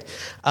 Okay.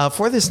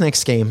 For this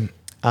next game,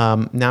 now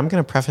I'm going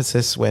to preface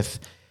this with,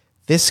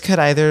 this could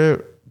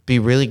either be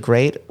really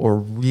great or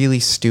really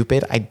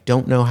stupid. I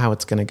don't know how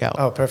it's going to go.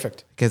 Oh,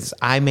 perfect. Because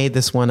I made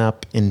this one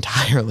up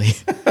entirely.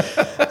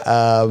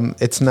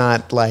 It's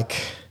not like...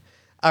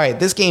 All right,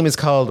 this game is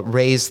called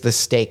Raise the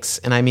Stakes,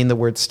 and I mean the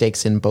word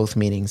stakes in both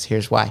meanings.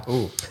 Here's why.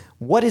 Ooh.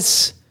 What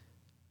is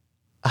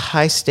a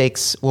high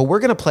stakes... Well, we're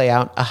going to play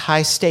out a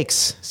high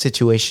stakes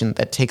situation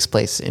that takes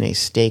place in a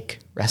steak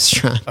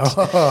restaurant.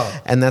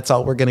 Oh. And that's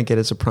all we're going to get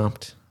as a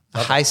prompt.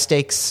 A high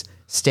stakes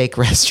steak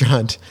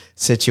restaurant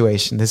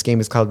situation. This game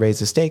is called Raise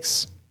the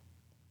Stakes.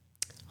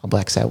 I'll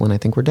black out when I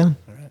think we're done.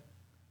 All right.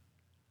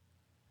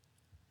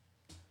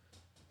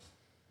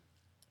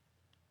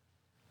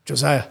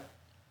 Josiah.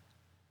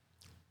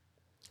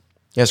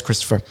 Yes,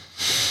 Christopher.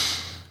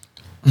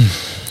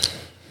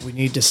 We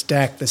need to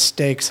stack the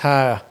stakes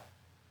higher.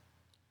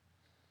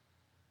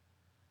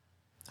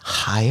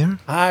 Higher?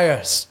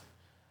 Higher.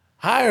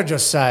 Higher,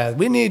 Josiah.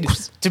 We need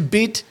to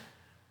beat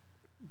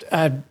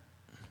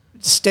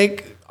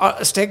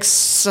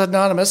Steaks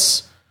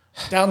Anonymous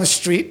down the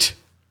street.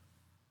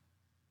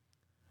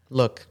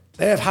 Look.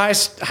 They have high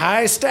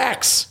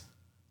stacks.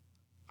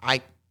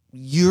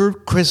 You're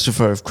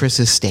Christopher of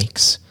Chris's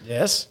Steaks.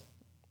 Yes.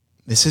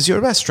 This is your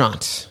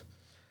restaurant.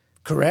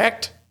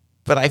 Correct.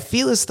 But I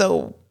feel as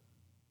though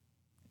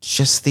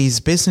just these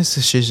business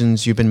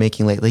decisions you've been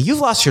making lately, you've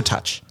lost your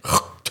touch.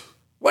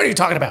 What are you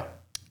talking about?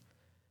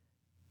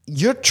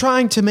 You're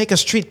trying to make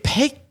us treat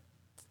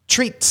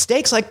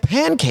steaks like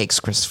pancakes,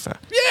 Christopher.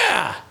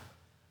 Yeah.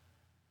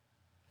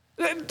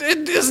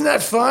 Isn't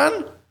that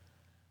fun?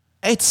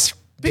 It's...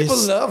 People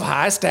love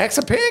high stacks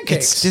of pancakes.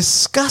 It's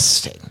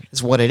disgusting,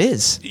 is what it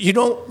is.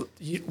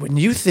 When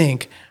you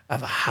think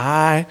of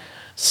high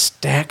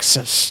stacks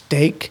of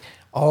steak,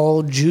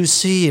 all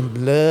juicy and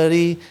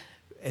bloody,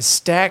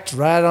 stacked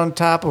right on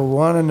top of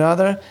one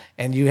another,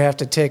 and you have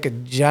to take a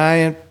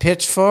giant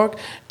pitchfork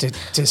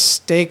to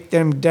stake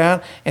them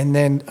down, and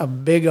then a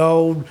big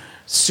old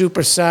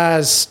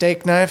supersized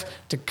steak knife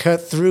to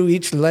cut through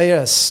each layer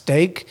of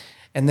steak.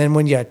 And then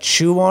when you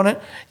chew on it,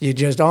 you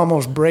just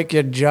almost break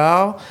your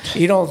jaw.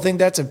 You don't think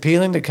that's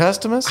appealing to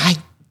customers?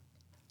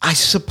 I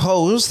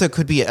suppose there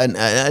could be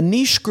a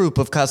niche group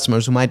of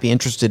customers who might be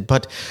interested,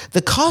 but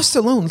the cost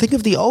alone, think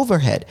of the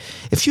overhead.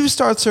 If you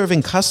start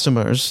serving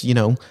customers,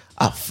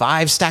 a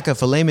 5 stack of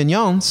filet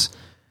mignons,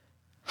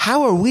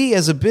 how are we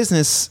as a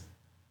business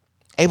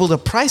able to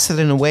price it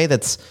in a way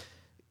it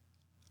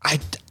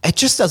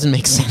just doesn't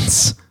make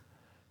sense?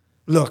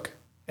 Look,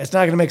 it's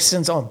not going to make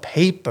sense on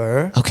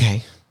paper.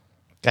 Okay.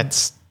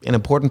 That's an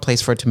important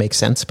place for it to make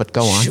sense, but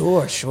go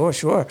on.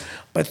 Sure.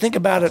 But think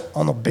about it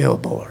on the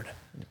billboard.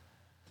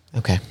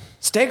 Okay.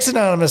 Steaks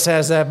Anonymous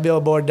has that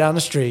billboard down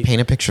the street. Paint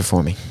a picture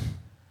for me.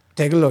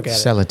 Take a look at it.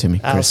 Sell it to me,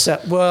 Chris. I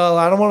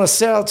don't want to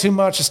sell too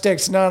much of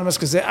Steaks Anonymous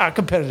because they are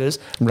competitors.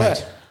 Right.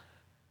 But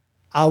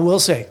I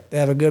will say they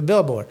have a good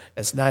billboard.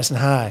 It's nice and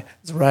high.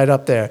 It's right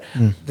up there.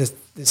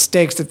 The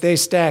steaks that they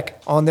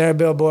stack on their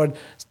billboard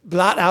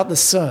blot out the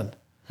sun.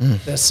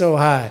 They're so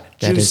high,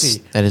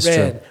 juicy, that is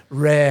red, true.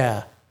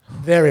 rare,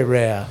 very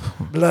rare,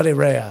 bloody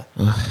rare.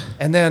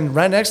 And then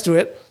right next to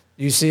it,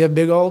 you see a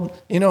big old,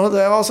 you know who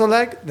they also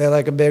like? They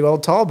like a big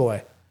old tall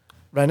boy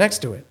right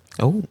next to it.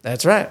 Oh.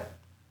 That's right.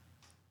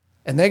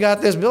 And they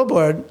got this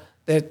billboard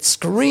that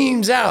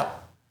screams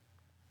out,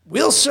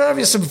 we'll serve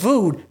you some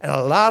food, and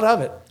a lot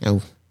of it.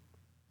 Oh,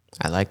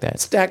 I like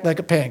that. Stacked like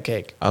a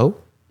pancake. Oh.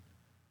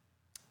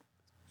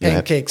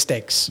 Pancake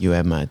steaks. You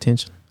have my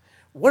attention.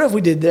 What if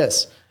we did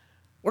this?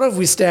 What if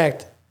we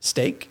stacked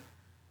steak,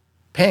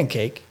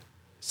 pancake,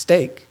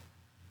 steak,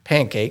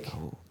 pancake,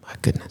 Oh, my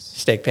goodness.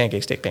 steak,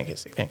 pancake, steak, pancake,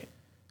 steak, pancake?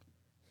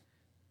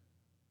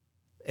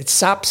 It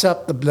sops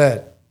up the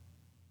blood.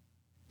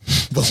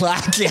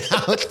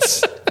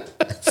 Blackout.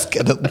 It's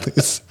gonna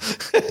lose.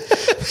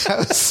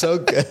 That was so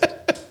good.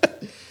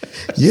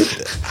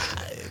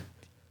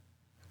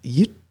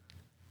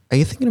 Are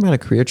you thinking about a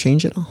career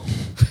change at all?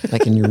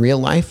 Like in your real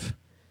life?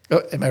 Oh,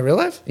 in my real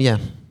life? Yeah.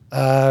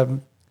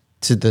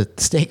 To the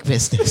steak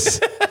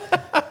business.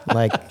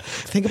 Like,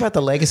 think about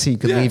the legacy you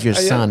could leave your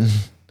son.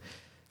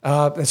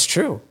 That's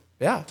true.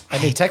 Yeah.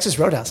 I mean, Texas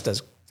Roadhouse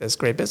does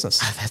great business.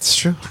 That's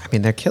true. I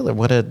mean, they're killer.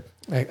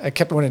 I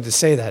kept wanting to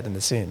say that in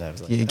the scene. I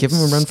was like, You give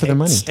them a run for their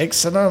money.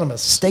 Steaks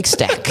Anonymous. Steak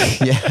stack.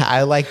 Yeah,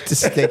 I like the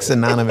Steaks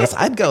Anonymous.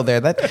 I'd go there.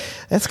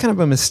 That's kind of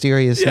a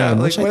mysterious name,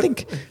 which I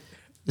think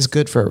is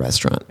good for a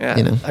restaurant.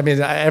 Yeah. I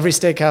mean, every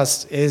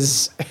steakhouse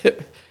is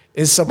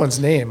someone's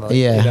name. Like,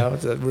 yeah.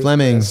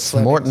 Fleming's,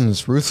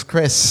 Morton's, Ruth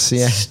Chris.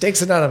 Yeah.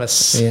 Steaks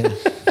Anonymous. Yeah.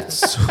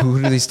 So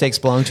who do these steaks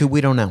belong to?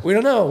 We don't know. We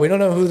don't know. We don't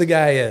know who the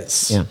guy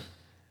is. Yeah.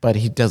 But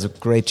he does a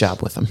great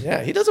job with them.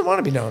 Yeah. He doesn't want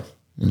to be known.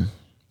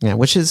 Yeah.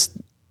 Which is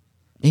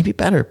maybe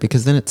better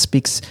because then it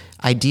speaks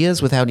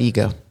ideas without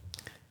ego.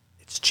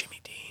 It's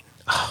Jimmy Dean.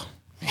 Oh.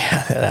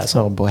 Yeah. That's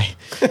oh boy.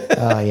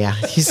 Oh yeah.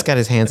 He's got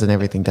his hands in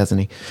everything, doesn't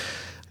he?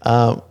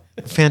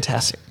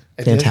 Fantastic.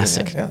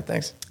 Fantastic. Yeah,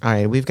 thanks. All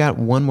right, we've got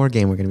one more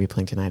game we're going to be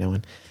playing tonight,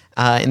 Owen.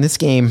 In this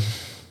game,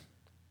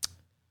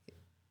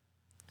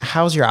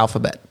 How's your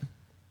alphabet?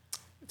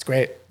 It's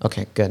great.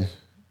 Okay, good.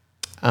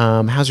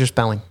 How's your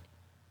spelling?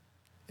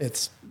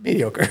 It's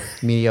mediocre.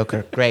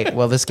 Mediocre. Great.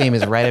 Well, this game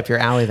is right up your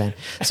alley then.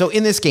 So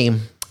in this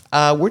game,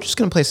 we're just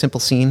going to play a simple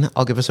scene.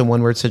 I'll give us a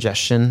one-word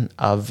suggestion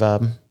of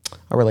a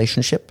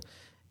relationship.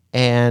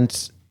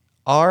 And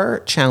our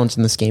challenge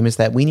in this game is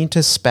that we need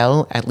to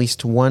spell at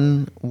least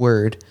one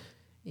word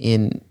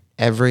in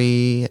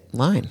every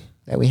line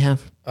that we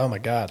have. Oh, my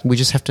God. We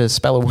just have to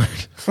spell a word.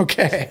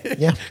 Okay.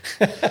 Yeah.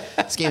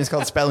 This game is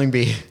called Spelling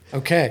Bee.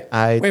 Okay.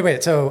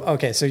 Wait.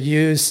 So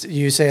you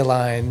say a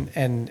line,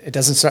 and it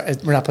doesn't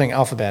start. We're not playing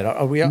alphabet.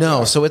 Are we?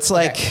 No. So it's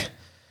like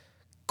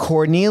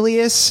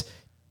Cornelius,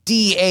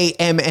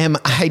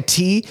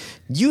 Dammit.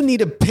 You need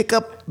to pick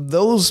up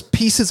those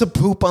pieces of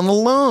poop on the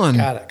lawn.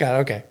 Got it.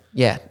 Okay.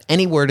 Yeah.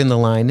 Any word in the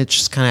line. It's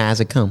just kind of as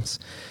it comes.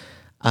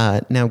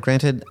 Now,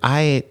 granted,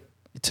 it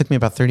took me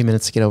about 30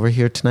 minutes to get over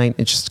here tonight.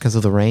 It's just because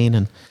of the rain,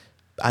 and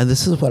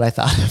this is what I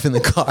thought of in the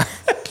car.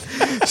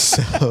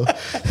 So,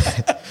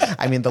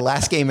 I mean, the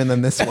last game and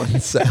then this one.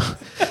 So,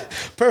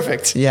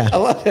 perfect. Yeah, I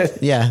love it.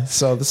 Yeah.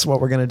 So this is what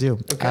we're gonna do.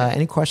 Okay.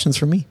 Any questions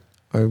for me,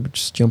 or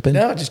just jump in?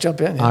 No, just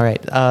jump in. Yeah. All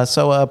right.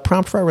 So, a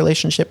prompt for our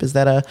relationship is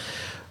that we're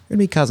gonna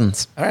be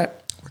cousins. All right.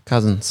 We're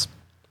cousins.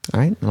 All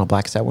right, and I'll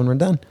black us out when we're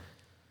done.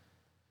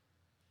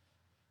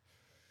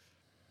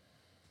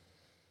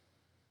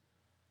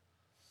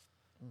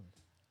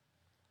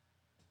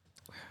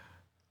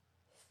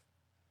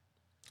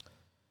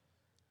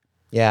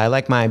 Yeah, I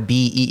like my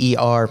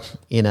BEER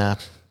in a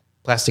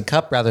plastic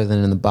cup rather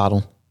than in the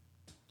bottle.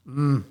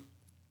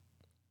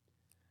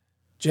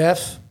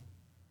 Jeff,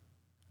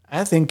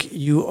 I think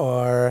you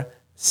are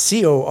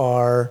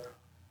CORRECT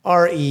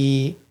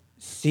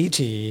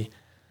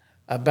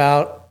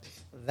about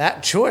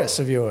that choice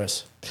of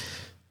yours.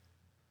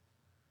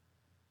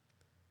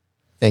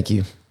 Thank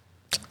you.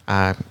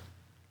 I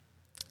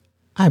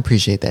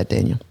appreciate that,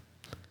 Daniel.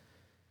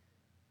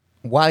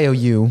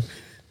 YOU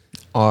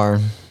are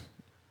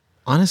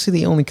honestly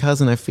the only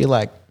cousin I feel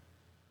like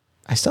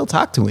I still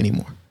talk to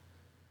anymore.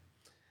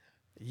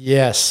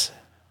 Yes.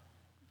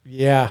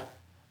 Yeah.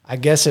 I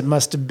guess it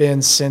must have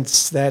been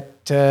since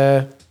that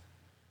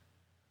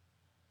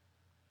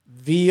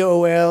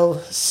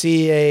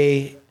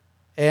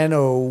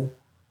VOLCANO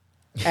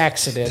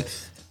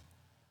accident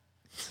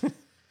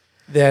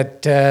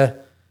that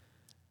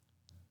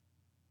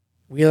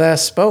we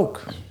last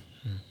spoke.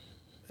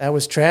 That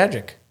was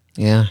tragic.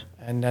 Yeah.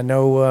 And I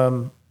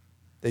know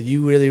that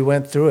you really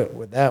went through it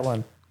with that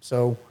one.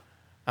 So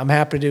I'm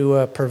happy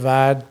to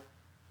provide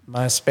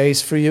my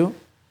space for you.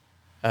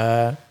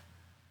 And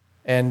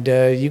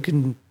you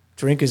can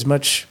drink as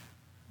much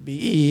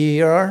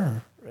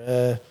BER,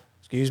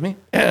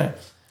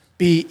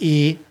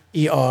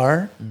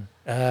 BEER,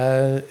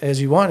 as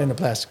you want in a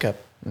plastic cup.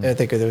 I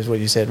think that was what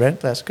you said, right?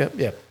 Plastic cup?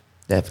 Yeah.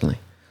 Definitely.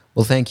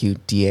 Well, thank you,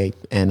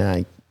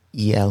 DANIEL.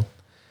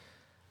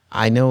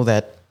 I know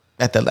that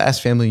at the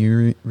last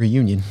family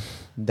reunion,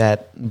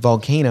 that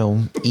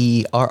volcano,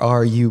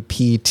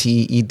 ERRUPTED,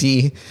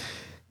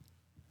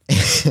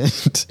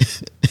 and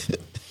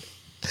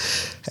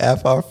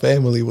half our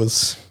family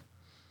was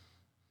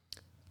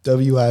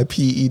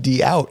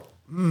WIPED out.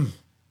 And,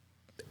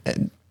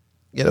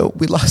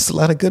 we lost a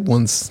lot of good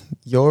ones.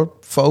 Your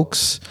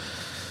folks,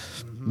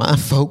 my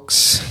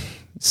folks,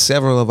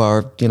 several of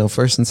our,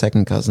 first and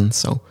second cousins.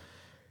 So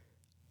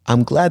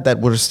I'm glad that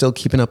we're still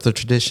keeping up the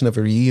tradition of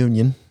a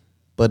reunion,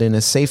 but in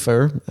a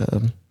safer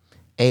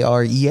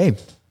AREA.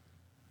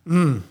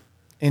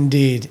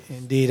 Indeed.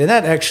 And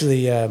that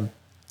actually, it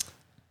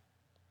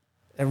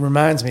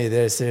reminds me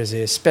there's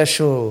a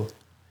special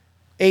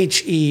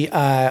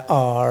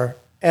HEIRLOOM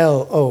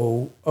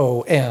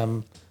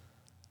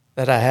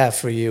that I have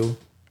for you,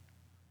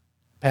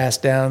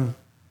 passed down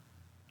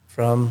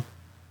from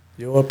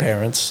your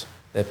parents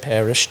that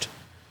perished,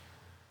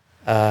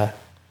 I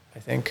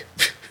think.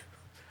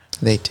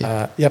 They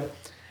did. Yep.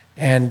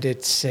 And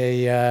it's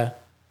I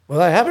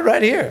have it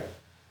right here.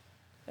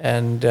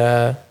 And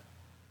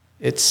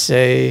it's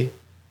right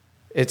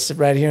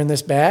here in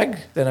this bag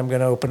that I'm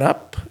going to open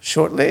up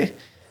shortly.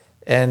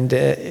 And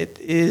it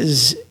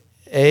is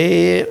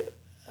a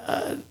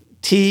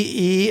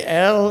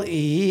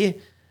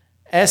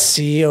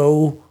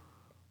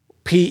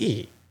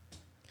TELESCOPE.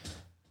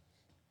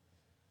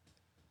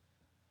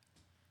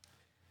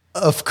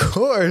 Of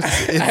course,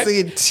 it's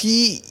a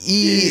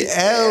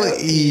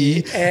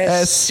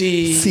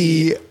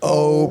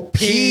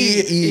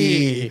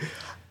TELESCOPE.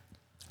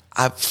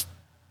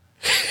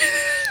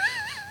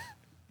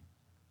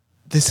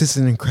 This is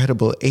an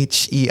incredible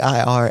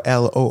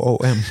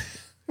HEIRLOOM.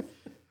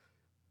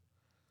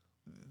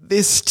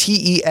 This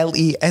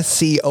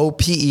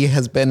TELESCOPE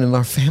has been in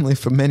our family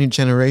for many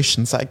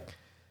generations. I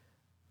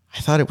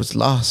thought it was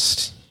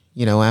lost,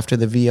 after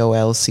the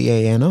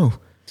VOLCANO.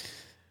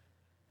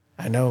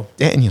 I know.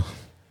 Daniel.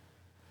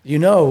 You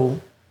know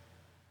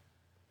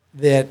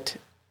that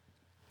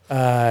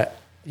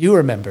you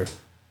remember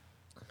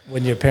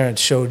when your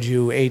parents showed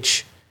you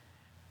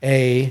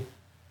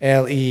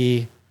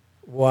HALEYS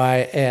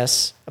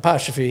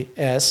apostrophe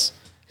S,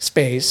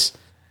 space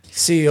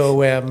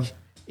COMET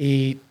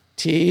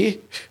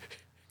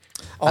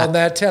on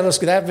that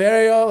telescope. That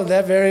very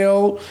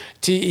old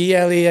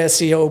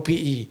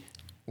TELESCOPE.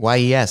 Why,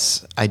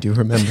 yes, I do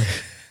remember.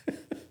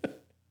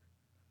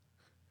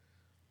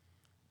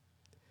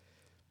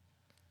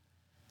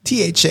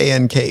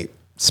 THANK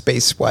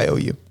space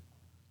YOU.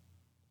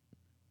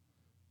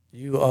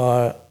 You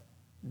are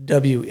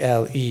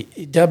WELCOME.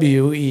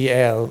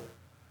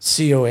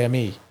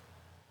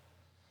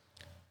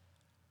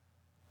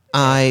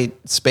 I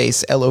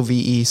space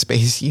LOVE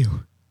space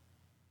U.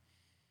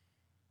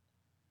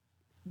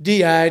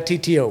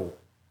 DITTO.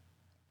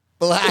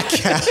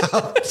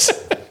 Blackout.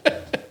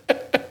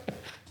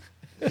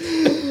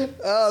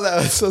 Oh, that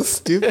was so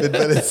stupid,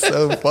 but it's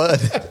so fun.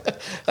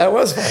 That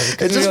was fun.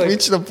 It just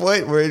reached a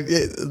point where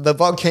the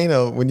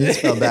volcano, when you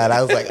spelled that,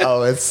 I was like,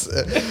 oh,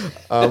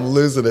 I'm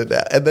losing it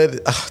now. And then,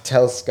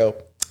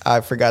 telescope.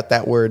 I forgot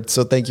that word.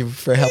 So thank you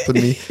for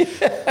helping me.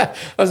 I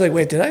was like,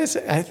 wait, did I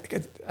say,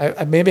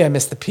 maybe I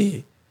missed the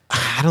P.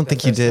 I don't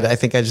think you did. I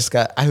think I just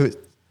got,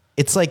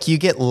 it's like you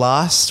get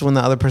lost when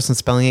the other person's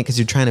spelling it because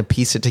you're trying to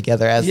piece it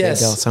together as they go.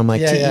 So I'm like,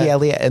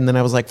 T-E-L-E, and then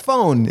I was like,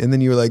 phone, and then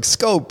you were like,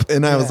 scope,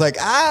 and I was like,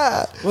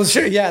 Well,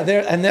 sure, yeah.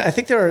 I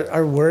think there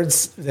are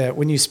words that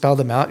when you spell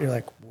them out, you're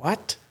like,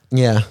 what?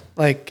 Yeah.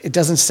 Like, it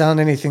doesn't sound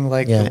anything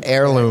like...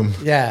 heirloom.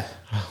 Yeah.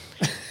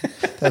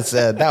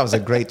 That was a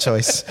great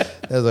choice.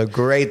 That was a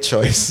great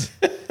choice.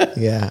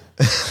 Yeah.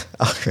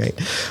 All right.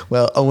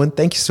 Well, Owen,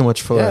 thank you so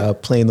much for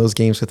playing those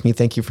games with me.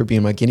 Thank you for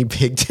being my guinea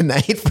pig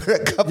tonight for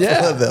a couple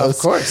of those. Of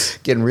course.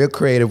 Getting real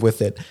creative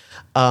with it.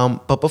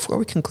 But before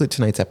we conclude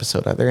tonight's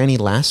episode, are there any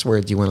last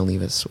words you want to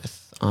leave us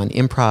with on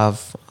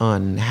improv,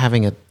 on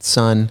having a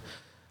son,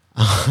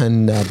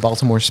 on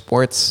Baltimore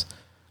sports,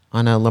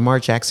 on Lamar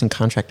Jackson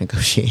contract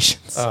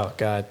negotiations? Oh,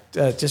 God.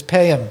 Just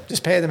pay him.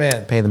 Just pay the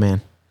man. Pay the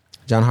man.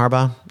 John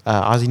Harbaugh,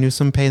 Ozzie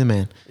Newsome, pay the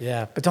man.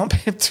 Yeah, but don't pay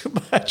him too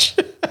much.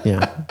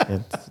 Yeah.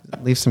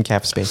 Leave some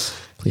cap space,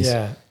 please.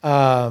 Yeah.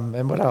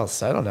 And what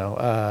else? I don't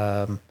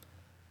know.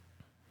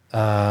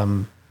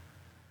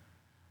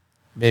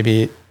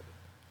 Maybe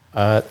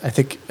I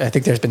think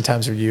there's been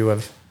times where you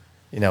have,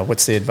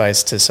 what's the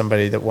advice to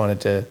somebody that wanted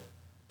to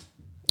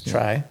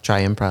try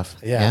improv?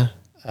 Yeah.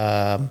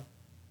 I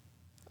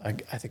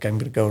think I'm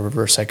going to go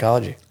reverse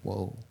psychology.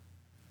 Whoa.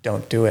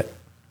 Don't do it.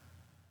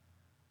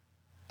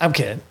 I'm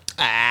kidding.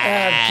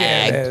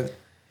 I'm kidding.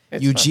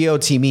 You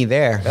GOT me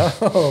there.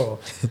 Oh,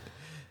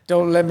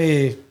 don't let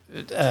me.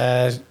 Fuck.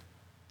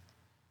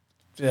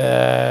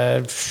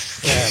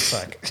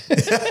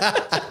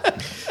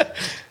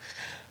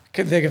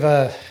 Couldn't think of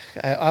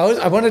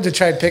I wanted to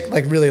try and pick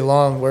like really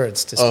long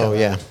words to spell. Oh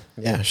yeah,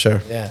 yeah,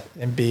 sure. Yeah,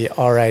 and be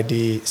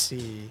RIDICOULES.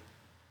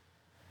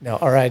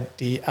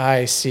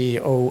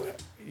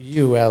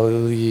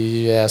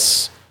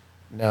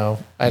 No,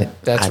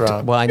 that's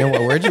wrong. Well, I know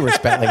what word you were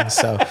spelling,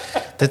 so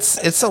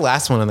it's the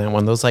last one on that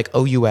one. Those like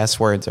OUS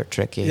words are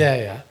tricky.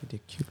 Yeah.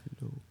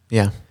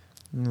 Yeah.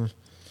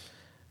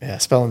 Yeah,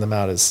 spelling them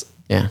out is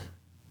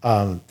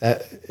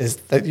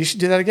that you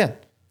should do that again.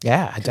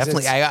 Yeah,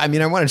 definitely. I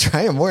mean, I want to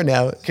try it more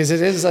now because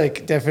it is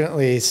like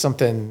definitely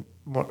something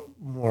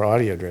more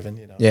audio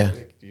driven. Yeah.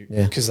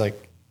 Because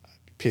like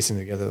piecing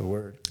together the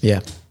word. Yeah.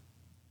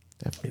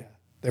 Definitely. Yeah.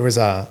 There was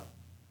I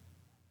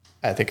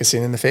think a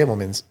scene in The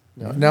Fabelmans.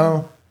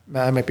 No,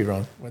 I might be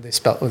wrong. When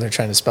they're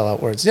trying to spell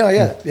out words.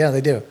 Yeah,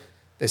 they do.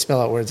 They spell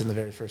out words in the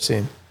very first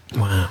scene.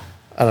 Wow.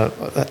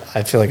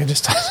 I feel like I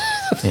just.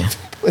 Yeah.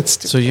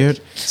 So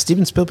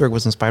Steven Spielberg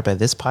was inspired by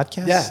this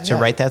podcast to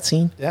write that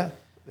scene. Yeah.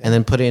 And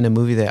then put it in a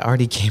movie that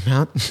already came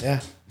out.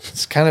 Yeah.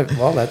 It's kind of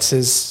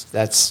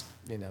that's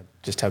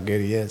just how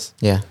good he is.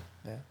 Yeah.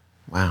 Yeah.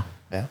 Wow.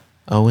 Yeah.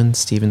 Owen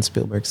Steven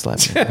Spielberg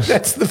Slevin.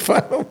 That's the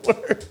final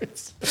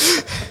words.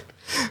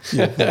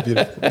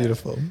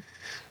 Beautiful.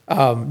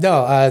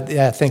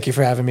 Thank you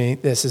for having me.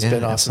 This has been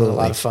awesome. Absolutely. A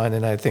lot of fun,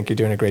 and I think you're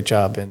doing a great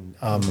job, and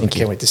I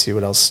can't wait to see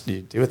what else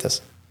you do with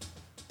this.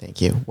 Thank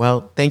you.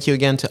 Well, thank you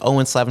again to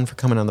Owen Slevin for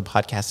coming on the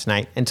podcast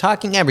tonight and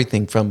talking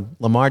everything from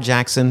Lamar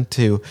Jackson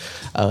to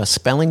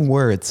spelling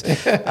words.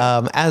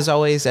 As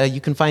always,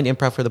 you can find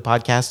Improv for the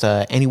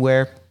Podcast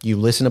anywhere you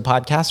listen to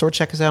podcasts, or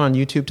check us out on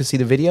YouTube to see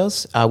the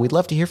videos. We'd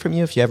love to hear from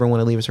you if you ever want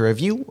to leave us a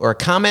review or a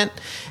comment.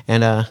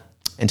 And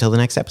until the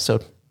next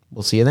episode,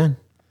 we'll see you then.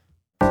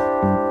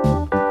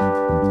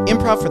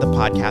 Improv for the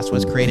Podcast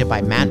was created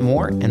by Matt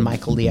Moore and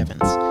Michael Lee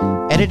Evans.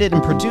 Edited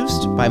and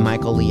produced by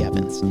Michael Lee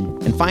Evans.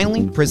 And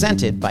finally,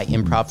 presented by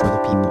Improv for the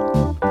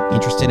People.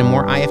 Interested in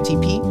more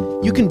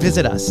IFTP? You can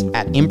visit us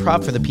at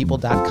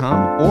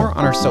improvforthepeople.com or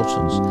on our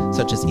socials,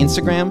 such as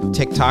Instagram,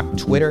 TikTok,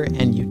 Twitter,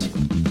 and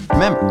YouTube.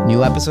 Remember,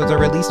 new episodes are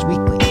released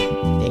weekly.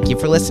 Thank you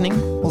for listening.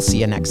 We'll see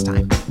you next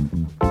time.